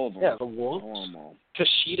 Get all of them. Yeah, the Wolves.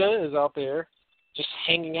 Kushida is out there just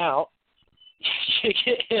hanging out. You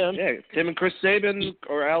get him. Yeah, him and Chris Sabin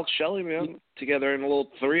or Alex Shelley, man, together in a little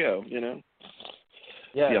trio,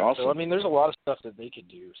 Yeah, awesome. So, I mean, there's a lot of stuff that they could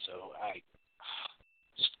do. So,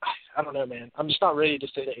 I don't know, man. I'm just not ready to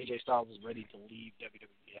say that AJ Styles is ready to leave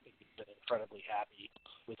WWE. I think he's been incredibly happy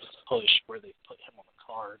with his push where they put him on the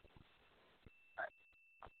card.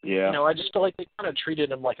 Yeah. I just feel like they kind of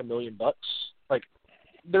treated him like $1 million. Like,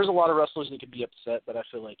 there's a lot of wrestlers that could be upset, but I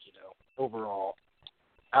feel like, overall,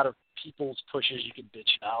 out of people's pushes you could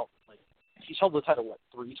bitch about, like, he's held the title,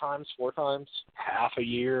 3 times, 4 times, half a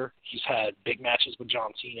year. He's had big matches with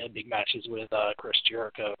John Cena, big matches with Chris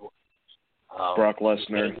Jericho. Brock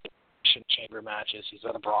Lesnar. Chamber matches. He's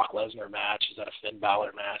at a Brock Lesnar match. He's at a Finn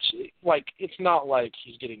Balor match. Like, it's not like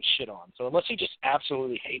he's getting shit on. So unless he just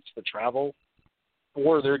absolutely hates the travel,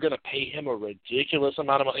 or they're going to pay him a ridiculous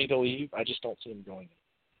amount of money to leave, I just don't see him going.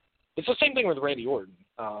 It's the same thing with Randy Orton,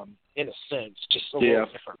 in a sense, just a little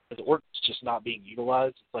different. Because Orton's just not being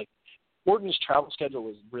utilized. It's like Orton's travel schedule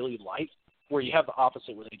is really light, where you have the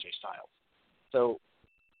opposite with AJ Styles. So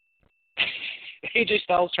AJ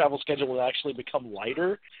Styles' travel schedule would actually become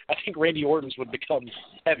lighter. I think Randy Orton's would become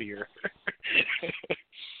heavier.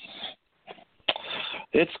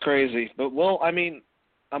 It's crazy. But,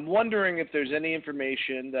 I'm wondering if there's any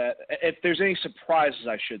information if there's any surprises,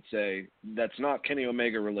 I should say, that's not Kenny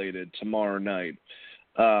Omega related tomorrow night.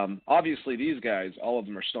 Obviously, these guys, all of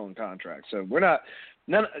them are still in contract. So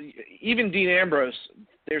even Dean Ambrose,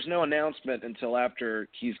 there's no announcement until after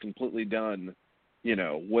he's completely done,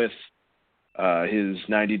 with his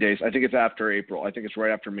 90 days. I think it's after April. I think it's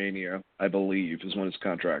right after Mania, I believe, is when his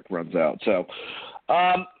contract runs out. So,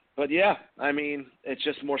 But yeah, I mean, it's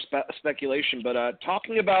just more speculation. But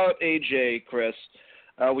talking about AJ, Chris,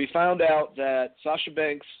 we found out that Sasha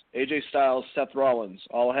Banks, AJ Styles, Seth Rollins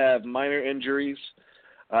all have minor injuries.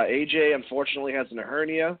 AJ unfortunately has a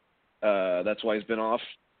hernia. That's why he's been off,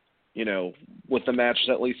 with the matches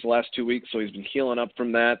at least the last 2 weeks. So he's been healing up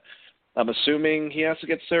from that. I'm assuming he has to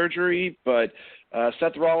get surgery. But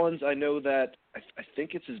Seth Rollins, I know that I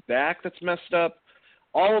think it's his back that's messed up.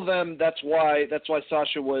 All of them. That's why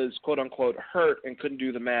Sasha was quote unquote hurt and couldn't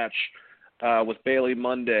do the match with Bayley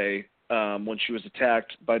Monday when she was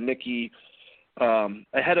attacked by Nikki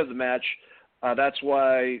ahead of the match. That's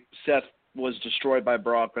why Seth was destroyed by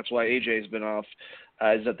Brock. That's why AJ's been off.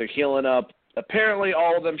 Is that they're healing up. Apparently,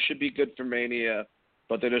 all of them should be good for Mania,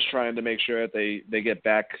 but they're just trying to make sure that they get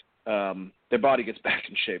back. Their body gets back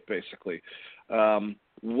in shape, basically.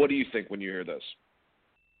 What do you think when you hear this?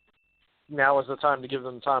 Now is the time to give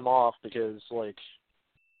them time off because,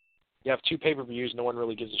 you have 2 pay-per-views no one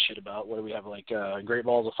really gives a shit about. What do we have, Great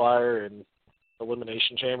Balls of Fire and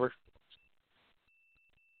Elimination Chamber?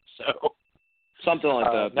 So something like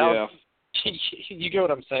that, now, yeah. You get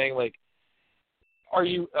what I'm saying?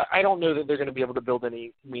 I don't know that they're going to be able to build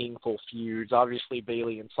any meaningful feuds. Obviously,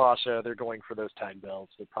 Bayley and Sasha, they're going for those tag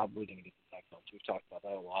belts. They're probably going to get the tag belts. We've talked about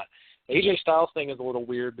that a lot. The AJ Styles thing is a little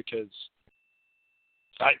weird because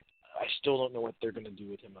I still don't know what they're going to do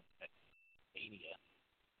with him at Mania.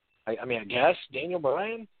 I guess Daniel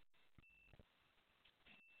Bryan.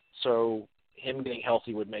 So him getting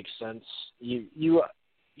healthy would make sense. You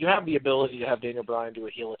have the ability to have Daniel Bryan do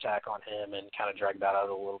a heel attack on him and kind of drag that out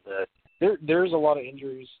a little bit. There's a lot of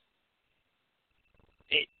injuries.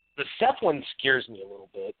 The Seth one scares me a little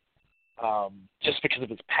bit, just because of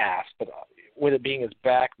his past. But with it being his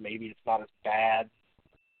back, maybe it's not as bad.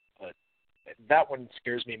 But that one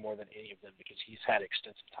scares me more than any of them because he's had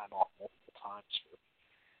extensive time off multiple times for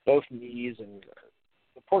both knees and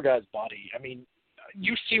the poor guy's body. I mean,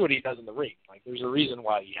 you see what he does in the ring. There's a reason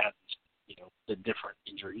why he has, the different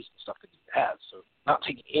injuries and stuff that he has. So not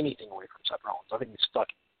taking anything away from Seth Rollins. I think he's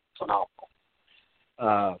fucking phenomenal.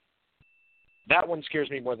 That one scares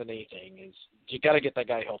me more than anything is you got to get that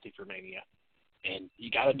guy healthy for Mania. And you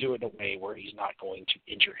got to do it in a way where he's not going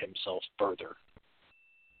to injure himself further.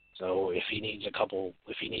 So if he needs the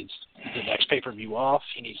next pay-per-view off,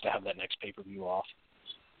 he needs to have that next pay-per-view off.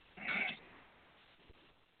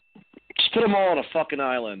 Just put them all on a fucking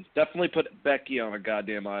island. Definitely put Becky on a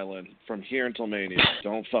goddamn island from here until Mania.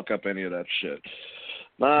 Don't fuck up any of that shit.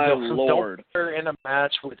 My Lord. Don't put her in a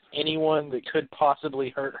match with anyone that could possibly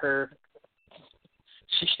hurt her.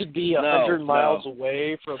 She should be 100 miles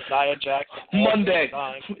away from Nia Jax. Monday.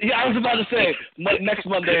 Yeah, I was about to say, next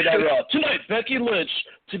Monday Night Raw. Tonight, Becky Lynch,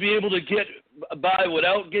 to be able to get by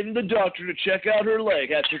without getting the doctor to check out her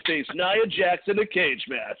leg, has to face Nia Jax in a cage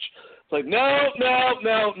match. It's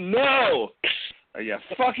no. Are you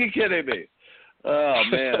fucking kidding me? Oh,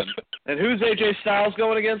 man. And who's AJ Styles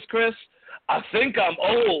going against, Chris? I think I'm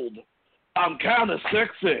old. I'm kind of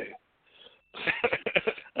sexy.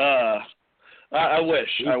 I wish.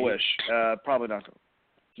 Probably not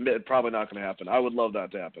going to happen. I would love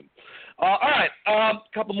that to happen. All right. A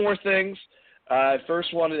couple more things. I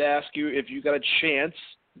first wanted to ask you if you got a chance,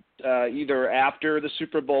 either after the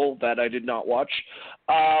Super Bowl that I did not watch,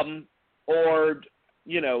 or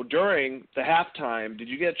during the halftime. Did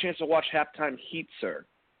you get a chance to watch halftime heat, sir?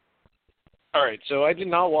 All right. So I did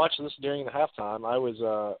not watch this during the halftime.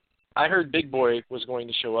 I heard Big Boy was going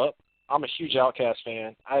to show up. I'm a huge Outkast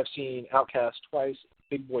fan. I have seen Outkast twice,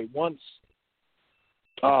 Big Boy once.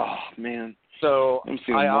 Oh, man. So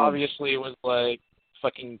I obviously was like,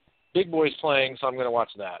 fucking Big Boy's playing, so I'm going to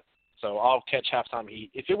watch that. So I'll catch Halftime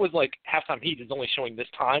Heat. If it was like Halftime Heat is only showing this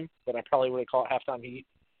time, then I probably would have called it Halftime Heat.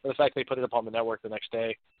 But the fact they put it up on the network the next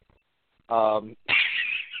day, I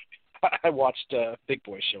watched Big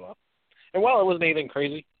Boy show up. And while it wasn't anything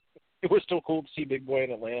crazy, it was still cool to see Big Boy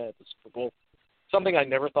in Atlanta at the Super Bowl. Something I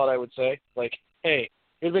never thought I would say. Like, hey,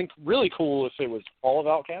 it would have been really cool if it was all of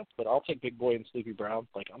Outkast, but I'll take Big Boy and Sleepy Brown.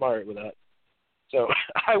 Like, I'm all right with that. So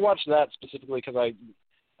I watched that specifically because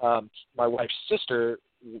my wife's sister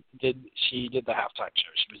did the halftime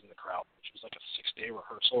show. She was in the crowd. She was like a 6-day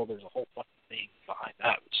rehearsal. There's a whole fucking thing behind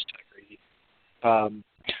that, which is kind of crazy.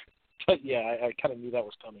 But yeah, I kind of knew that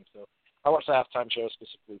was coming. So I watched the halftime show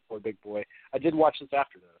specifically for Big Boy. I did watch this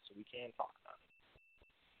after though, so we can talk about it.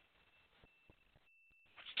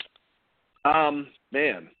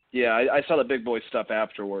 Man, yeah, I saw the Big Boy stuff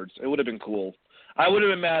afterwards. It would have been cool. I would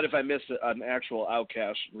have been mad if I missed an actual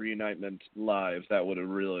Outkast reunitement live. That would have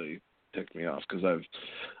really ticked me off because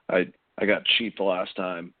I got cheap the last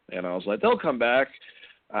time, and I was like, they'll come back.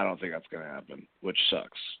 I don't think that's going to happen, which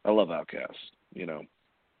sucks. I love Outcast,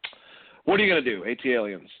 What are you going to do?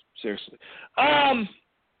 AT-Aliens, seriously.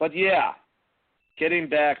 But yeah, getting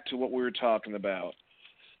back to what we were talking about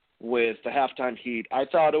with the halftime heat, I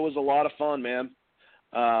thought it was a lot of fun, man.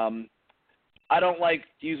 I don't like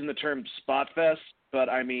using the term spot fest, but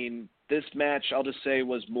I mean, this match, I'll just say,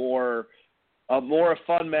 was more a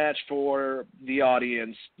fun match for the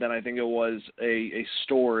audience than I think it was a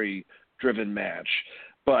story-driven match.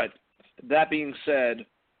 But that being said,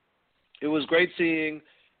 it was great seeing,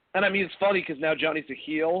 and I mean, it's funny because now Johnny's a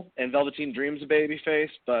heel and Velveteen Dream's a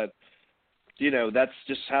babyface, but that's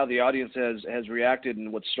just how the audience has reacted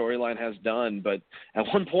and what storyline has done. But at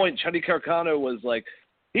one point, Johnny Gargano was like,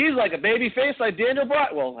 he's like a babyface like Daniel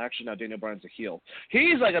Bryan. Well, actually, no, Daniel Bryan's a heel.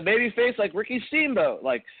 He's like a babyface like Ricky Steamboat.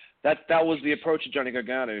 Like that was the approach of Johnny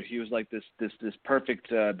Gargano. He was like this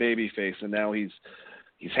perfect babyface, and now he's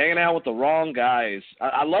hanging out with the wrong guys.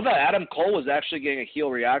 I love that Adam Cole was actually getting a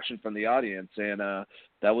heel reaction from the audience, and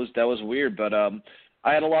that was weird. But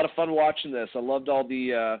I had a lot of fun watching this. I loved all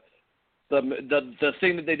the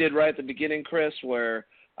thing that they did right at the beginning, Chris, where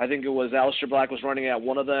I think it was Aleister Black was running at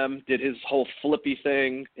one of them, did his whole flippy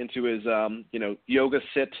thing into his yoga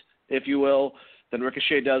sit, if you will. Then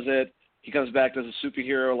Ricochet does it. He comes back, does a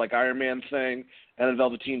superhero like Iron Man thing, and then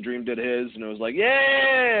Velveteen Dream did his, and it was like,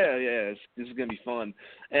 this is gonna be fun.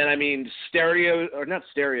 And I mean, not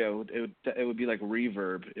stereo, it would be like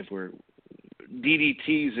reverb if we're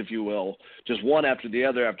DDTs, if you will, just one after the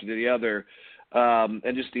other.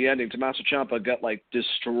 And just the ending, Tommaso Ciampa got like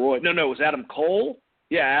destroyed. No, it was Adam Cole.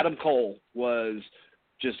 Yeah, Adam Cole was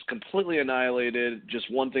just completely annihilated,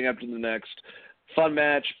 just one thing after the next. Fun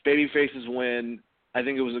match, babyfaces win. I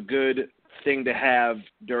think it was a good thing to have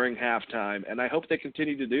during halftime, and I hope they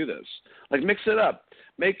continue to do this. Like, mix it up.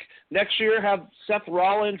 Next year, have Seth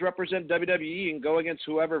Rollins represent WWE and go against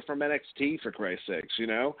whoever from NXT, for Christ's sakes,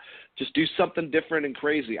 Just do something different and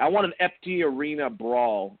crazy. I want an empty arena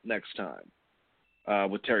brawl next time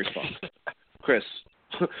with Terry Funk. Chris,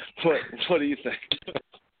 what do you think?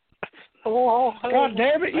 Oh, God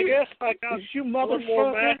damn it! I guess I got you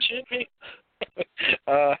more match in me.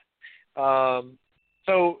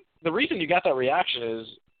 So the reason you got that reaction is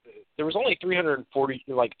there was only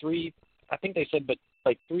 340, I think they said, but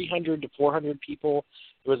like 300 to 400 people.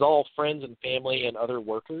 It was all friends and family and other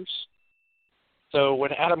workers. So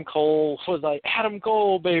when Adam Cole was like, Adam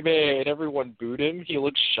Cole, baby, and everyone booed him, he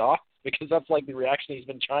looked shocked because that's like the reaction he's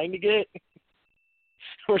been trying to get,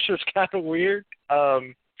 which was kind of weird.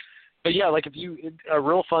 But yeah, like a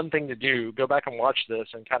real fun thing to do, go back and watch this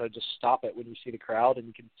and kind of just stop it when you see the crowd and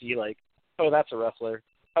you can see like, oh, that's a wrestler.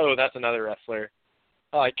 Oh, that's another wrestler.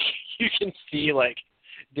 Like you can see like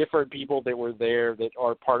different people that were there that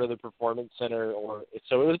are part of the performance center,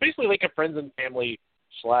 so it was basically like a friends and family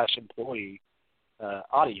 / employee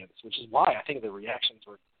audience, which is why I think the reactions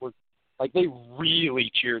were like they really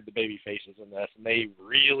cheered the baby faces in this, and they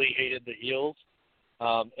really hated the heels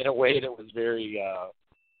in a way that was very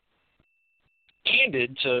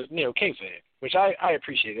candid to kayfabe, which I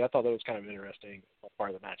appreciated. I thought that was kind of interesting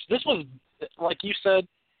part of the match. This was, like you said,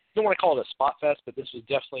 I don't want to call it a spot fest, but this was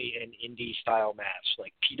definitely an indie style match,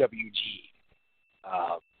 like PWG.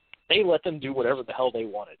 They let them do whatever the hell they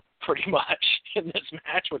wanted, pretty much, in this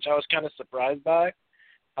match, which I was kind of surprised by.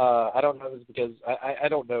 I don't know if it's because I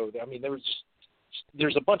don't know. I mean,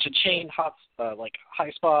 there's a bunch of chain hots, like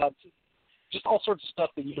high spots, just all sorts of stuff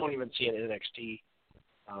that you don't even see in NXT.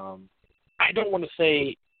 I don't want to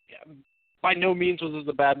say, by no means was this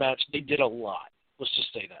a bad match. They did a lot. Let's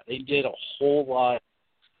just say that. They did a whole lot,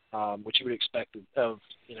 which you would expect of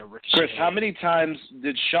Ricochet. Chris, how many times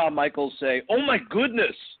did Shawn Michaels say, "Oh my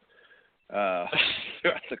goodness"?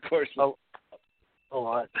 Throughout the course. A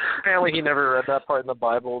lot. Apparently, he never read that part in the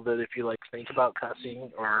Bible that if you think about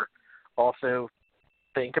cussing or also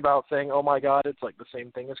think about saying, "Oh my God," it's like the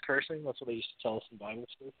same thing as cursing. That's what they used to tell us in Bible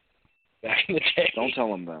school back in the day. Don't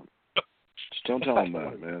tell him that. Just don't tell him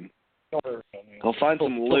that, man. He'll find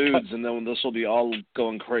some lewds, and then this will be all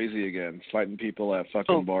going crazy again, fighting people at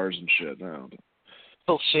fucking bars and shit. No.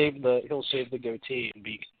 He'll shave the goatee and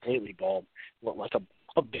be completely bald, look like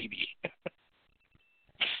a baby.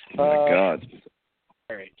 Oh my God.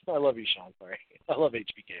 All right, I love you, Sean. Sorry, I love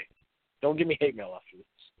HBK. Don't give me hate mail after this.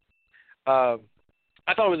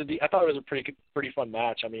 I thought it was a pretty fun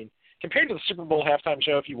match. I mean, compared to the Super Bowl halftime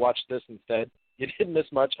show, if you watched this instead, you didn't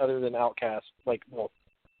miss much other than Outcast,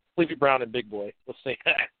 Sleepy Brown and Big Boy, let's say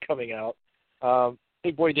that, coming out.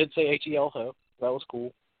 Big Boy did say H-E-L-Ho. That was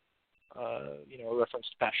cool. A reference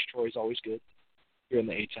to Patrick Troy is always good here in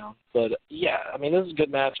the A-Town. But, yeah, I mean, this is a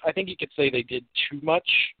good match. I think you could say they did too much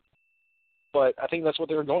but I think that's what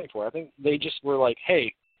they were going for. I think they just were like,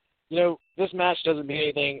 hey, this match doesn't mean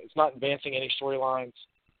anything. It's not advancing any storylines.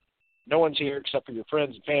 No one's here except for your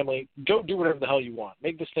friends and family. Go do whatever the hell you want.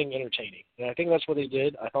 Make this thing entertaining. And I think that's what they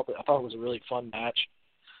did. I thought it was a really fun match.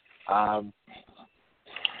 I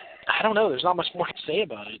don't know. There's not much more to say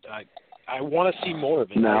about it. I want to see more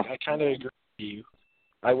of it. No. I kind of agree with you.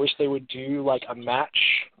 I wish they would do like a match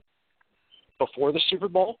before the Super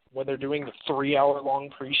Bowl when they're doing the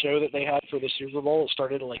 3-hour-long pre-show that they had for the Super Bowl. It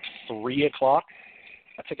started at like 3 o'clock.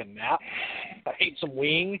 I took a nap. I ate some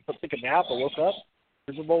wings. I took a nap. I woke up.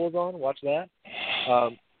 Super Bowl was on. Watch that.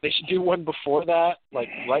 They should do one before that, like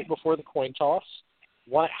right before the coin toss,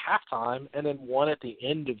 one at halftime, and then one at the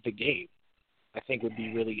end of the game. I think would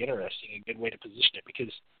be really interesting, a good way to position it,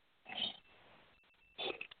 because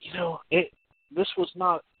this was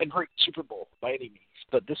not a great Super Bowl by any means,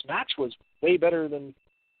 but this match was way better than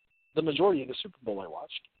the majority of the Super Bowl I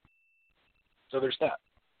watched. So there's that.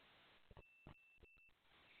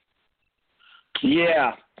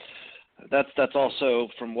 Yeah, that's also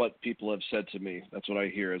from what people have said to me. That's what I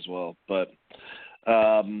hear as well. But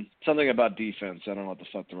something about defense. I don't know what the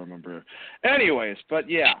fuck to remember. Anyways, but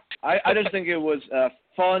yeah, I just think it was a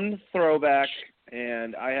fun throwback,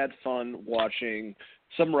 and I had fun watching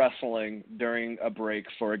some wrestling during a break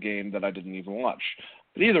for a game that I didn't even watch.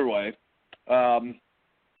 But either way,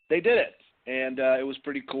 they did it, and it was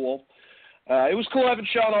pretty cool. It was cool having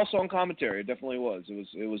Sean also on commentary. It definitely was.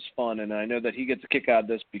 It was fun, and I know that he gets a kick out of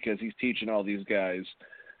this because he's teaching all these guys.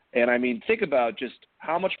 And I mean, think about just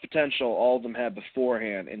how much potential all of them had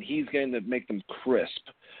beforehand, and he's getting to make them crisp.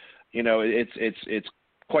 It's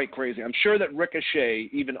quite crazy. I'm sure that Ricochet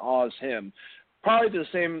even awes him, probably to the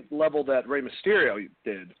same level that Rey Mysterio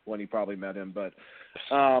did when he probably met him. But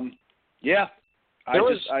yeah, there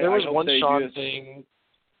was one Sean thing.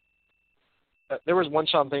 There was one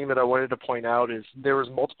Shawn thing that I wanted to point out is there was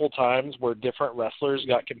multiple times where different wrestlers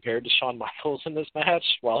got compared to Shawn Michaels in this match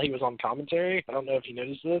while he was on commentary. I don't know if you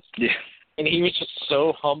noticed this. Yeah. And he was just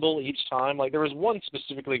so humble each time. Like there was one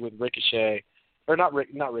specifically with Ricochet, or not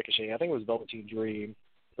Ricochet. I think it was Velveteen Dream,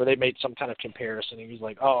 where they made some kind of comparison. He was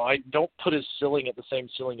like, "Oh, I don't put his ceiling at the same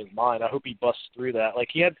ceiling as mine. I hope he busts through that." Like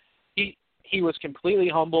he was completely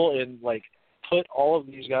humble and like put all of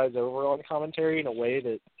these guys over on commentary in a way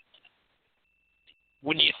that,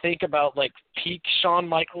 when you think about like peak Shawn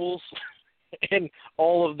Michaels and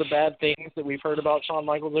all of the bad things that we've heard about Shawn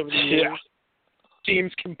Michaels over the years,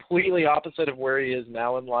 seems completely opposite of where he is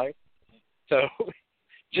now in life. So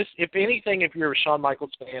just, if anything, if you're a Shawn Michaels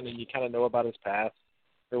fan and you kind of know about his past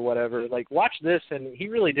or whatever, like watch this, and he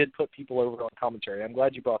really did put people over on commentary. I'm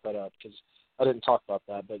glad you brought that up because I didn't talk about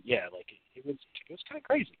that, but yeah, like it was kind of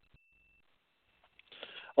crazy.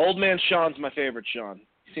 Old man Sean's my favorite Sean.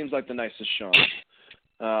 He seems like the nicest Sean.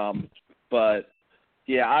 But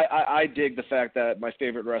yeah, I dig the fact that my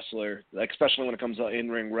favorite wrestler, especially when it comes to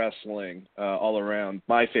in-ring wrestling, all around,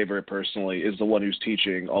 my favorite personally is the one who's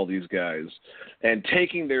teaching all these guys and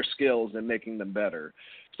taking their skills and making them better.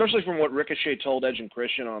 Especially from what Ricochet told Edge and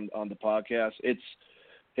Christian on the podcast,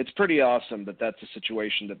 it's pretty awesome that that's the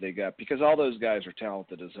situation that they got, because all those guys are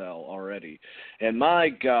talented as hell already. And my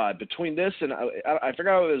God, between this and I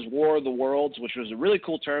forgot it was War of the Worlds, which was a really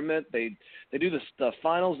cool tournament. They do the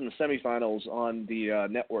finals and the semifinals on the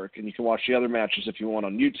network, and you can watch the other matches if you want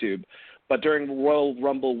on YouTube. But during Royal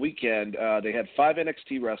Rumble weekend, they had 5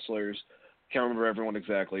 NXT wrestlers. Can't remember everyone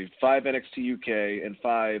exactly. 5 NXT UK and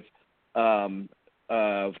 5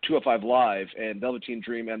 205 Live, and Velveteen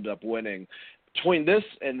Dream ended up winning. Between this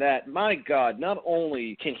and that, my God, not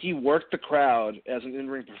only can he work the crowd as an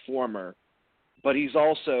in-ring performer, but he's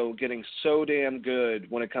also getting so damn good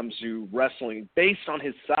when it comes to wrestling based on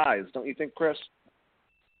his size. Don't you think, Chris?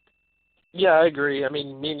 Yeah, I agree. I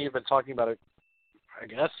mean, me and you have been talking about it, I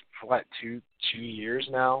guess, for two years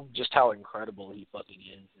now, just how incredible he fucking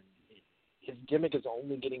is. And his gimmick is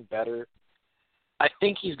only getting better. I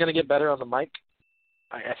think he's going to get better on the mic.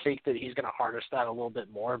 I think that he's going to harness that a little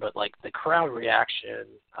bit more, but like the crowd reaction,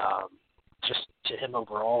 just to him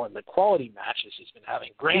overall, and the quality matches he's been having.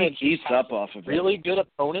 Granted, he's up off of really good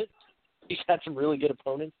opponent. He's had some really good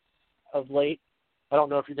opponents of late. I don't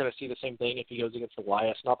know if you're going to see the same thing if he goes against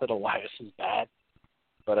Elias. Not that Elias is bad,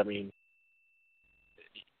 but I mean,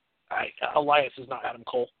 Elias is not Adam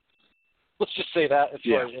Cole. Let's just say that as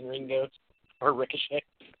far as in-ring goes, or Ricochet.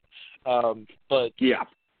 But yeah.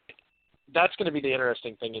 That's going to be the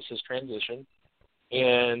interesting thing, is his transition,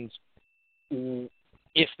 and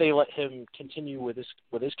if they let him continue with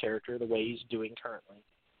his character the way he's doing currently.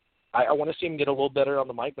 I want to see him get a little better on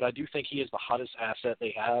the mic, but I do think he is the hottest asset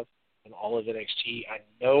they have in all of NXT. I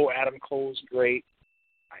know Adam Cole's great.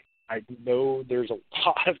 I know there's a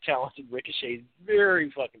lot of talented Ricochet. Very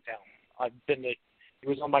fucking talented. He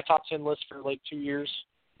was on my top 10 list for like 2 years.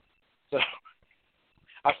 So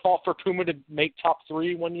I fought for Puma to make top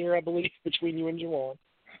 3 one year, I believe, between you and Juwan.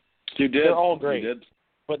 You did. They're all great. You did.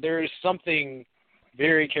 But there is something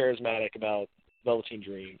very charismatic about Velveteen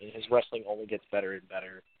Dream, and his wrestling only gets better and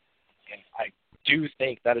better. And I do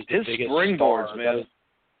think that is the his biggest springboards, star. man.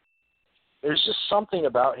 There's just something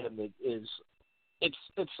about him that is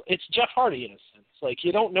it's Jeff Hardy in a sense. Like,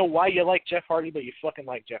 you don't know why you like Jeff Hardy, but you fucking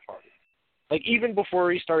like Jeff Hardy. Like, even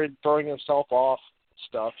before he started throwing himself off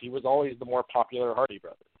stuff, he was always the more popular Hardy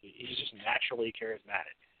brother. He's just naturally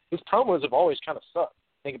charismatic. His promos have always kind of sucked.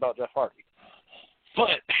 Think about Jeff Hardy.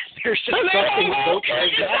 But there's just something so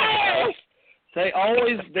charismatic. They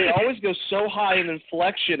always go so high in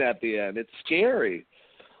inflection at the end. It's scary.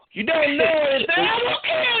 You don't know it. They will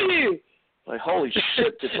kill you. Like, holy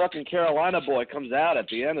shit, the fucking Carolina boy comes out at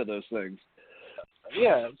the end of those things.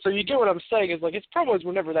 Yeah, so you get what I'm saying. Is like, his promos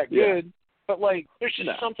were never that good. Yeah. But, like, there's just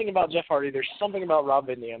something about Jeff Hardy. There's something about Rob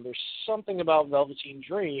Van Dam. There's something about Velveteen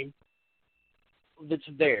Dream that's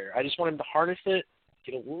there. I just want him to harness it,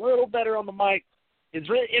 get a little better on the mic. His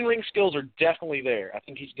in-ring skills are definitely there. I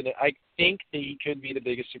think that he could be the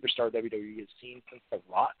biggest superstar WWE has seen since The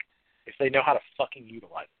Rock if they know how to fucking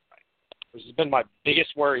utilize it right. This has been my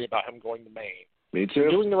biggest worry about him going to Maine. Me too.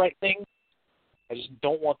 Doing the right thing, I just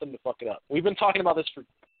don't want them to fuck it up. We've been talking about this for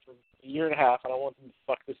a year and a half. I don't want them to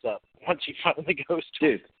fuck this up once he finally goes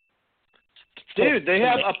to Dude, they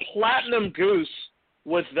have a platinum goose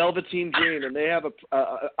with Velveteen Dream, and they have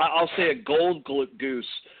I'll say a gold goose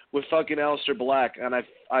with fucking Aleister Black, and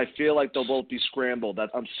I feel like they'll both be scrambled.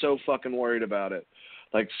 I'm so fucking worried about it.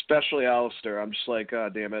 Like, especially Aleister. I'm just like,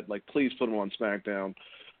 God damn it. Like, please put him on SmackDown.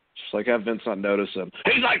 Just like, have Vince not notice him.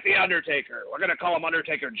 He's like the Undertaker. We're going to call him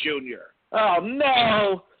Undertaker Jr. Oh,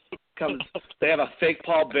 no. They have a fake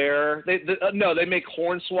Paul Bearer. They make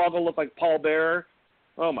Hornswoggle look like Paul Bearer.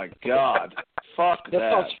 Oh, my God. Fuck that.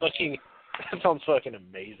 That sounds fucking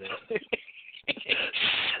amazing.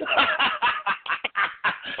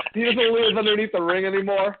 He doesn't live underneath the ring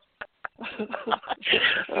anymore.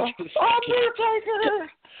 Undertaker!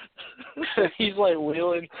 He's like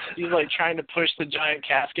wheeling. He's like trying to push the giant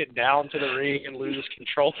casket down to the ring and loses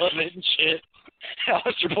control of it and shit.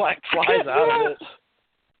 Aleister Black flies out of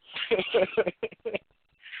it.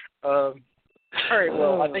 All right,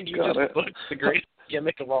 well, I think you just booked the greatest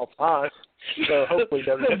gimmick of all time. So hopefully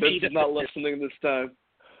WWE is not listening this time.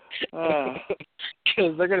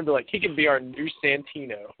 Because they're going to be like, he can be our new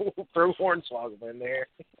Santino. Throw Hornswoggle in there.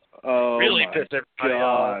 Oh, really piss everybody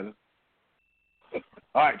off.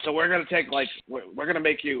 All right, so we're going to take, like, we're going to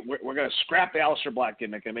make you, we're going to scrap the Aleister Black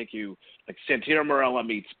gimmick and make you, like, Santino Marella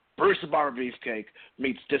meets Bruce the Barber Beefcake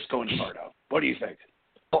meets Disco Inferno. What do you think?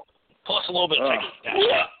 Plus a little bit of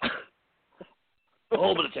Taker. A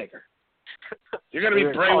little bit of Taker. You're going to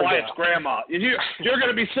be Bray Wyatt's grandma. You're going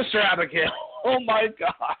to be Sister Abigail. Oh, my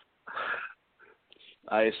God.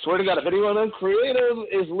 I swear to God, if anyone uncreative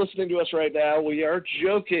is listening to us right now, we are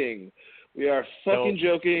joking. We are fucking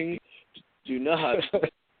joking. Do not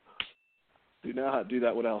do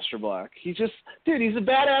that with Aleister Black. He's a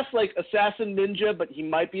badass, like, assassin ninja, but he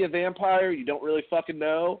might be a vampire. You don't really fucking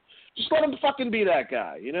know. Just let him fucking be that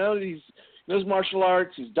guy. You know, he knows martial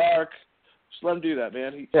arts. He's dark. Just let him do that,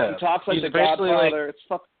 man. He talks like the Godfather.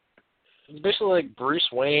 It's basically like Bruce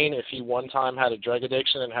Wayne if he one time had a drug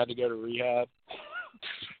addiction and had to go to rehab.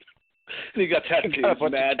 He got tattoos,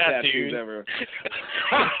 mad tattoos ever.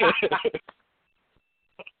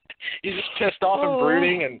 He's just pissed off and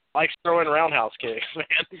brooding and likes throwing roundhouse kicks, man.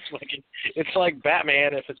 It's like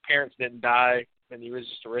Batman if his parents didn't die and he was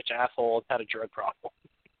just a rich asshole and had a drug problem.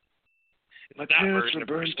 My parents were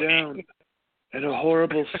burned down in a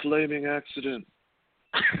horrible flaming accident,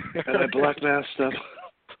 and I black-masked them.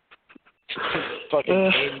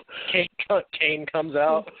 Fucking Kane comes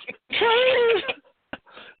out.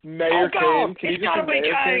 Mayor Kane. Can you it's gotta be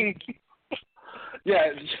Kane. Yeah.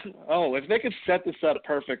 Oh, if they could set this up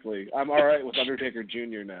perfectly, I'm all right with Undertaker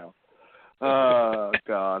Jr. now. Oh,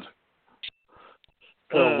 God.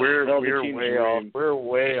 We're way off. We're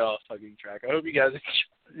way off fucking track. I hope you guys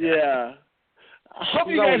enjoy. Yeah. I hope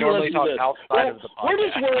you guys are listening to this. Outside of the podcast. We're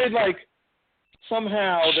just worried, like,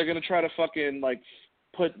 somehow they're going to try to fucking, like,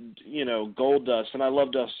 put, Goldust, and I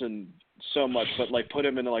love Dustin so much, but, like, put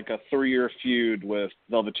him in, like, a 3-year feud with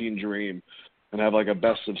Velveteen Dream and have, like, a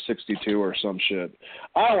best of 62 or some shit.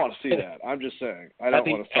 I don't want to see that. I'm just saying. I don't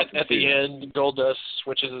want to fucking At see the it. end, Goldust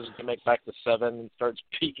switches his gimmick back to 7 and starts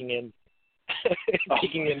peeking in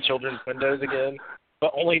children's windows again,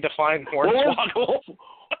 but only to find Hornswoggle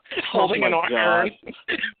holding an iron.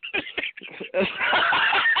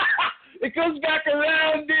 It goes back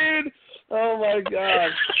around, dude. Oh my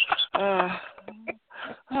god.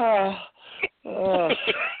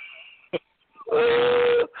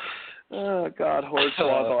 Oh god,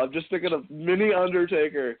 Hornswoggle. I'm just thinking of mini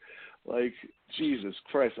Undertaker. Like, Jesus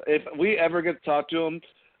Christ. If we ever get to talk to him,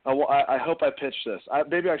 I hope I pitch this.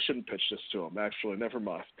 Maybe I shouldn't pitch this to him, actually. Never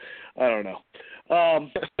mind. I don't know.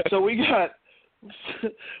 So we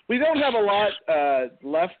don't have a lot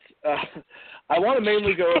left. I want to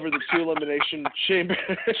mainly go over the 2 elimination chambers.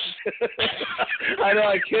 I know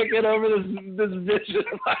I can't get over this vision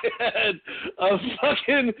in my head of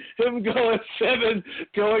fucking him going 7,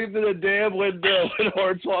 going to the damn window, and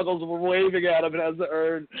Hornswoggle's waving at him and has the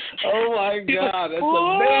urn. Oh my god, that's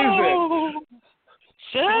amazing.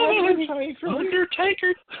 7,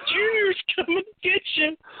 Undertaker Jr.'s coming to get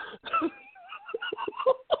you.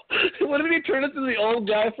 What did he turn into the old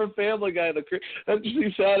guy from Family Guy? That's just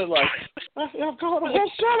he sounded like. I've got a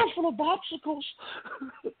whole cellar full of popsicles.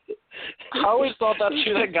 I always thought that's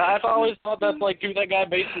who that guy. I always thought that's like who that guy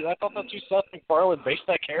based. I thought that's who Seth MacFarlane based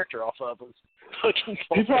that character off of.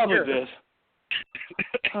 He probably did.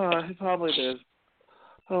 He probably did.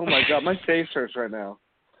 Oh my god, my face hurts right now.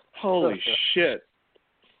 Holy shit!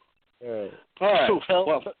 All right.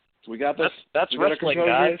 Well, we got this. That's wrestling,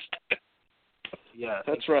 guys. Yeah,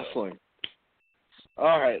 that's wrestling.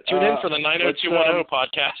 All right. Tune in for the 90210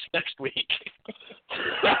 podcast next week.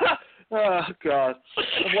 Oh God.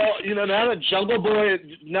 Well, now that Jungle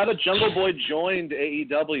Boy joined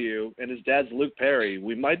AEW and his dad's Luke Perry,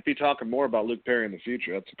 we might be talking more about Luke Perry in the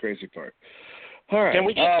future. That's the crazy part. All right. Can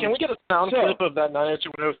we get a sound clip of that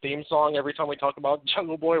 90210 theme song every time we talk about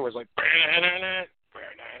Jungle Boy? Where it's like.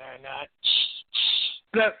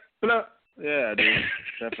 Yeah, dude,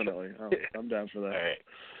 definitely. I'm down for that.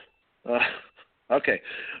 All right. Okay,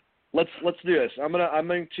 let's do this. I'm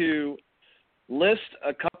going to list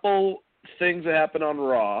a couple things that happened on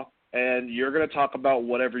Raw, and you're going to talk about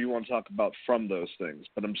whatever you want to talk about from those things.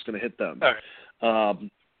 But I'm just going to hit them. All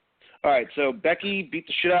right. So Becky beat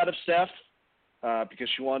the shit out of Steph because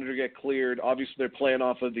she wanted to get cleared. Obviously, they're playing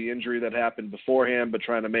off of the injury that happened beforehand, but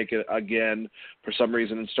trying to make it again for some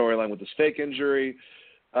reason in storyline with this fake injury.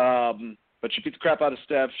 But she beat the crap out of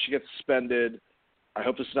Steph. She gets suspended. I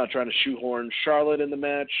hope this is not trying to shoehorn Charlotte in the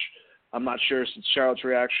match. I'm not sure since Charlotte's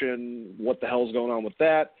reaction what the hell's going on with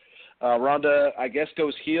that. Ronda, I guess,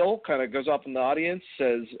 goes heel, kind of goes off in the audience,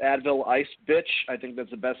 says Advil Ice bitch. I think that's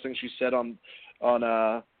the best thing she said on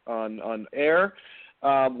air.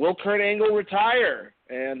 Will Kurt Angle retire?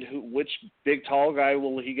 And which big tall guy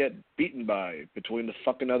will he get beaten by between the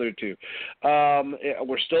fucking other two?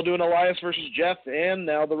 We're still doing Elias versus Jeff and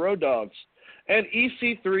now the Road Dogs. And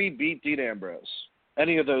EC3 beat Dean Ambrose.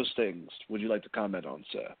 Any of those things would you like to comment on,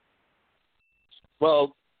 Seth?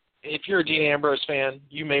 Well, if you're a Dean Ambrose fan,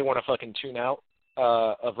 you may want to fucking tune out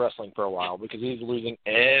of wrestling for a while because he's losing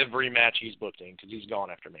every match he's booked in because he's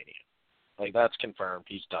gone after Mania. Like, that's confirmed.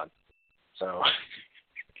 He's done. So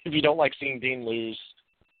if you don't like seeing Dean lose,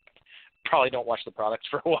 probably don't watch the products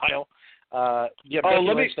for a while. Let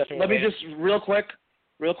me just real quick,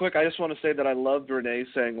 I just want to say that I loved Renee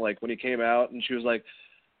saying, like, when he came out and she was like,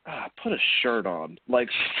 put a shirt on. Like,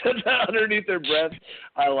 said that underneath her breath.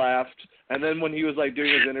 I laughed. And then when he was, like,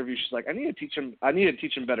 doing his interview, she's like, I need to teach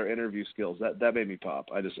him better interview skills. That made me pop.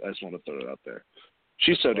 I just want to throw it out there.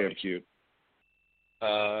 She's so damn cute.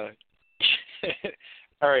 All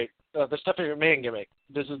right. The Stephanie McMahon gimmick.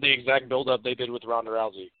 This is the exact build-up they did with Ronda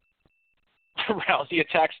Rousey. Rousey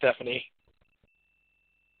attacked Stephanie.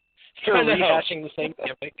 They're rehashing the same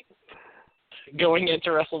gimmick. Going into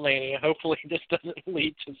WrestleMania, hopefully this doesn't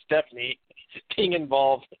lead to Stephanie being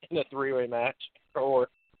involved in a 3-way match or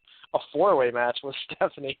a 4-way match with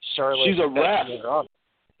Stephanie, Charlotte. She's a ref.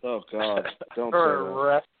 Oh, God. Don't or a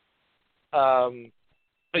ref.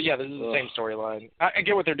 But, yeah, this is the same storyline. I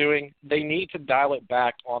get what they're doing. They need to dial it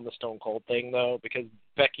back on the Stone Cold thing, though, because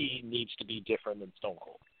Becky needs to be different than Stone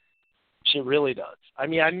Cold. She really does. I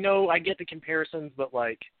mean, I know I get the comparisons, but,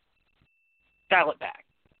 like, dial it back.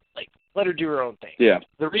 Like, let her do her own thing. Yeah.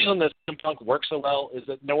 The reason that CM Punk works so well is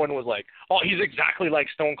that no one was like, oh, he's exactly like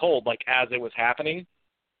Stone Cold, like, as it was happening.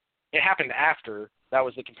 It happened after. That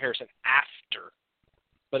was the comparison after.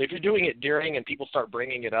 But if you're doing it during and people start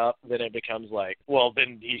bringing it up, then it becomes like, well,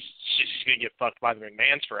 then she's going to get fucked by the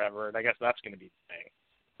McMahons forever, and I guess that's going to be the thing.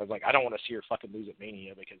 I was like, I don't want to see her fucking lose at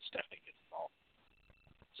Mania because Stephanie gets involved.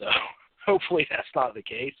 So hopefully that's not the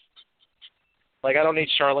case. Like, I don't need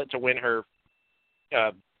Charlotte to win her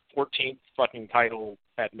 14th fucking title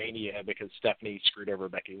at Mania because Stephanie screwed over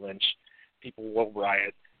Becky Lynch. People will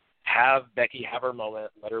riot. Have Becky have her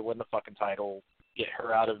moment. Let her win the fucking title. get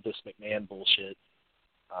her out of this McMahon bullshit.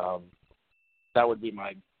 That would be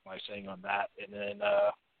my saying on that. And then,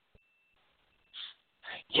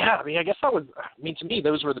 I guess to me,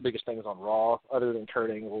 those were the biggest things on Raw, other than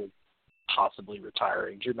Kurt Angle possibly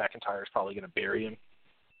retiring. Drew McIntyre is probably going to bury him,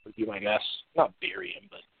 would be my guess. Not bury him,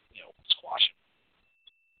 but, squash him.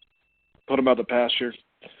 Put him out the pasture.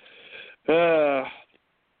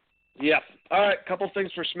 Yeah. All right, couple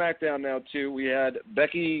things for SmackDown now, too. We had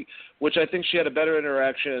Becky, which I think she had a better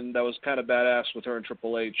interaction that was kind of badass with her and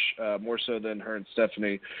Triple H, more so than her and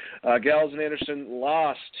Stephanie. Gallows and Anderson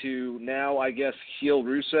lost to now, I guess, heel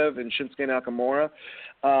Rusev and Shinsuke Nakamura.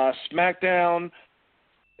 SmackDown,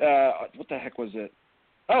 what the heck was it?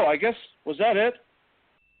 Oh, I guess, was that it?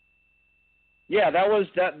 Yeah, that was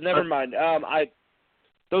that. Never mind.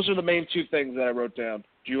 Those are the main two things that I wrote down.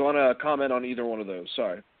 Do you want to comment on either one of those?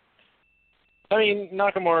 Sorry. I mean,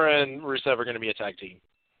 Nakamura and Rusev are going to be a tag team.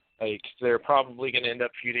 Like, they're probably going to end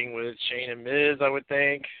up feuding with Shane and Miz, I would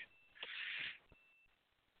think.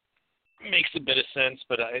 Makes a bit of sense,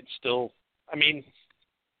 but it's still, I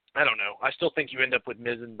don't know. I still think you end up with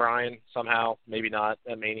Miz and Bryan somehow. Maybe not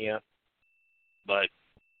at Mania, but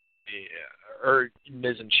or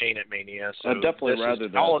Miz and Shane at Mania. So I'd definitely rather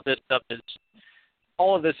that.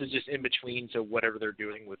 All of this is just in between to whatever they're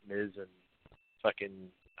doing with Miz and fucking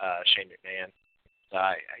Shane McMahon.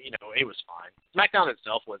 It was fine. SmackDown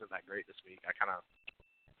itself wasn't that great this week. I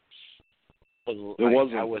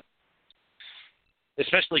was,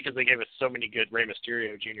 especially because they gave us so many good Rey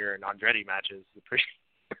Mysterio Jr. and Andretti matches the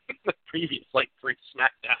previous 3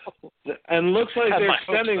 SmackDown. And looks like they're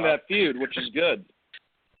extending that feud, which is good.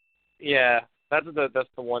 Yeah, that's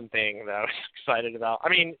the one thing that I was excited about. I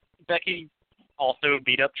mean, Becky also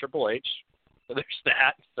beat up Triple H, so there's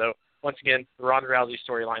that. So once again, the Ronda Rousey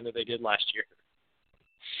storyline that they did last year.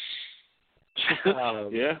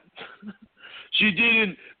 Yeah. She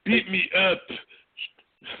didn't beat me up.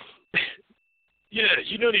 Yeah,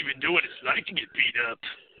 you don't even know what it's like to get beat up.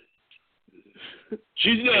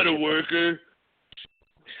 She's not a worker.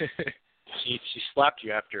 She slapped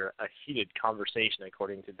you after a heated conversation,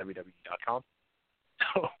 according to WWE.com.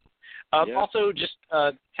 So, yeah. Also, just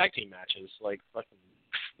tag team matches, fucking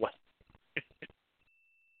what?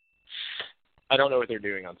 I don't know what they're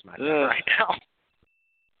doing on SmackDown right now.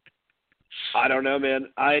 I don't know, man.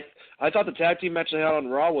 I thought the tag team match they had on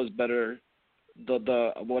Raw was better.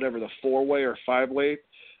 The 4-way or 5-way.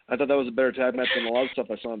 I thought that was a better tag match than a lot of stuff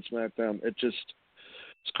I saw on SmackDown. It's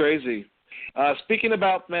crazy. Speaking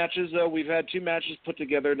about matches, though, we've had 2 matches put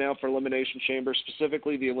together now for Elimination Chamber,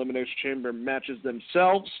 specifically the Elimination Chamber matches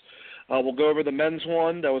themselves. We'll go over the men's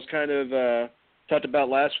one that was kind of talked about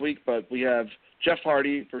last week, but we have Jeff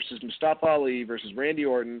Hardy versus Mustafa Ali versus Randy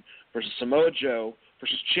Orton versus Samoa Joe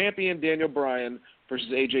versus champion Daniel Bryan versus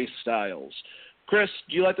AJ Styles. Chris,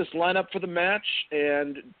 do you like this lineup for the match?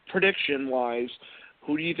 And prediction-wise,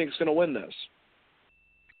 who do you think is going to win this?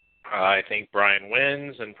 I think Bryan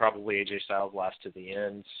wins, and probably AJ Styles lasts to the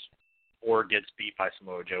end, or gets beat by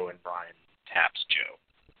Samoa Joe and Bryan taps Joe.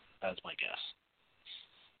 That's my guess.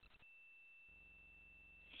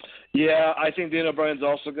 Yeah, I think Daniel Bryan's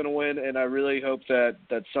also going to win, and I really hope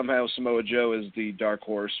that somehow Samoa Joe is the dark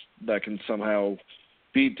horse that can somehow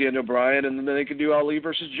beat Daniel Bryan, and then they can do Ali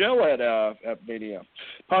versus Joe at Mania.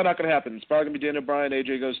 Probably not going to happen. It's probably going to be Daniel Bryan,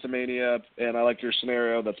 AJ goes to Mania, and I like your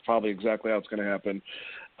scenario. That's probably exactly how it's going to happen.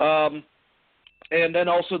 And then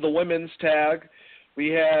also the women's tag. We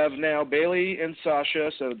have now Bayley and Sasha,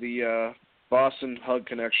 so the Boston Hug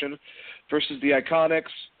connection, versus the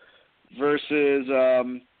Iconics versus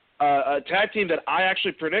a tag team that I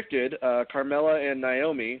actually predicted, Carmella and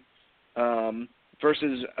Naomi,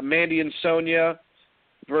 versus Mandy and Sonya,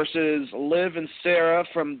 versus Liv and Sarah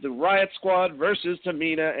from the Riot Squad versus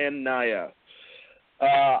Tamina and Nia.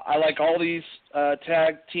 I like all these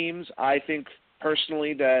tag teams. I think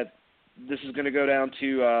personally that this is going to go down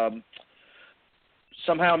to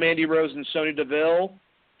somehow Mandy Rose and Sonya Deville,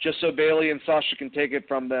 just so Bayley and Sasha can take it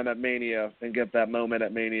from them at Mania and get that moment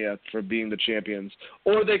at Mania for being the champions.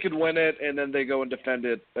 Or they could win it and then they go and defend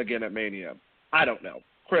it again at Mania. I don't know.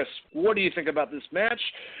 Chris, what do you think about this match,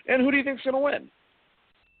 and who do you think is going to win?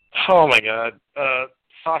 Oh, my God.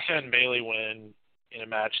 Sasha and Bayley win in a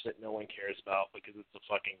match that no one cares about because it's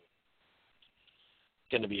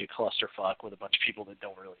going to be a clusterfuck with a bunch of people that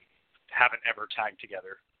haven't ever tagged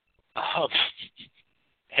together.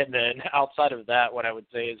 And then outside of that, what I would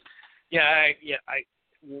say is, tag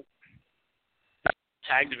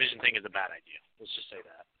division thing is a bad idea. Let's just say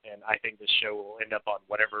that. And I think this show will end up on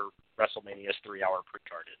whatever WrestleMania's 3-hour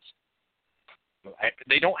pre-card is.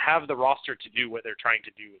 They don't have the roster to do what they're trying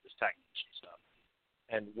to do with this tag division stuff.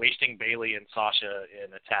 and wasting Bayley and Sasha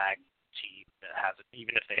in a tag team that hasn't,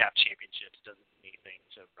 even if they have championships, doesn't mean anything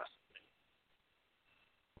to wrestling.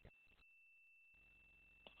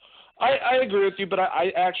 I agree with you, but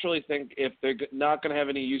I actually think if they're not going to have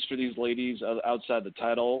any use for these ladies outside the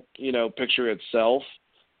title, picture itself,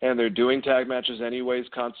 and they're doing tag matches anyways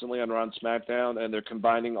constantly on Raw and SmackDown, and they're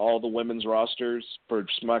combining all the women's rosters for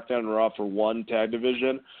SmackDown and Raw for one tag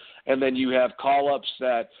division, and then you have call-ups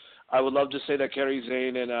that I would love to say that Kairi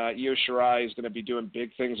Sane and Io Shirai is going to be doing big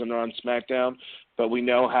things on Raw and SmackDown, but we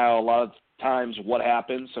know how a lot of times what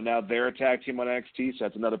happens. So now they're a tag team on NXT, so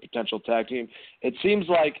that's another potential tag team. It seems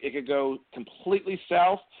like it could go completely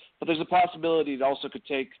south, but there's a possibility it also could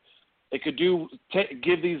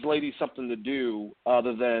give these ladies something to do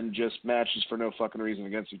other than just matches for no fucking reason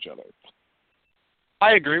against each other.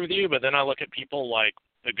 I agree with you, but then I look at people like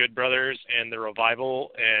the Good Brothers and the Revival,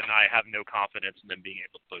 and I have no confidence in them being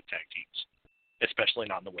able to both tag teams, especially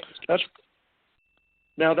not in the women's division.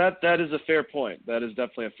 Now that is a fair point. That is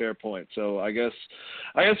definitely a fair point. So I guess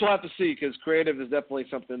we'll have to see, because creative is definitely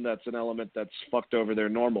something that's an element that's fucked over their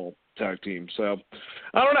normal tag team. So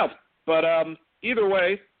I don't know, but either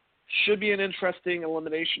way, should be an interesting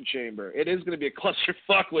elimination chamber. It is going to be a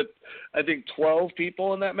clusterfuck with, I think, 12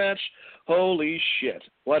 people in that match. Holy shit.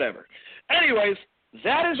 Whatever. Anyways,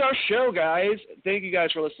 that is our show, guys. Thank you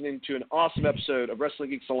guys for listening to an awesome episode of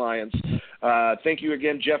Wrestling Geeks Alliance. Thank you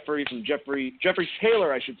again, Jeffrey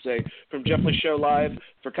Taylor, I should say, from Jeffrey Show Live,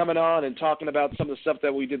 for coming on and talking about some of the stuff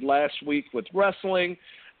that we did last week with wrestling.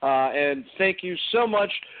 And thank you so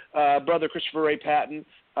much, Brother Christopher Ray Patton.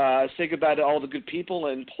 Say goodbye to all the good people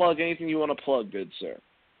and plug anything you want to plug, good sir.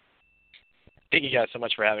 Thank you guys so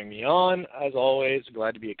much for having me on. As always,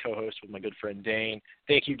 glad to be a co-host with my good friend Dane.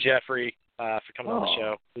 Thank you, Jeffrey, for coming on the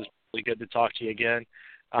show. It was really good to talk to you again.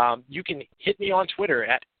 You can hit me on Twitter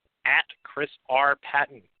at Chris R.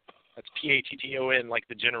 Patton. That's Patton, like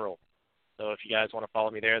the general. So if you guys want to follow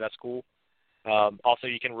me there, that's cool. Also,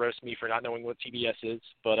 you can roast me for not knowing what TBS is.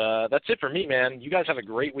 But that's it for me, man. You guys have a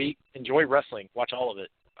great week. Enjoy wrestling. Watch all of it.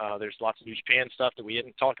 There's lots of New Japan stuff that we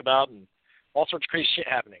didn't talk about and all sorts of crazy shit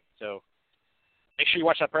happening. So make sure you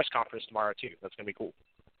watch that press conference tomorrow, too. That's going to be cool.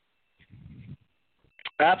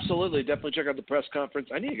 Absolutely. Definitely check out the press conference.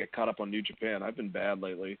 I need to get caught up on New Japan. I've been bad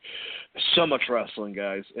lately. There's so much wrestling,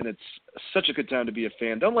 guys, and it's such a good time to be a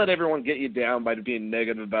fan. Don't let everyone get you down by being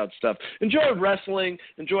negative about stuff. Enjoy wrestling.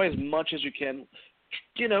 Enjoy as much as you can.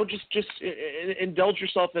 Just indulge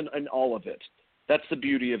yourself in all of it. That's the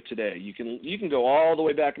beauty of today. You can go all the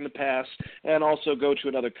way back in the past and also go to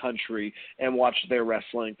another country and watch their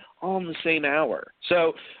wrestling all in the same hour.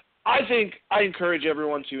 So I think I encourage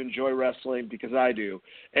everyone to enjoy wrestling, because I do.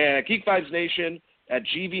 And at Geek Vibes Nation, at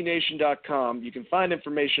gvnation.com, you can find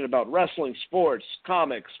information about wrestling, sports,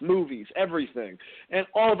 comics, movies, everything, and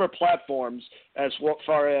all of our platforms, as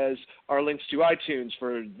far as our links to iTunes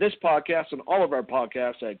for this podcast and all of our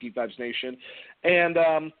podcasts at Geek Vibes Nation, and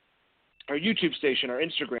our YouTube station, our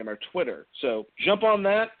Instagram, our Twitter. So jump on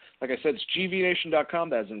that. Like I said, it's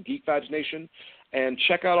gvnation.com. That is in Geek Vibes Nation. And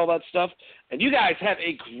check out all that stuff. And you guys have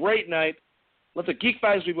a great night. Let the Geek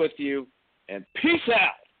Vibes be with you. And peace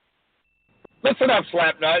out. Listen up,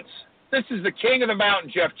 Slapnuts. This is the King of the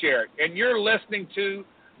Mountain, Jeff Jarrett, and you're listening to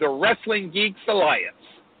the Wrestling Geeks Alliance.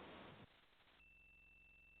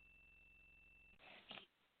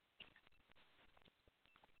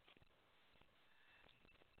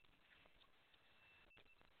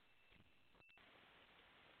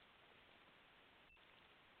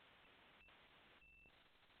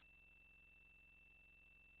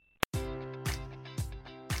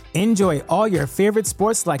 Enjoy all your favorite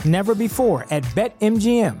sports like never before at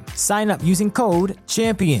BetMGM. Sign up using code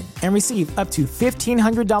CHAMPION and receive up to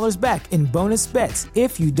 $1,500 back in bonus bets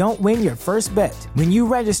if you don't win your first bet. When you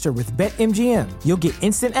register with BetMGM, you'll get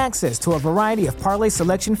instant access to a variety of parlay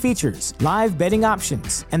selection features, live betting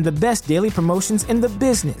options, and the best daily promotions in the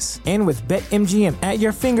business. And with BetMGM at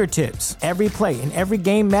your fingertips, every play and every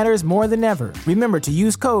game matters more than ever. Remember to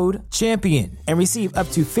use code CHAMPION and receive up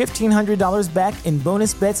to $1,500 back in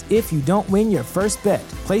bonus bets if you don't win your first bet.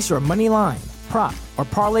 Place your money line, prop, or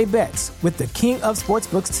parlay bets with the king of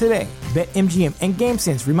sportsbooks today. BetMGM and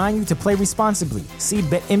GameSense remind you to play responsibly. See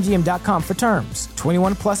BetMGM.com for terms.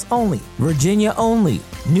 21 plus only. Virginia only.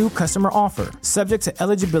 New customer offer. Subject to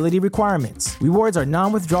eligibility requirements. Rewards are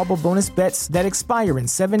non-withdrawable bonus bets that expire in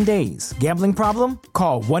 7 days. Gambling problem?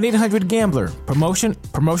 Call 1-800-GAMBLER.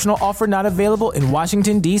 Promotional offer not available in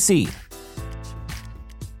Washington, D.C.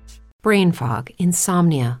 Brain fog,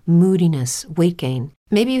 insomnia, moodiness, weight gain.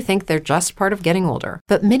 Maybe you think they're just part of getting older,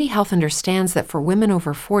 but MIDI Health understands that for women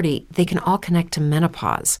over 40, they can all connect to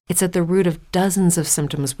menopause. It's at the root of dozens of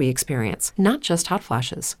symptoms we experience, not just hot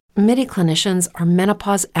flashes. MIDI clinicians are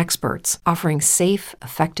menopause experts, offering safe,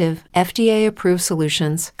 effective, FDA-approved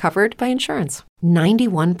solutions covered by insurance.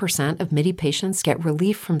 91% of MIDI patients get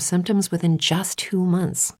relief from symptoms within just 2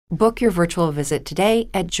 months. Book your virtual visit today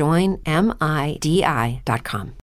at joinmidi.com.